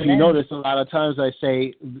if you notice, a lot of times I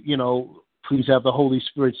say, please have the Holy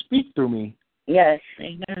Spirit speak through me. Yes.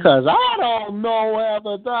 Because I don't know half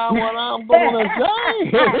the time what I'm going to say.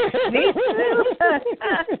 Me too.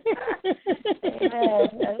 Yes,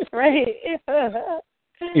 that's right.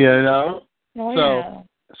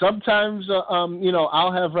 Sometimes,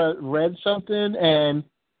 I'll have read something and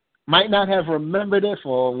might not have remembered it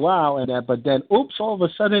for a while, and that, but then, oops, all of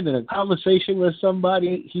a sudden in a conversation with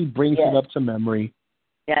somebody, he brings it up to memory.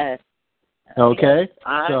 Yes. Okay?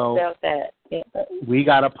 I felt that. We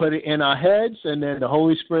got to put it in our heads, and then the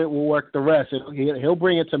Holy Spirit will work the rest. He'll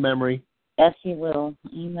bring it to memory. Yes, he will.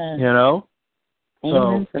 Amen.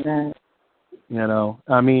 Amen for that.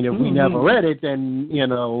 If we never read it, then,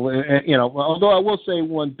 although I will say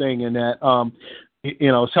one thing in that,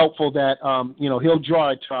 it's helpful that, he'll draw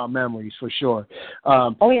it to our memories for sure.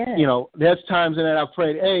 There's times in that I've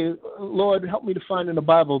prayed, hey, Lord, help me to find in the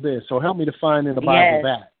Bible this, or help me to find in the Bible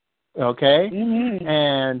that. Okay? Mm-hmm.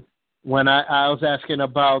 And when I was asking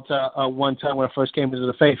about one time when I first came into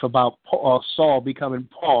the faith about Saul becoming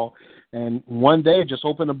Paul, and one day I just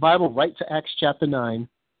opened the Bible right to Acts chapter 9.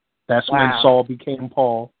 That's when Saul became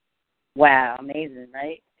Paul. Wow, amazing,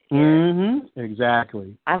 right? Mm-hmm.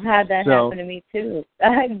 Exactly. I've had that happen to me too.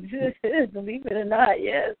 Believe it or not,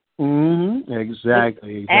 yes. Mm-hmm.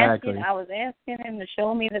 Exactly. I was asking him to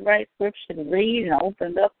show me the right scripture to read, and I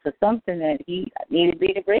opened up to something that he needed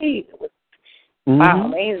me to read. It was wow,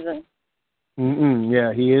 amazing. Mm-hmm.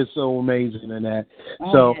 Yeah, he is so amazing in that.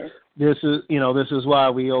 This is why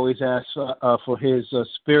we always ask for his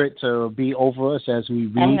spirit to be over us as we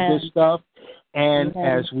read this stuff, and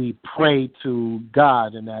as we pray to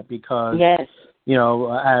God in that, because as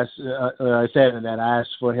I said in that, I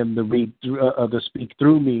asked for him to read to speak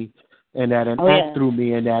through me, and that act through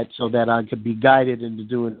me, and that, so that I could be guided into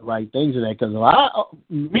doing the right things in that. Because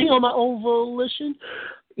me on my own volition,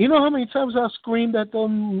 you know how many times I screamed at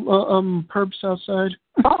them perps outside?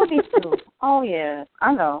 Oh, me too. Oh, yeah.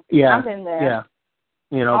 I know. Yeah. I've been there. Yeah.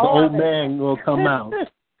 The old man will come out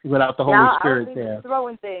without the Holy Spirit there. I was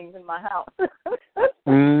throwing things in my house.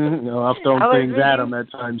 I've thrown things at them at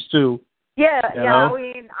times, too. Yeah.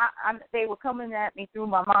 They were coming at me through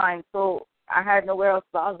my mind, so I had nowhere else,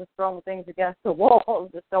 but I was just throwing things against the wall. I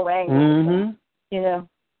was just so angry. Mm-hmm.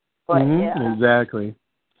 But, Exactly.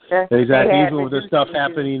 Exactly. Even with the stuff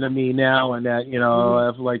happening to me now, and that, I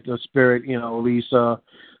have like the Spirit, Lisa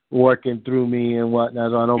working through me and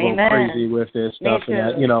whatnot, so I don't go crazy with this stuff and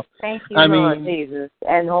that, Thank you, Lord Jesus,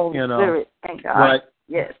 and Holy Spirit. Thank God.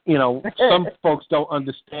 But, some folks don't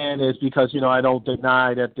understand is because, I don't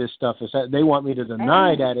deny that this stuff is, they want me to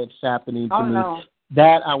deny that it's happening to me. No.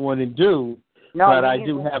 That I wouldn't do. But I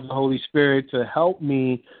do have the Holy Spirit to help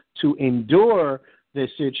me to endure this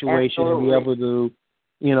situation and be able to,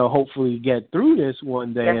 hopefully get through this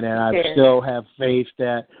one day. And I still have faith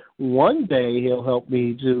that one day he'll help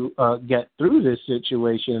me to get through this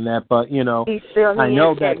situation and that. But, I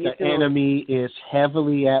know that the enemy is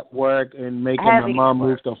heavily at work and making my mom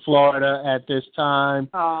move to Florida at this time.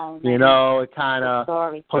 It kind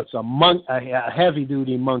of puts a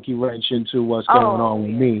heavy-duty monkey wrench into what's going on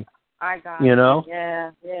with me. I got it.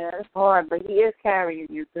 Yeah, it's hard, but he is carrying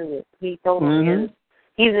you through it. He totally is.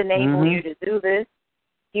 He's enabling you to do this.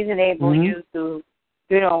 He's enabling you to,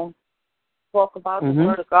 talk about the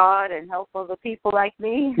Word of God and help other people like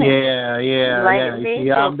me. Yeah. Me.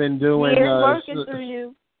 See, I've been doing. He is working through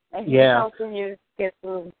you, and he's helping you get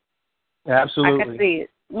through. Absolutely. I can see it.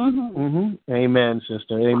 Amen,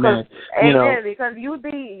 sister. Amen. Because you would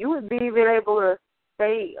be even able to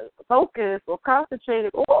stay focused or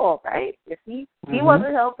concentrated all, right? If he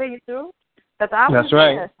wasn't helping you through. Because I was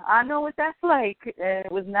there. I know what that's like. And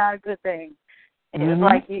it was not a good thing. It's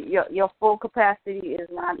like your full capacity is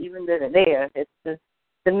not even there. It's just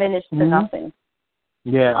diminished to nothing.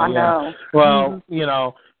 Yeah, I know. Well,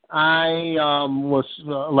 I was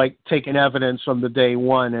like taking evidence from the day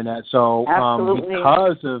one and that. So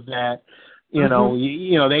because of that,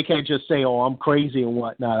 they can't just say, "Oh, I'm crazy" and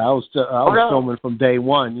whatnot. I was filming from day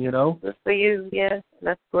one. Good for you. Yes,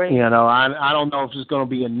 that's great. I don't know if it's going to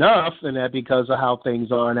be enough in that because of how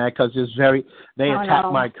things are and that, because they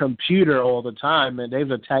attack my computer all the time, and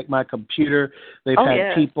they've attacked my computer. They've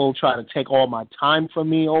had people try to take all my time from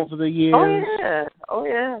me over the years. Oh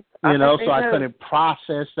yeah. So I couldn't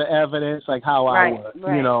process the evidence like how I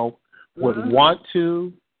would want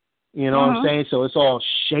to. You know what I'm saying? So it's all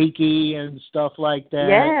shaky and stuff like that.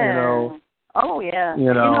 Yeah. Oh yeah.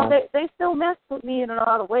 They still mess with me in a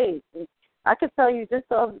lot of ways. I could tell you just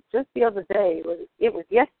the other day. It was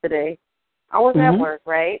yesterday. I was at work,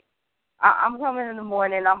 right? I'm coming in the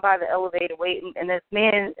morning. I'm by the elevator waiting, and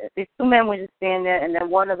these two men were just standing there, and then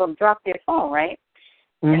one of them dropped their phone, right?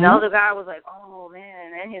 And the other guy was like, "Oh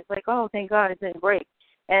man," and he's like, "Oh, thank God it didn't break."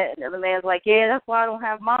 And the other man's like, "Yeah, that's why I don't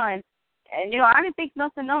have mine." And I didn't think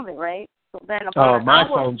nothing of it, right? So then my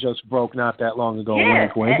phone just broke not that long ago. Yeah,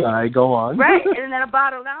 All right, go on. Right, and then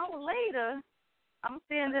about an hour later, I'm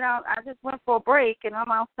standing out. I just went for a break, and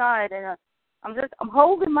I'm outside, and I'm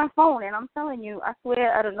holding my phone, and I'm telling you, I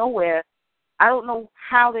swear, out of nowhere, I don't know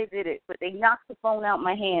how they did it, but they knocked the phone out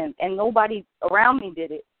my hand, and nobody around me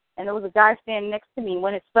did it. And there was a guy standing next to me.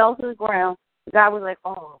 When it fell to the ground, the guy was like,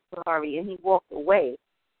 "Oh, sorry," and he walked away.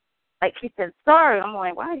 Like, he said, "Sorry." I'm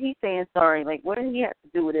like, why is he saying sorry? Like, what did he have to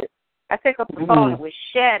do with it? I pick up the phone. It was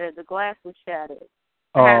shattered. The glass was shattered.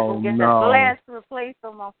 I had to go get the glass replaced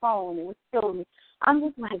on my phone. It was killing me. I'm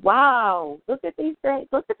just like, wow, look at these things.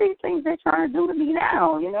 Look at these things they're trying to do to me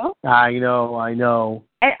now, I know.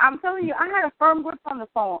 And I'm telling you, I had a firm grip on the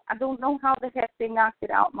phone. I don't know how the heck they knocked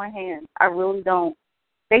it out my hand. I really don't.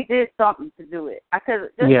 They did something to do it. I could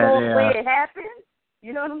just go the way it happened.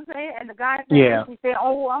 You know what I'm saying? And the guy said,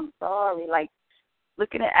 "Oh, I'm sorry." Like,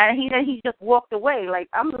 looking at, and he just walked away. Like,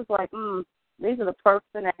 I'm just like, these are the perks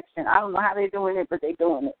in action. I don't know how they're doing it, but they're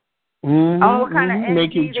doing it. I don't know what kind of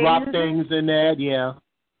make you drop things in that,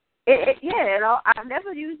 I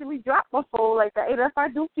never usually drop my phone like that. If I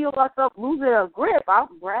do feel myself losing a grip, I'll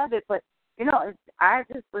grab it. But I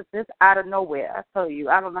just was just out of nowhere. I tell you,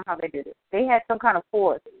 I don't know how they did it. They had some kind of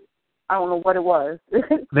force. I don't know what it was.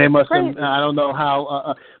 They must have, I don't know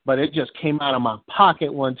how, but it just came out of my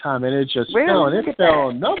pocket one time, and it just fell. And it fell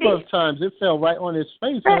a number of times. It fell right on his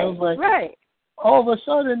face. Right, and I was like, right. All of a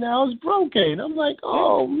sudden now it's broken. I'm like,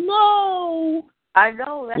 oh, no. I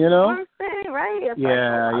know. That's the worst thing, right? It's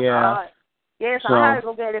yeah. Yes, so, I had to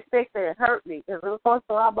go get it fixed, and it hurt me because it was supposed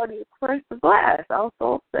to allow money to crack the glass. I was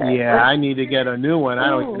so upset. Yeah, I need to get a new one. I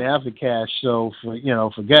don't even have the cash, so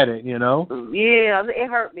forget it. Yeah, it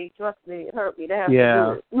hurt me. Trust me, it hurt me to have to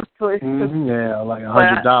do it. Yeah, like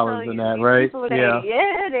 $100 in that, right?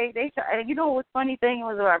 They try. And what's funny thing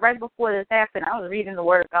was right before this happened, I was reading the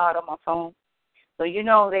Word of God on my phone, so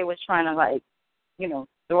they was trying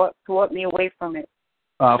to thwart me away from it.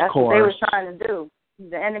 That's what they were trying to do.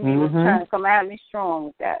 The enemy was trying to come at me strong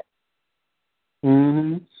with that.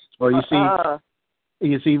 Well,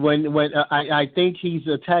 you see, when I think he's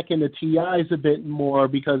attacking the TIs a bit more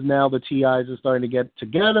because now the TIs are starting to get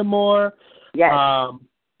together more. Yes.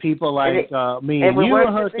 People like me and you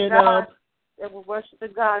are hooking up. And we're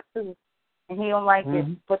worshiping God too, and he don't like it.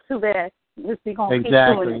 But too bad. We're gonna keep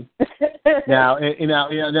doing it.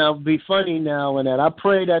 Now, be funny now, and that I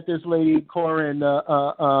pray that this lady Corinne,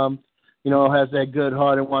 has that good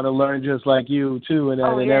heart and want to learn just like you too, and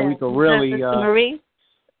then we can really. Marie.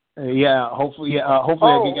 Hopefully I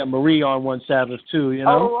can get Marie on one Sabbath too.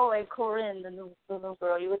 And Corinne, the new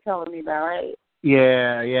girl you were telling me about, right?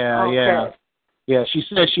 Yeah. She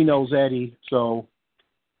says she knows Eddie, so.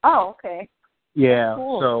 Oh, okay. Yeah.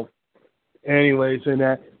 Cool. So, anyways, and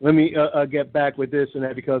that let me get back with this and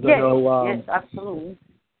that because I know. Yes, absolutely.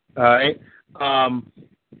 All right.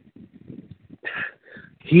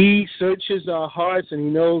 He searches our hearts and he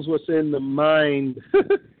knows what's in the mind.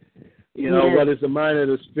 What is the mind of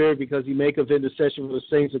the Spirit, because he maketh intercession for the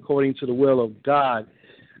saints according to the will of God.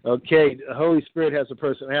 Okay, the Holy Spirit has a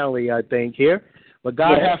personality, I think, here. But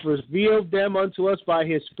God hath revealed them unto us by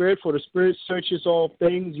his Spirit, for the Spirit searches all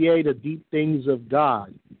things, yea, the deep things of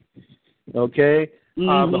God. Okay? The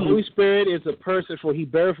Holy Spirit is a person, for he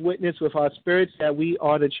beareth witness with our spirits that we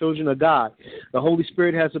are the children of God. The Holy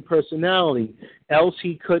Spirit has a personality, else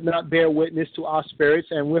he could not bear witness to our spirits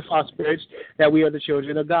and with our spirits that we are the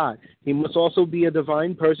children of God. He must also be a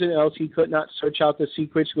divine person, else he could not search out the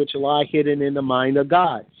secrets which lie hidden in the mind of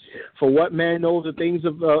God. For what man knows the things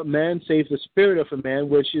of a man save the spirit of a man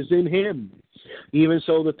which is in him? Even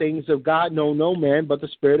so the things of God know no man but the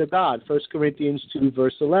Spirit of God. 1 Corinthians 2,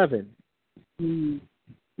 verse 11.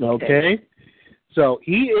 Okay, so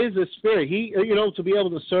he is a spirit. He, to be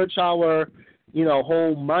able to search our,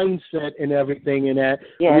 whole mindset and everything, and that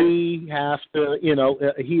we have to,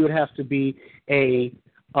 he would have to be a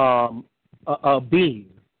being,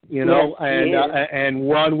 and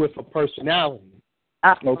one with a personality.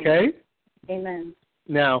 Absolutely. Okay. Amen.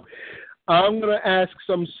 Now, I'm going to ask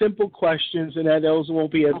some simple questions, and that those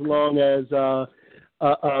won't be as long as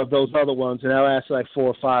those other ones, and I'll ask like 4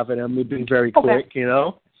 or 5 of them. We'll be very quick,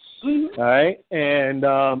 All right, and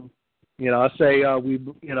I'll say I'll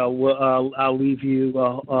leave you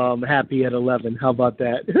happy at 11. How about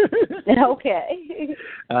that? Okay.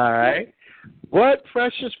 All right. What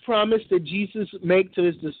precious promise did Jesus make to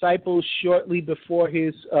his disciples shortly before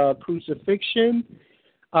his crucifixion?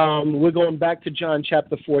 We're going back to John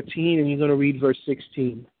chapter 14, and you're going to read verse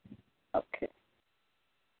 16. Okay.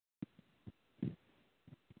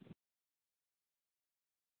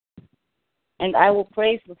 And I will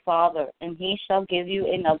praise the Father, and he shall give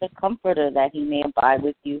you another comforter, that he may abide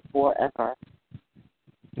with you forever.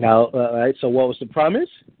 Now, all right, so what was the promise?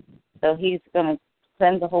 So he's going to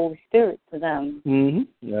send the Holy Spirit to them.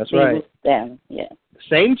 That's right. With them, yeah.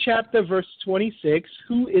 Same chapter, verse 26.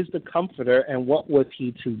 Who is the comforter, and what was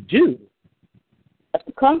he to do? But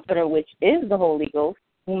the comforter, which is the Holy Ghost,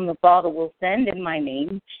 whom the Father will send in my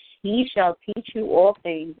name, he shall teach you all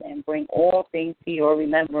things, and bring all things to your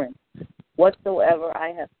remembrance, whatsoever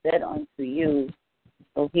I have said unto you.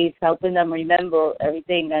 So he's helping them remember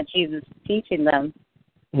everything that Jesus is teaching them.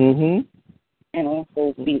 And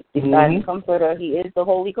also, besides the Comforter, he is the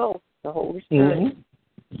Holy Ghost, the Holy Spirit.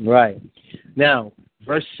 Right. Now,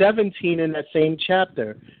 verse 17 in that same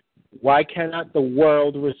chapter, why cannot the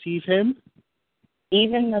world receive him?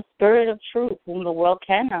 Even the Spirit of truth, whom the world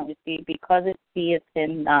cannot receive, because it seeth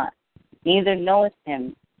him not, neither knoweth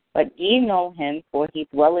him. But ye know him, for he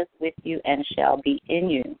dwelleth with you and shall be in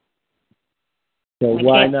you. So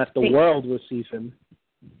why not the world receive him?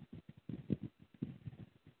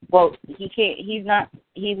 Well, we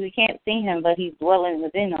can't see him, but he's dwelling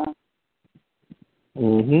within us.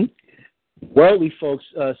 Worldly folks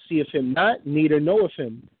seeth him not, neither knoweth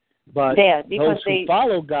him. But those who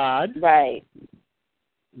follow God, right,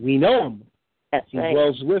 we know him. That's he right.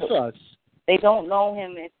 dwells with us. They don't know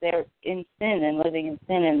him if they're in sin and living in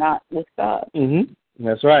sin and not with God.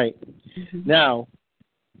 That's right. Now,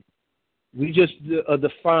 we just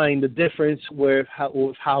define the difference with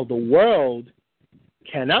how the world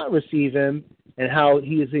cannot receive him and how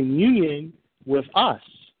he is in union with us.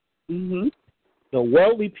 The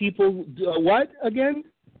worldly people do what again?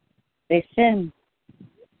 They sin,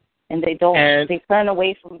 and they don't. They turn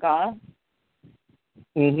away from God.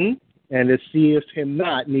 And it seeth him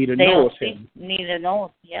not, neither knoweth him. Neither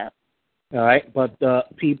knoweth, yeah. All right, but the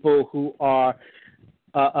people who are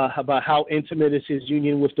about how intimate is his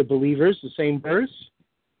union with the believers, the same verse?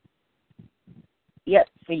 Yes,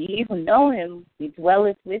 for ye who know him, he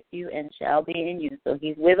dwelleth with you and shall be in you. So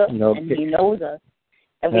he's with us and he knows us.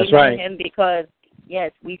 And we know him because,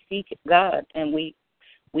 yes, we seek God and we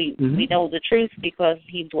know the truth because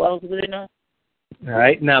he dwells within us. All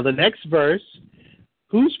right, now the next verse.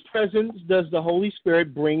 Whose presence does the Holy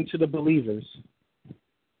Spirit bring to the believers?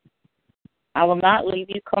 I will not leave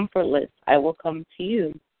you comfortless. I will come to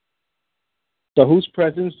you. So whose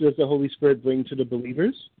presence does the Holy Spirit bring to the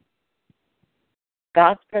believers?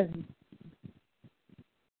 God's presence.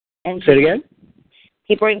 And say it again?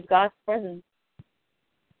 He brings God's presence.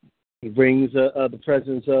 He brings the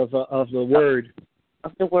presence of the Word.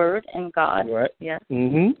 Of the Word and God. Right. Yeah.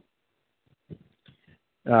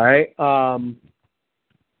 All right.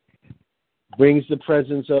 Brings the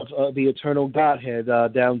presence of the eternal Godhead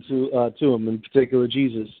down to him, in particular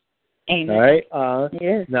Jesus. Amen. All right.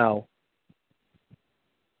 Yes. Now,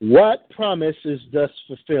 what promise is thus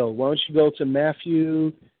fulfilled? Why don't you go to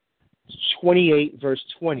Matthew 28, verse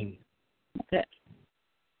 20? Okay.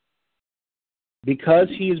 Because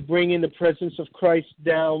he is bringing the presence of Christ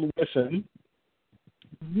down with him.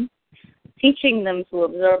 Teaching them to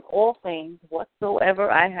observe all things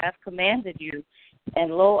whatsoever I have commanded you.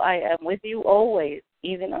 And lo, I am with you always,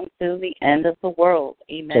 even unto the end of the world.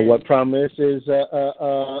 Amen. So what promise is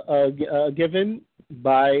given?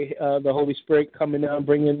 by the Holy Spirit coming down,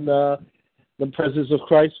 bringing the presence of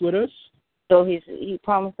Christ with us. So he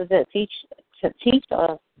promises to teach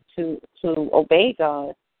us to obey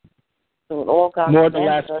God. So all God more the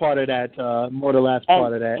last part of that.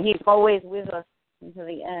 And He's always with us until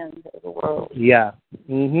the end of the world. Yeah.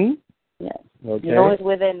 Mhm. Yes. Okay. He's always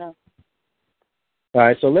within us. All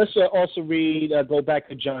right. So let's also read. Go back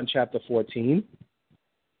to John chapter 14.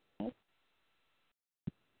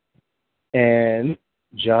 And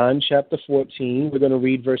John chapter 14, we're going to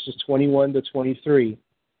read verses 21 to 23.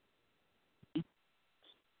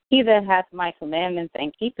 He that hath my commandments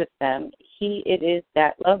and keepeth them, he it is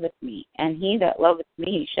that loveth me. And he that loveth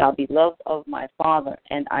me shall be loved of my Father,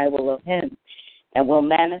 and I will love him, and will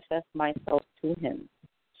manifest myself to him.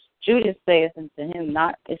 Judas saith unto him,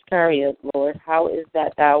 not Iscariot, Lord, how is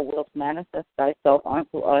that thou wilt manifest thyself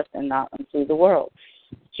unto us and not unto the world?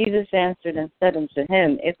 Jesus answered and said unto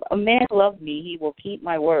him, if a man love me, he will keep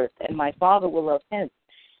my words, and my Father will love him,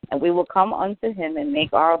 and we will come unto him and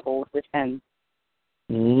make our abode with him.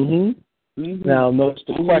 Mm-hmm. Mm-hmm. Now, notice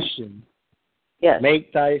the question. Yes.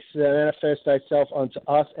 Make manifest thyself unto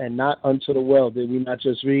us and not unto the world. Did we not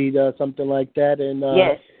just read something like that in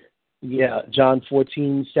yes. Yeah, John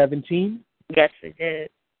 14:17? Yes, we did.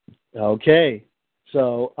 Okay.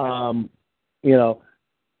 So,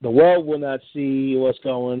 the world will not see what's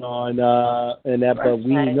going on in that, but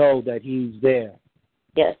we know that he's there.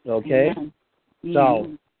 Yes. Okay? Mm-hmm.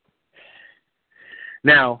 So,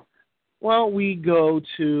 now, while we go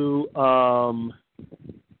to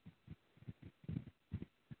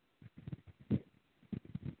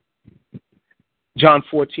John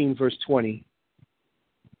 14, verse 20.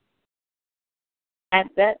 At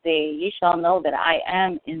that day ye shall know that I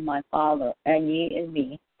am in my Father, and ye in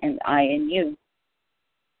me, and I in you.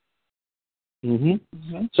 Mm-hmm.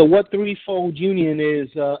 Mm-hmm. So what threefold union is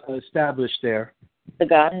established there? The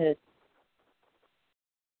Godhead.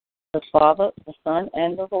 The Father, the Son,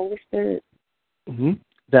 and the Holy Spirit. Mm-hmm.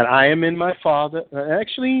 That I am in my Father.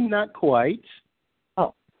 Actually, not quite.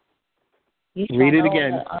 Oh. Read it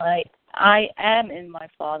again. I am in my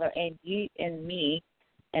Father, and ye in me,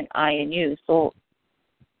 and I in you. So,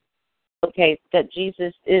 okay, that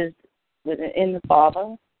Jesus is in the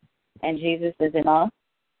Father, and Jesus is in us.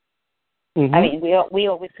 Mm-hmm. I mean, we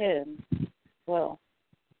are with him as well.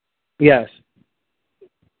 Yes.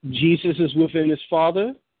 Jesus is within his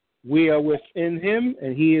Father. We are within him,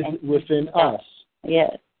 and he is within us.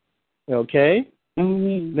 Yes. Okay?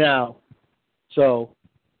 Mm-hmm. Now, so,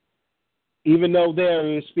 even though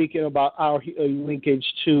there is speaking about our linkage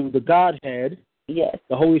to the Godhead, yes,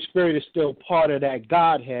 the Holy Spirit is still part of that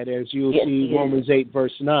Godhead, as you'll see Romans 8,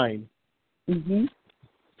 verse 9. Mm-hmm.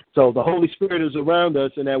 So the Holy Spirit is around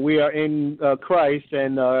us, and that we are in Christ,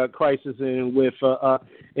 and Christ is within the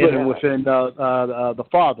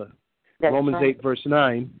Father. That's Romans right. 8, verse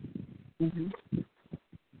 9. Mm-hmm.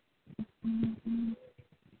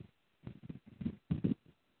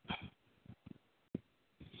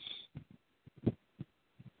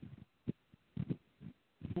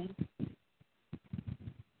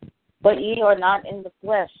 But ye are not in the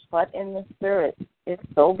flesh, but in the Spirit, if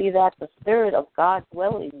so be that the Spirit of God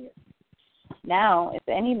dwell in you. Now, if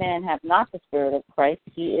any man have not the Spirit of Christ,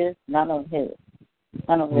 he is none of his.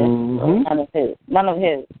 None of his. Mm-hmm. None of his. None of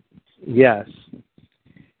his. Yes.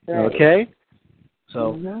 Right. Okay.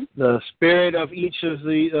 So the Spirit of each of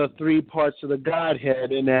the three parts of the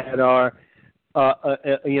Godhead, and that are,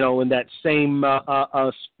 in that same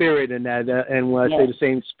Spirit, and that, and when I say the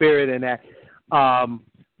same Spirit, and that.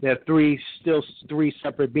 They're still three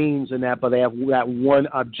separate beings in that, but they have that one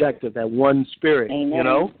objective, that one Spirit.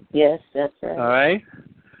 Amen. Yes, that's right. All right.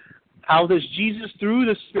 How does Jesus, through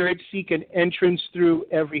the Spirit, seek an entrance through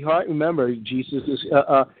every heart? Remember, Jesus is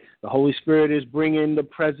the Holy Spirit is bringing the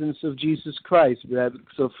presence of Jesus Christ that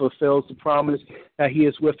fulfills the promise that He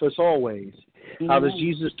is with us always. Mm-hmm. How does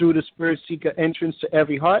Jesus, through the Spirit, seek an entrance to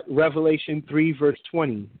every heart? Revelation 3, verse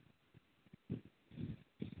 20.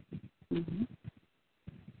 Mm-hmm.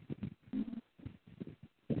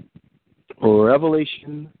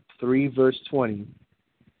 Revelation 3, verse 20.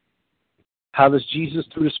 How does Jesus,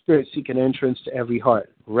 through the Spirit, seek an entrance to every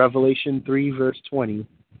heart? Revelation 3, verse 20.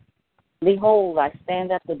 Behold, I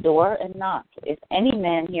stand at the door and knock. If any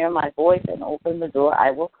man hear my voice and open the door, I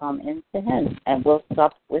will come into him, and will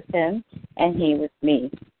sup with him, and he with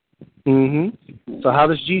me. Mm-hmm. So how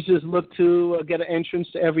does Jesus look to get an entrance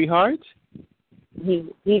to every heart? He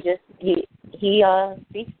speaks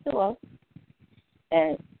to us,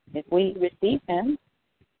 and if we receive him,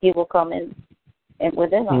 he will come in and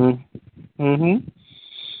within us. Mm-hmm.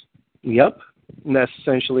 Yep, and that's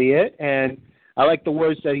essentially it. And I like the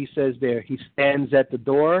words that he says there. He stands at the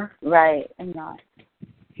door. Right, and knock.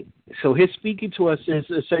 So his speaking to us is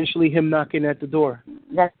essentially him knocking at the door.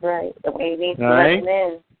 That's right. The way he needs to let him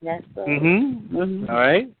in. That's right. All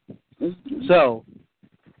right. So,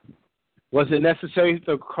 was it necessary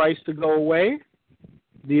for Christ to go away?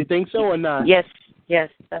 Do you think so or not? Yes,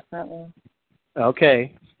 definitely.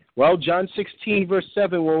 Okay. Well, John 16, verse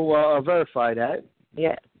 7 will verify that.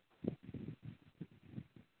 Yeah.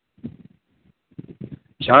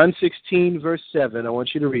 John 16, verse 7. I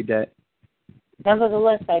want you to read that.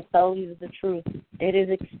 Nevertheless, I tell you the truth. It is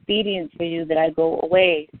expedient for you that I go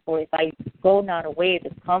away. For if I go not away,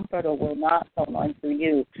 the Comforter will not come unto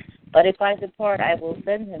you. But if I depart, I will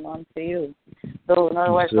send him unto you. So, in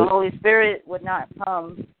other words, the Holy Spirit would not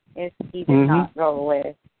come if he did not go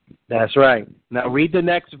away. That's right. Now read the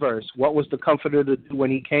next verse. What was the Comforter to do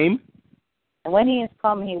when he came? And when he is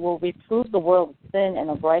come, he will reprove the world of sin and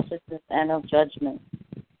of righteousness and of judgment.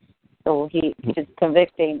 So he is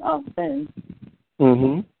convicting of sin.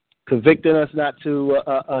 Convicting us not to,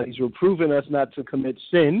 he's reproving us not to commit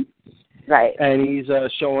sin. Right. And he's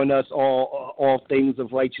showing us all things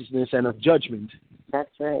of righteousness and of judgment.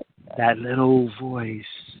 That's right. That little voice.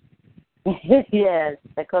 Yes,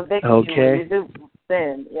 that convicts you do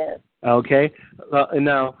sin, yes. Okay.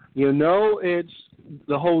 Now, it's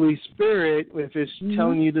the Holy Spirit if it's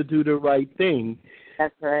telling you to do the right thing.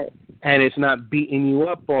 That's right. And it's not beating you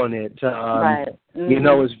up on it. Right.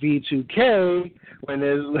 It's V2K when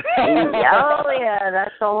there's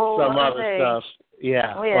that's the whole some other thing. stuff.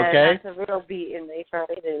 Yeah. Oh, yeah, okay. That's a real beating they try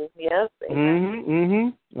to do. Yes.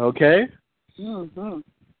 Okay.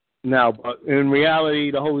 Now, but in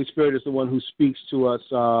reality, the Holy Spirit is the one who speaks to us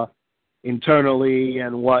internally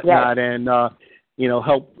and whatnot, and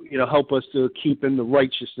help us to keep in the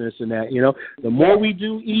righteousness and that. The more we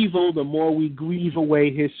do evil, the more we grieve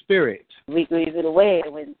away His Spirit. We grieve it away.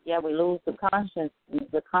 We lose the conscience.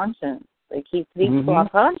 The conscience. They keep speaking to our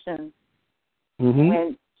conscience.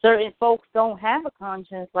 When certain folks don't have a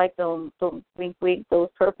conscience, like those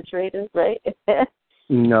perpetrators, right?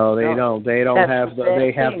 No, they don't. They don't have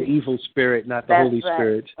they have the evil spirit, not the Holy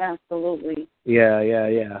Spirit. Absolutely.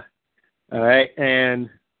 Yeah. All right, and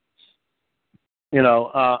and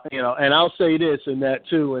I'll say this and that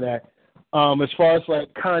too, and that as far as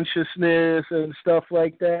like consciousness and stuff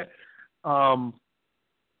like that,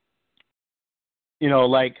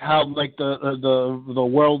 like how like the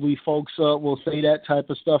worldly folks will say that type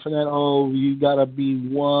of stuff and that. Oh, you gotta be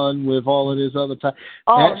one with all of this other type.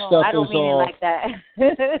 Oh that no, stuff I don't is mean all, it like that.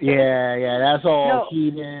 yeah, that's all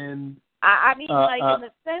heathen. I mean, like in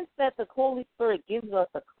the sense that the Holy Spirit gives us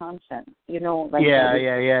a conscience, like yeah.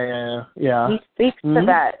 He speaks to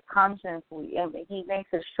that conscience. He makes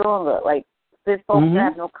it stronger. Like these folks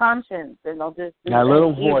have no conscience, and they'll just do that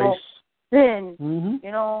little evil voice, sin,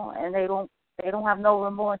 and they don't have no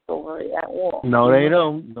remorse over it at all. No, they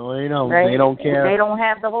don't. Right? They don't care. They don't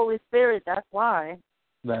have the Holy Spirit. That's why.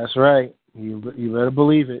 That's right. You better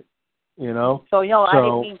believe it. So I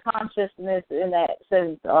didn't mean consciousness in that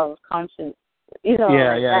sense of conscience.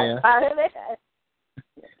 Yeah.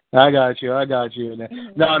 I got you.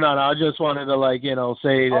 No. I just wanted to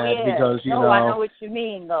say that because I know what you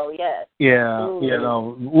mean though. Yes. Yeah.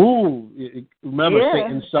 Absolutely. Remember,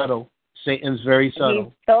 Satan's subtle. Satan's very subtle.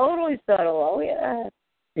 He's totally subtle. Oh yeah.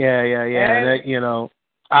 Yeah. That,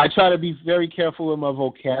 I try to be very careful with my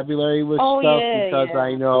vocabulary with stuff because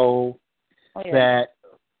I know that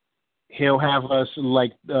he'll have us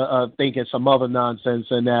like thinking some other nonsense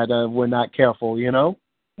and that we're not careful, No,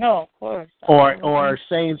 of course. Or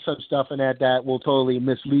saying some stuff and that will totally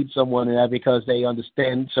mislead someone and that because they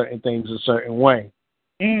understand certain things a certain way.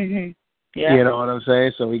 Yeah. You know what I'm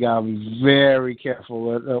saying? So we gotta be very careful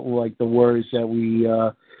with like the words that we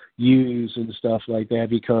use and stuff like that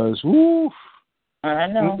because I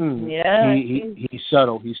know. Yeah. He's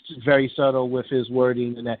subtle. He's very subtle with his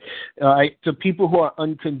wording and that. To people who are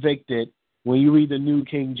unconvicted, when you read the New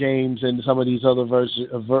King James and some of these other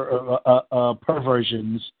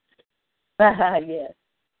perversions, yes.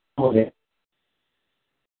 Okay.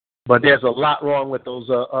 But there's a lot wrong with those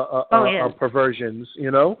perversions,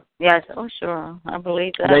 Yes, sure. I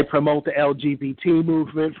believe that. They promote the LGBT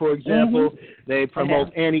movement, for example. They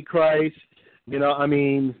promote Antichrist. I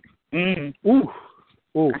mean, I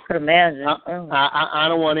could imagine. I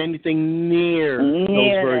don't want anything near those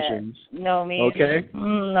versions. No, me. Okay?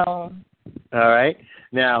 No. All right.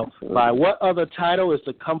 Now, by what other title is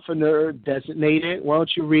the Comforter designated? Why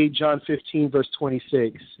don't you read John 15, verse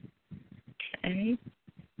 26? Okay.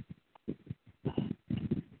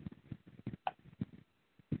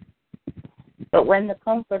 But when the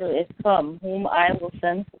Comforter is come, whom I will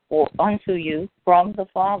send unto you from the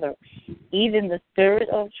Father. Even the Spirit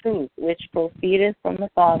of truth, which proceedeth from the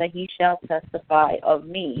Father, he shall testify of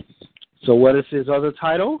me. So what is his other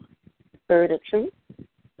title? Spirit of truth.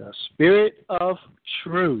 The Spirit of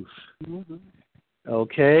truth. Mm-hmm.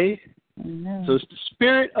 Okay? Mm-hmm. So it's the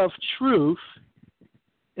Spirit of truth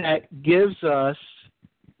that gives us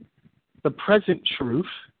the present truth.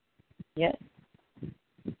 Yes.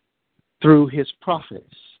 Through his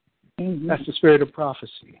prophets. Mm-hmm. That's the spirit of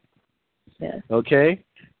prophecy. Yes. Okay?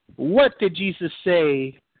 What did Jesus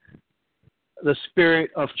say the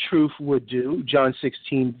Spirit of truth would do? John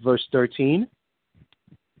 16, verse 13.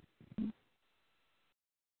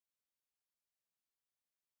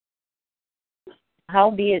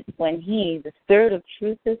 Howbeit, when he, the Spirit of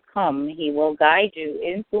truth, is come, he will guide you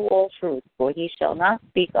into all truth, for he shall not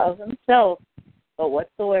speak of himself, but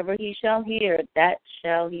whatsoever he shall hear, that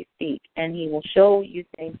shall he speak, and he will show you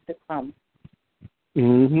things to come.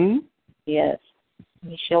 Mm-hmm. Yes.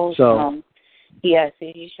 He shows yes,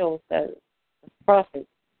 he shows the prophet,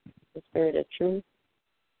 the Spirit of truth.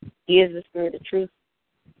 He is the Spirit of truth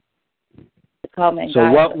to come and guide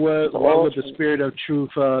us. So what would the Spirit of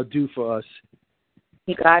truth do for us?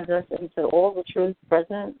 He guides us into all the truth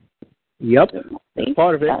present. Yep. That's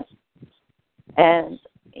part of it. Yes. And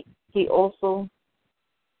he also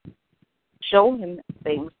showed him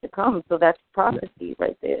things to come. So that's prophecy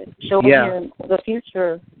right there. Showing him the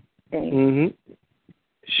future things. Mm-hmm.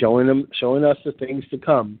 Showing us the things to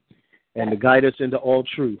come and to guide us into all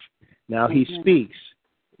truth. Now he speaks.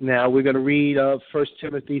 Now we're going to read 1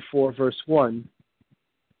 Timothy 4, verse 1.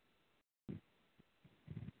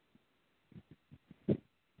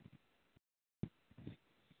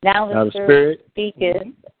 Now the Spirit speaketh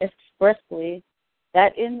expressly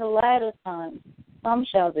that in the latter times some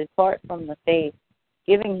shall depart from the faith,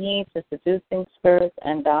 giving heed to seducing spirits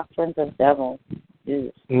and doctrines of devils.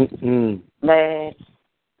 All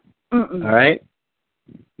right.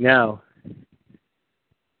 Now,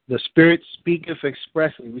 the Spirit speaketh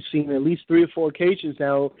expressly. We've seen at least 3 or 4 occasions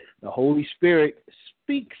now the Holy Spirit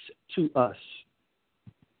speaks to us.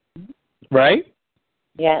 Right?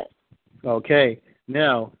 Yes. Okay.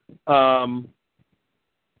 Now, now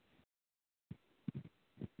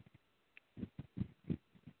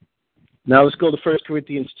let's go to 1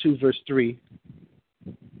 Corinthians 2, verse 3.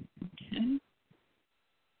 Okay.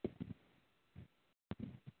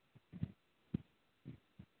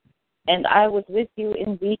 And I was with you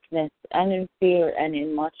in weakness and in fear and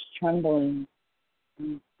in much trembling.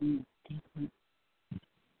 Mm-hmm.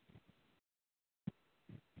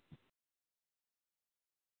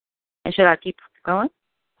 And should I keep going?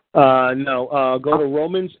 No. Go to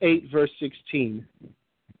Romans 8, verse 16.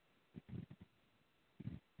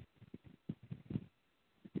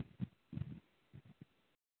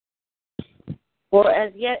 For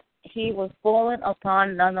as yet he was fallen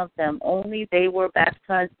upon none of them, only they were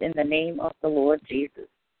baptized in the name of the Lord Jesus.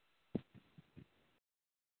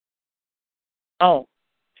 Oh,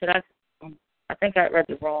 should I think I read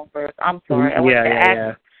the wrong verse. I'm sorry.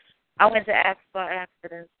 I went to Acts by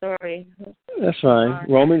accident. Sorry. That's fine.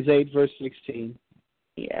 Romans 8, verse 16.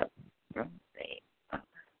 Yeah. Romans 8.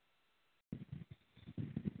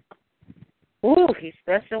 Ooh, he's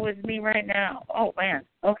special with me right now. Oh, man.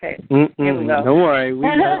 Okay. Here we go. Don't worry.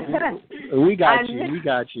 We got you. We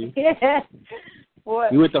got you. Yeah.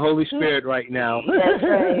 You with the Holy Spirit right now. That's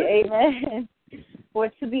right. Amen. For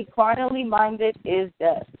to be carnally minded is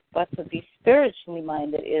death, but to be spiritually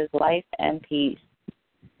minded is life and peace.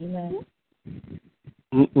 Amen.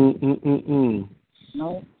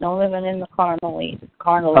 No living in the carnally in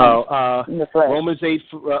the flesh. Romans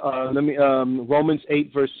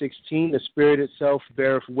 8, verse 16. The Spirit itself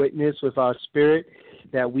beareth witness with our spirit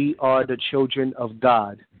that we are the children of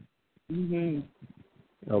God. Mm-hmm.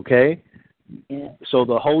 Okay. Yeah. So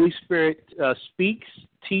the Holy Spirit speaks,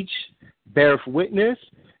 teach, beareth witness.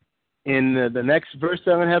 In the next verse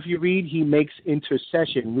that I'm going to have you read, he makes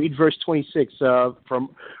intercession. Read verse 26 from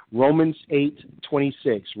Romans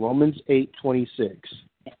 8:26. Romans 8:26.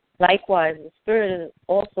 Likewise, the Spirit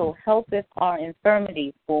also helpeth our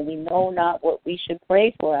infirmities, for we know not what we should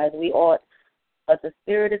pray for as we ought. But the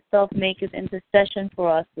Spirit itself maketh intercession for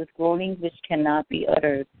us with groanings which cannot be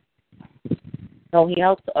uttered. So he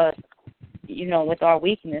helps us, with our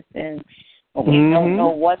weakness, and when we don't know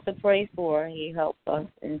what to pray for, he helps us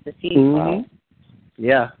intercede for us.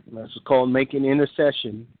 Yeah, that's called making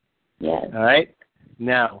intercession. Yes. All right.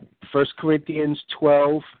 Now, 1 Corinthians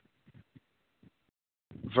 12,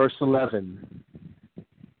 verse 11.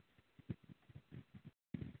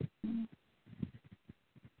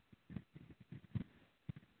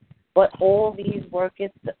 But all these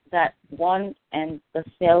worketh that one and the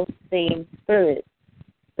self-same Spirit,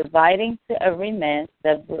 dividing to every man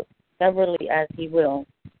severally as he will.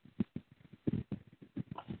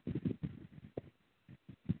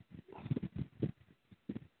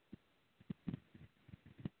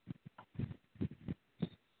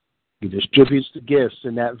 He distributes the gifts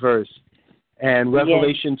in that verse. And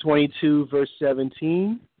Revelation 22, verse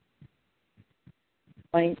 17.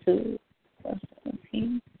 22, verse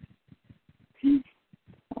 17.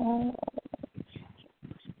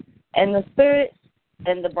 And the Spirit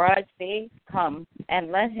and the bride say, Come,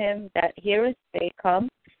 and let him that heareth say, Come,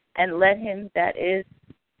 and let him that is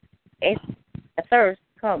athirst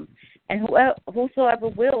come, and whosoever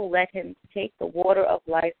will, let him take the water of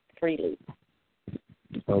life freely.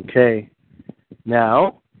 Okay.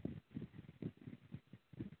 Now,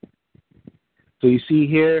 so you see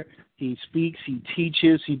here, he speaks, he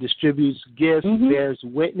teaches, he distributes gifts, bears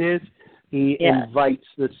witness, he invites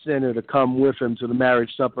the sinner to come with him to the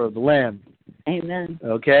marriage supper of the Lamb. Amen.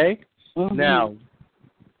 Okay? Now,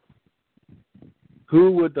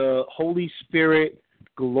 who would the Holy Spirit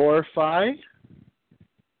glorify?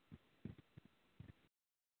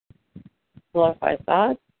 Glorify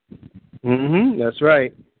God. That's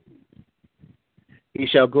right. He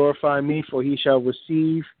shall glorify me, for he shall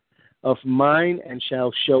receive of mine and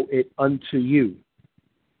shall show it unto you.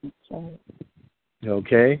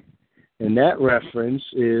 Okay? And that reference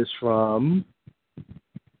is from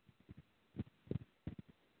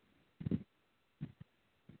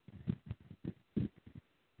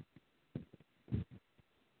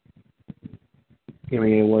give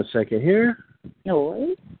me 1 second here. No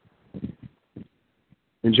worries.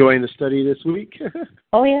 Enjoying the study this week?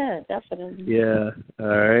 Oh, yeah, definitely. Yeah.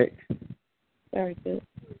 All right. Very good.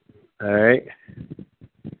 All right.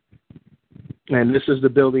 And this is the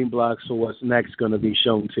building blocks for what's next going to be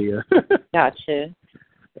shown to you. Gotcha.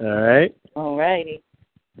 All right. All righty.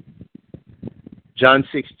 John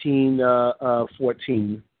 16,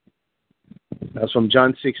 14. That's from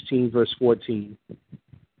John 16, verse 14.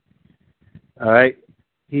 All right.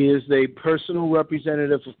 He is the personal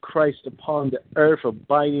representative of Christ upon the earth,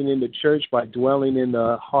 abiding in the church by dwelling in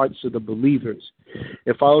the hearts of the believers.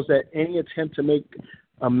 It follows that any attempt to make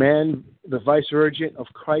a man the vicegerent of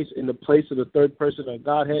Christ in the place of the third person of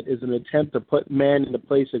Godhead is an attempt to put man in the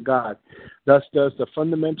place of God. Thus does the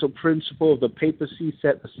fundamental principle of the papacy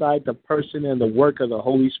set aside the person and the work of the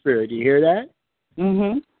Holy Spirit. Do you hear that?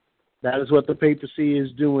 That is what the papacy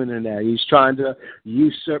is doing in that. He's trying to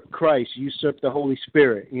usurp Christ, usurp the Holy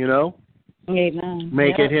Spirit, you know? Amen.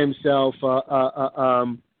 Making himself a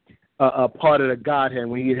part of the Godhead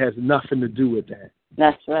when he has nothing to do with that.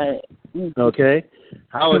 That's right. Okay?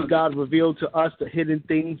 How has God revealed to us the hidden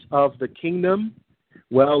things of the kingdom?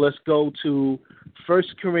 Well, let's go to 1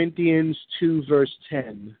 Corinthians 2, verse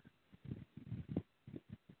 10.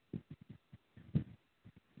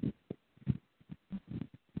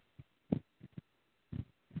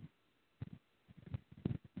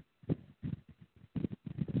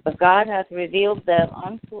 But God hath revealed them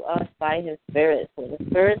unto us by his Spirit. For the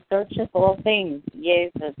Spirit searcheth all things, yea,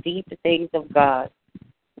 the deep things of God.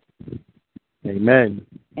 Amen.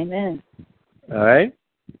 Amen. All right.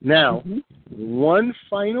 Now, one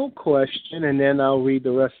final question, and then I'll read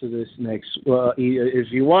the rest of this next. Well,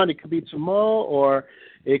 if you want, it could be tomorrow, or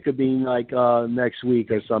it could be like next week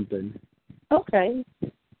or something. Okay.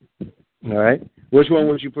 All right. Which one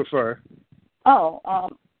would you prefer?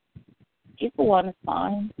 Either one is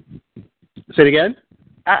fine. Say it again?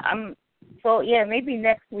 So, yeah, maybe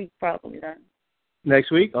next week probably then.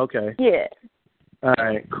 Next week? Okay. Yeah. All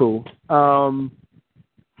right, cool.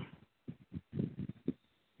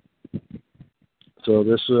 So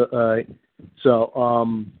this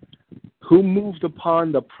who moved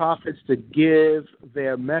upon the prophets to give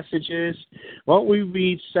their messages? Why don't we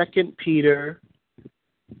read 2 Peter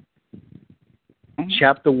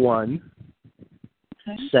chapter 1.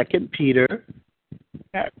 2 Peter,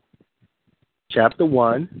 chapter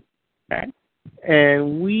 1,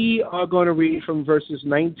 and we are going to read from verses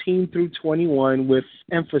 19 through 21 with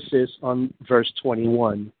emphasis on verse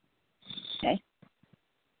 21. Okay.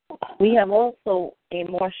 We have also a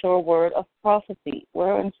more sure word of prophecy,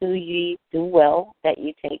 whereunto ye do well that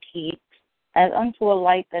ye take heed, as unto a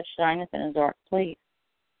light that shineth in a dark place,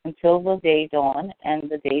 until the day dawn and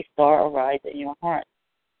the day star arise in your heart.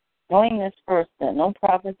 Knowing this first, that no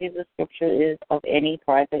prophecy of the Scripture is of any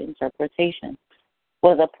private interpretation.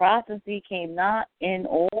 For the prophecy came not in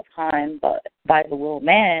old time but by the will of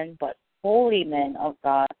man, but holy men of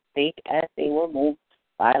God spake as they were moved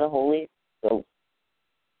by the Holy Ghost.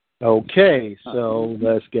 Okay, so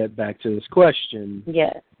let's get back to this question.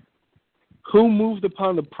 Yes. Who moved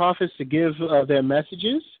upon the prophets to give their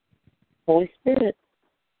messages? Holy Spirit.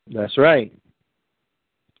 That's right.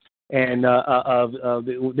 And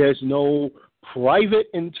there's no private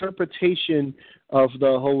interpretation of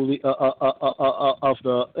the holy of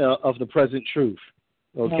the present truth.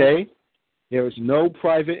 Okay, there is no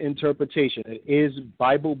private interpretation. It is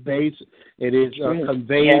Bible based. It is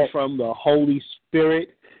conveyed from the Holy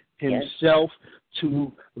Spirit Himself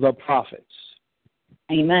to the prophets.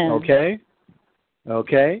 Amen.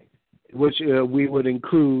 Okay, which we would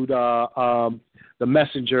include the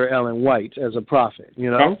messenger Ellen White as a prophet.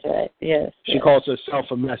 You know, that's right. Yes, she calls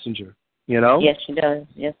herself a messenger. You know? Yes, she does.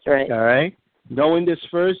 Yes, right. All right. Knowing this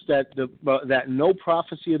first, that that no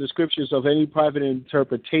prophecy of the scriptures of any private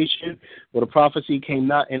interpretation, or the prophecy came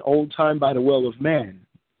not in old time by the will of man.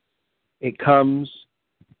 It comes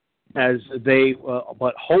as they,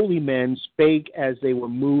 but holy men spake as they were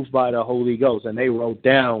moved by the Holy Ghost, and they wrote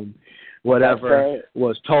down whatever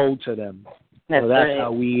was told to them. That's so that's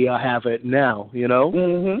how we have it now. You know.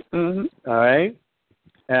 Mm-hmm. Mm-hmm. All right.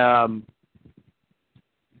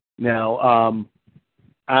 Now,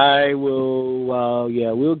 I will,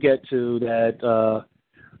 we'll get to that,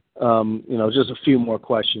 just a few more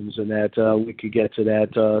questions, and that we could get to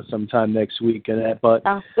that sometime next week, and that, but,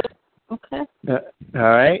 okay. All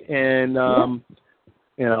right, and,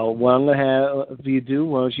 what I'm going to have you do,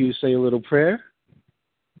 why don't you say a little prayer?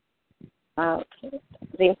 Okay.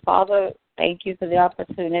 Dear Father, thank you for the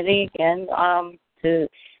opportunity again to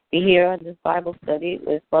be here on this Bible study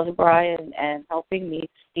with Brother Brian and helping me to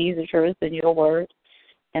see the truth in your word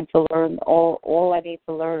and to learn all I need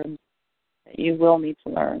to learn that you will need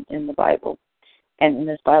to learn in the Bible and in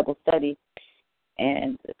this Bible study.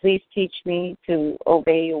 And please teach me to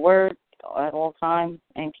obey your word at all times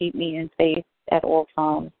and keep me in faith at all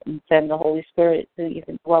times, and send the Holy Spirit to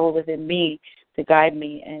even dwell within me to guide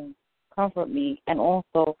me and comfort me, and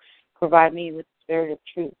also provide me with the spirit of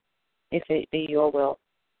truth, if it be your will.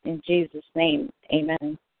 In Jesus' name,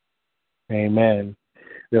 amen. Amen.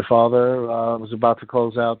 Dear Father, I was about to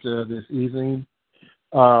close out this evening.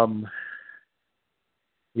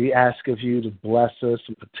 We ask of you to bless us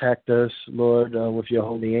and protect us, Lord, with your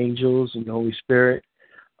holy angels and the Holy Spirit.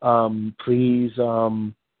 Please,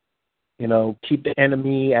 keep the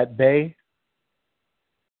enemy at bay.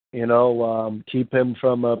 Keep him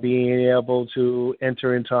from being able to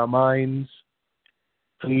enter into our minds.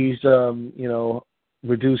 Please,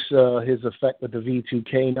 reduce his effect with the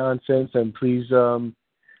V2K nonsense, and please,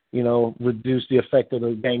 reduce the effect of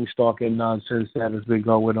the gang stalking nonsense that has been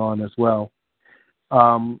going on as well.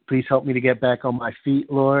 Please help me to get back on my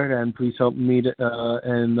feet, Lord, and please help me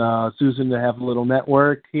and Susan to have a little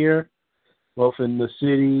network here, both in the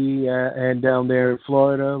city and down there in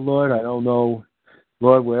Florida, Lord. I don't know,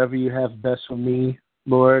 Lord, wherever you have best for me,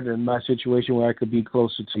 Lord, in my situation where I could be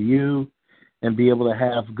closer to you and be able to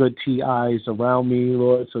have good TIs around me,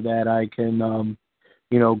 Lord, so that I can,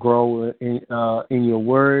 grow in your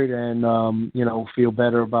word and, feel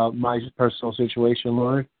better about my personal situation,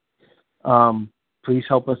 Lord. Please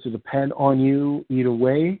help us to depend on you either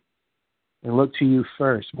way and look to you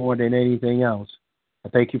first more than anything else. I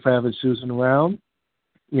thank you for having Susan around,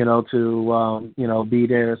 to, be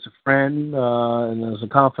there as a friend and as a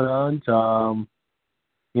confidant.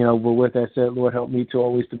 But with that said, Lord, help me to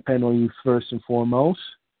always depend on you first and foremost.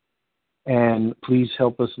 And please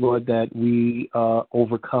help us, Lord, that we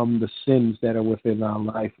overcome the sins that are within our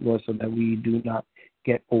life, Lord, so that we do not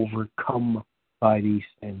get overcome by these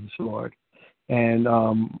sins, Lord. And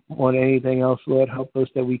more than anything else, Lord, help us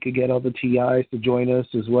that we could get other TIs to join us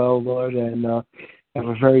as well, Lord, and have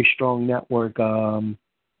a very strong network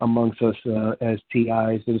amongst us as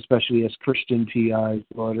TIs, and especially as Christian TIs,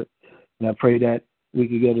 Lord. And I pray that we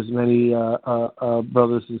could get as many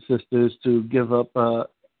brothers and sisters to give up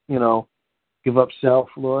self,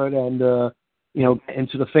 Lord, and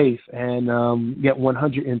into the faith, and get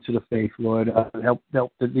 100 into the faith, Lord. Help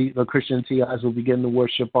the Christian TIs will begin to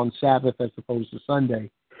worship on Sabbath as opposed to Sunday.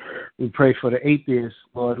 We pray for the atheists,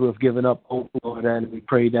 Lord, who have given up hope, Lord, and we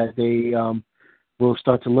pray that they will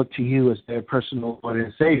start to look to you as their personal Lord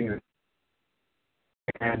and Savior.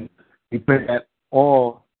 And we pray that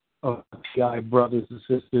all of the TI brothers and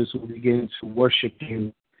sisters will begin to worship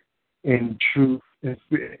you in truth,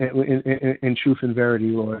 in truth and verity,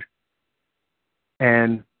 Lord.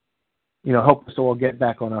 And, help us all get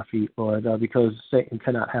back on our feet, Lord, because Satan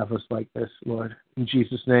cannot have us like this, Lord. In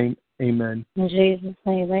Jesus' name, amen. In Jesus'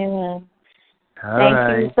 name, amen.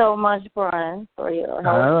 Thank you so much, Brian, for your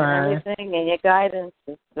help and everything, and your guidance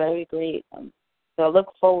is very great. So I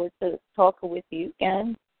look forward to talking with you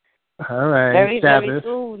again. All right. Very, very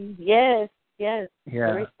soon. Yes,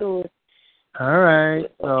 very soon. All right.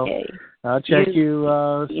 Okay. So I'll check you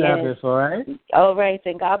Sabbath, all right? All right,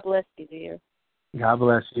 then God bless you, dear. God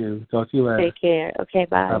bless you. Talk to you later. Take care. Okay,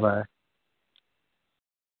 bye. Bye-bye.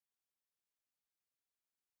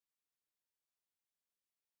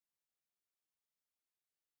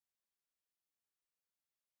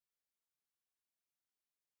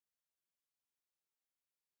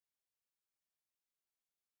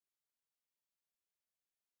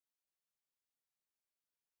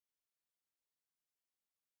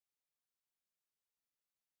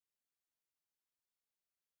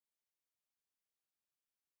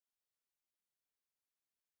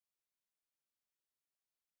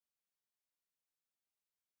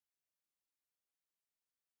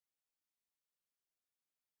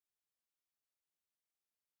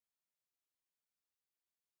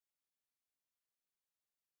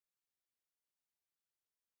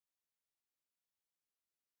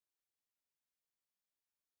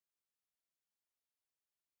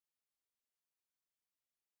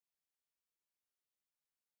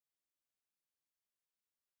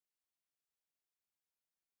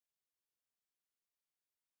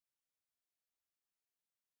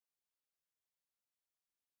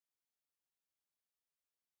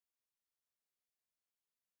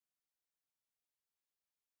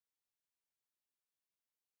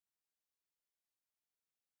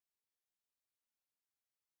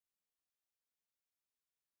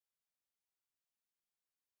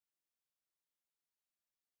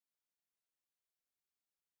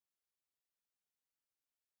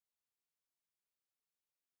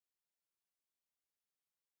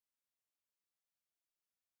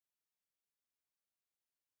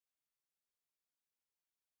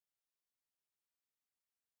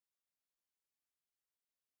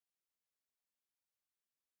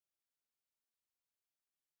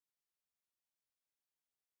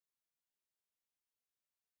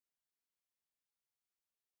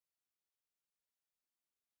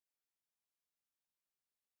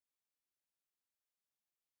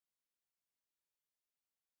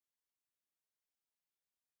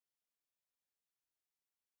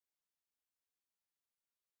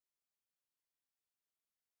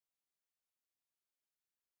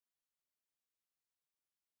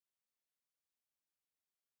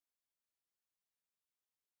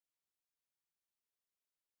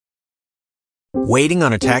 Waiting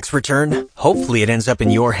on a tax return? Hopefully it ends up in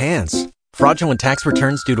your hands. Fraudulent tax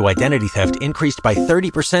returns due to identity theft increased by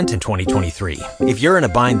 30% in 2023. If you're in a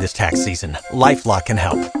bind this tax season, LifeLock can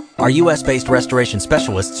help. Our U.S.-based restoration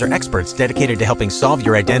specialists are experts dedicated to helping solve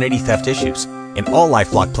your identity theft issues. And all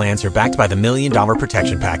LifeLock plans are backed by the $1 Million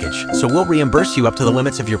Protection Package. So we'll reimburse you up to the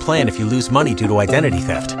limits of your plan if you lose money due to identity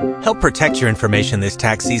theft. Help protect your information this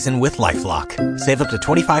tax season with LifeLock. Save up to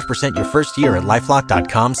 25% your first year at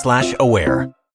LifeLock.com/aware.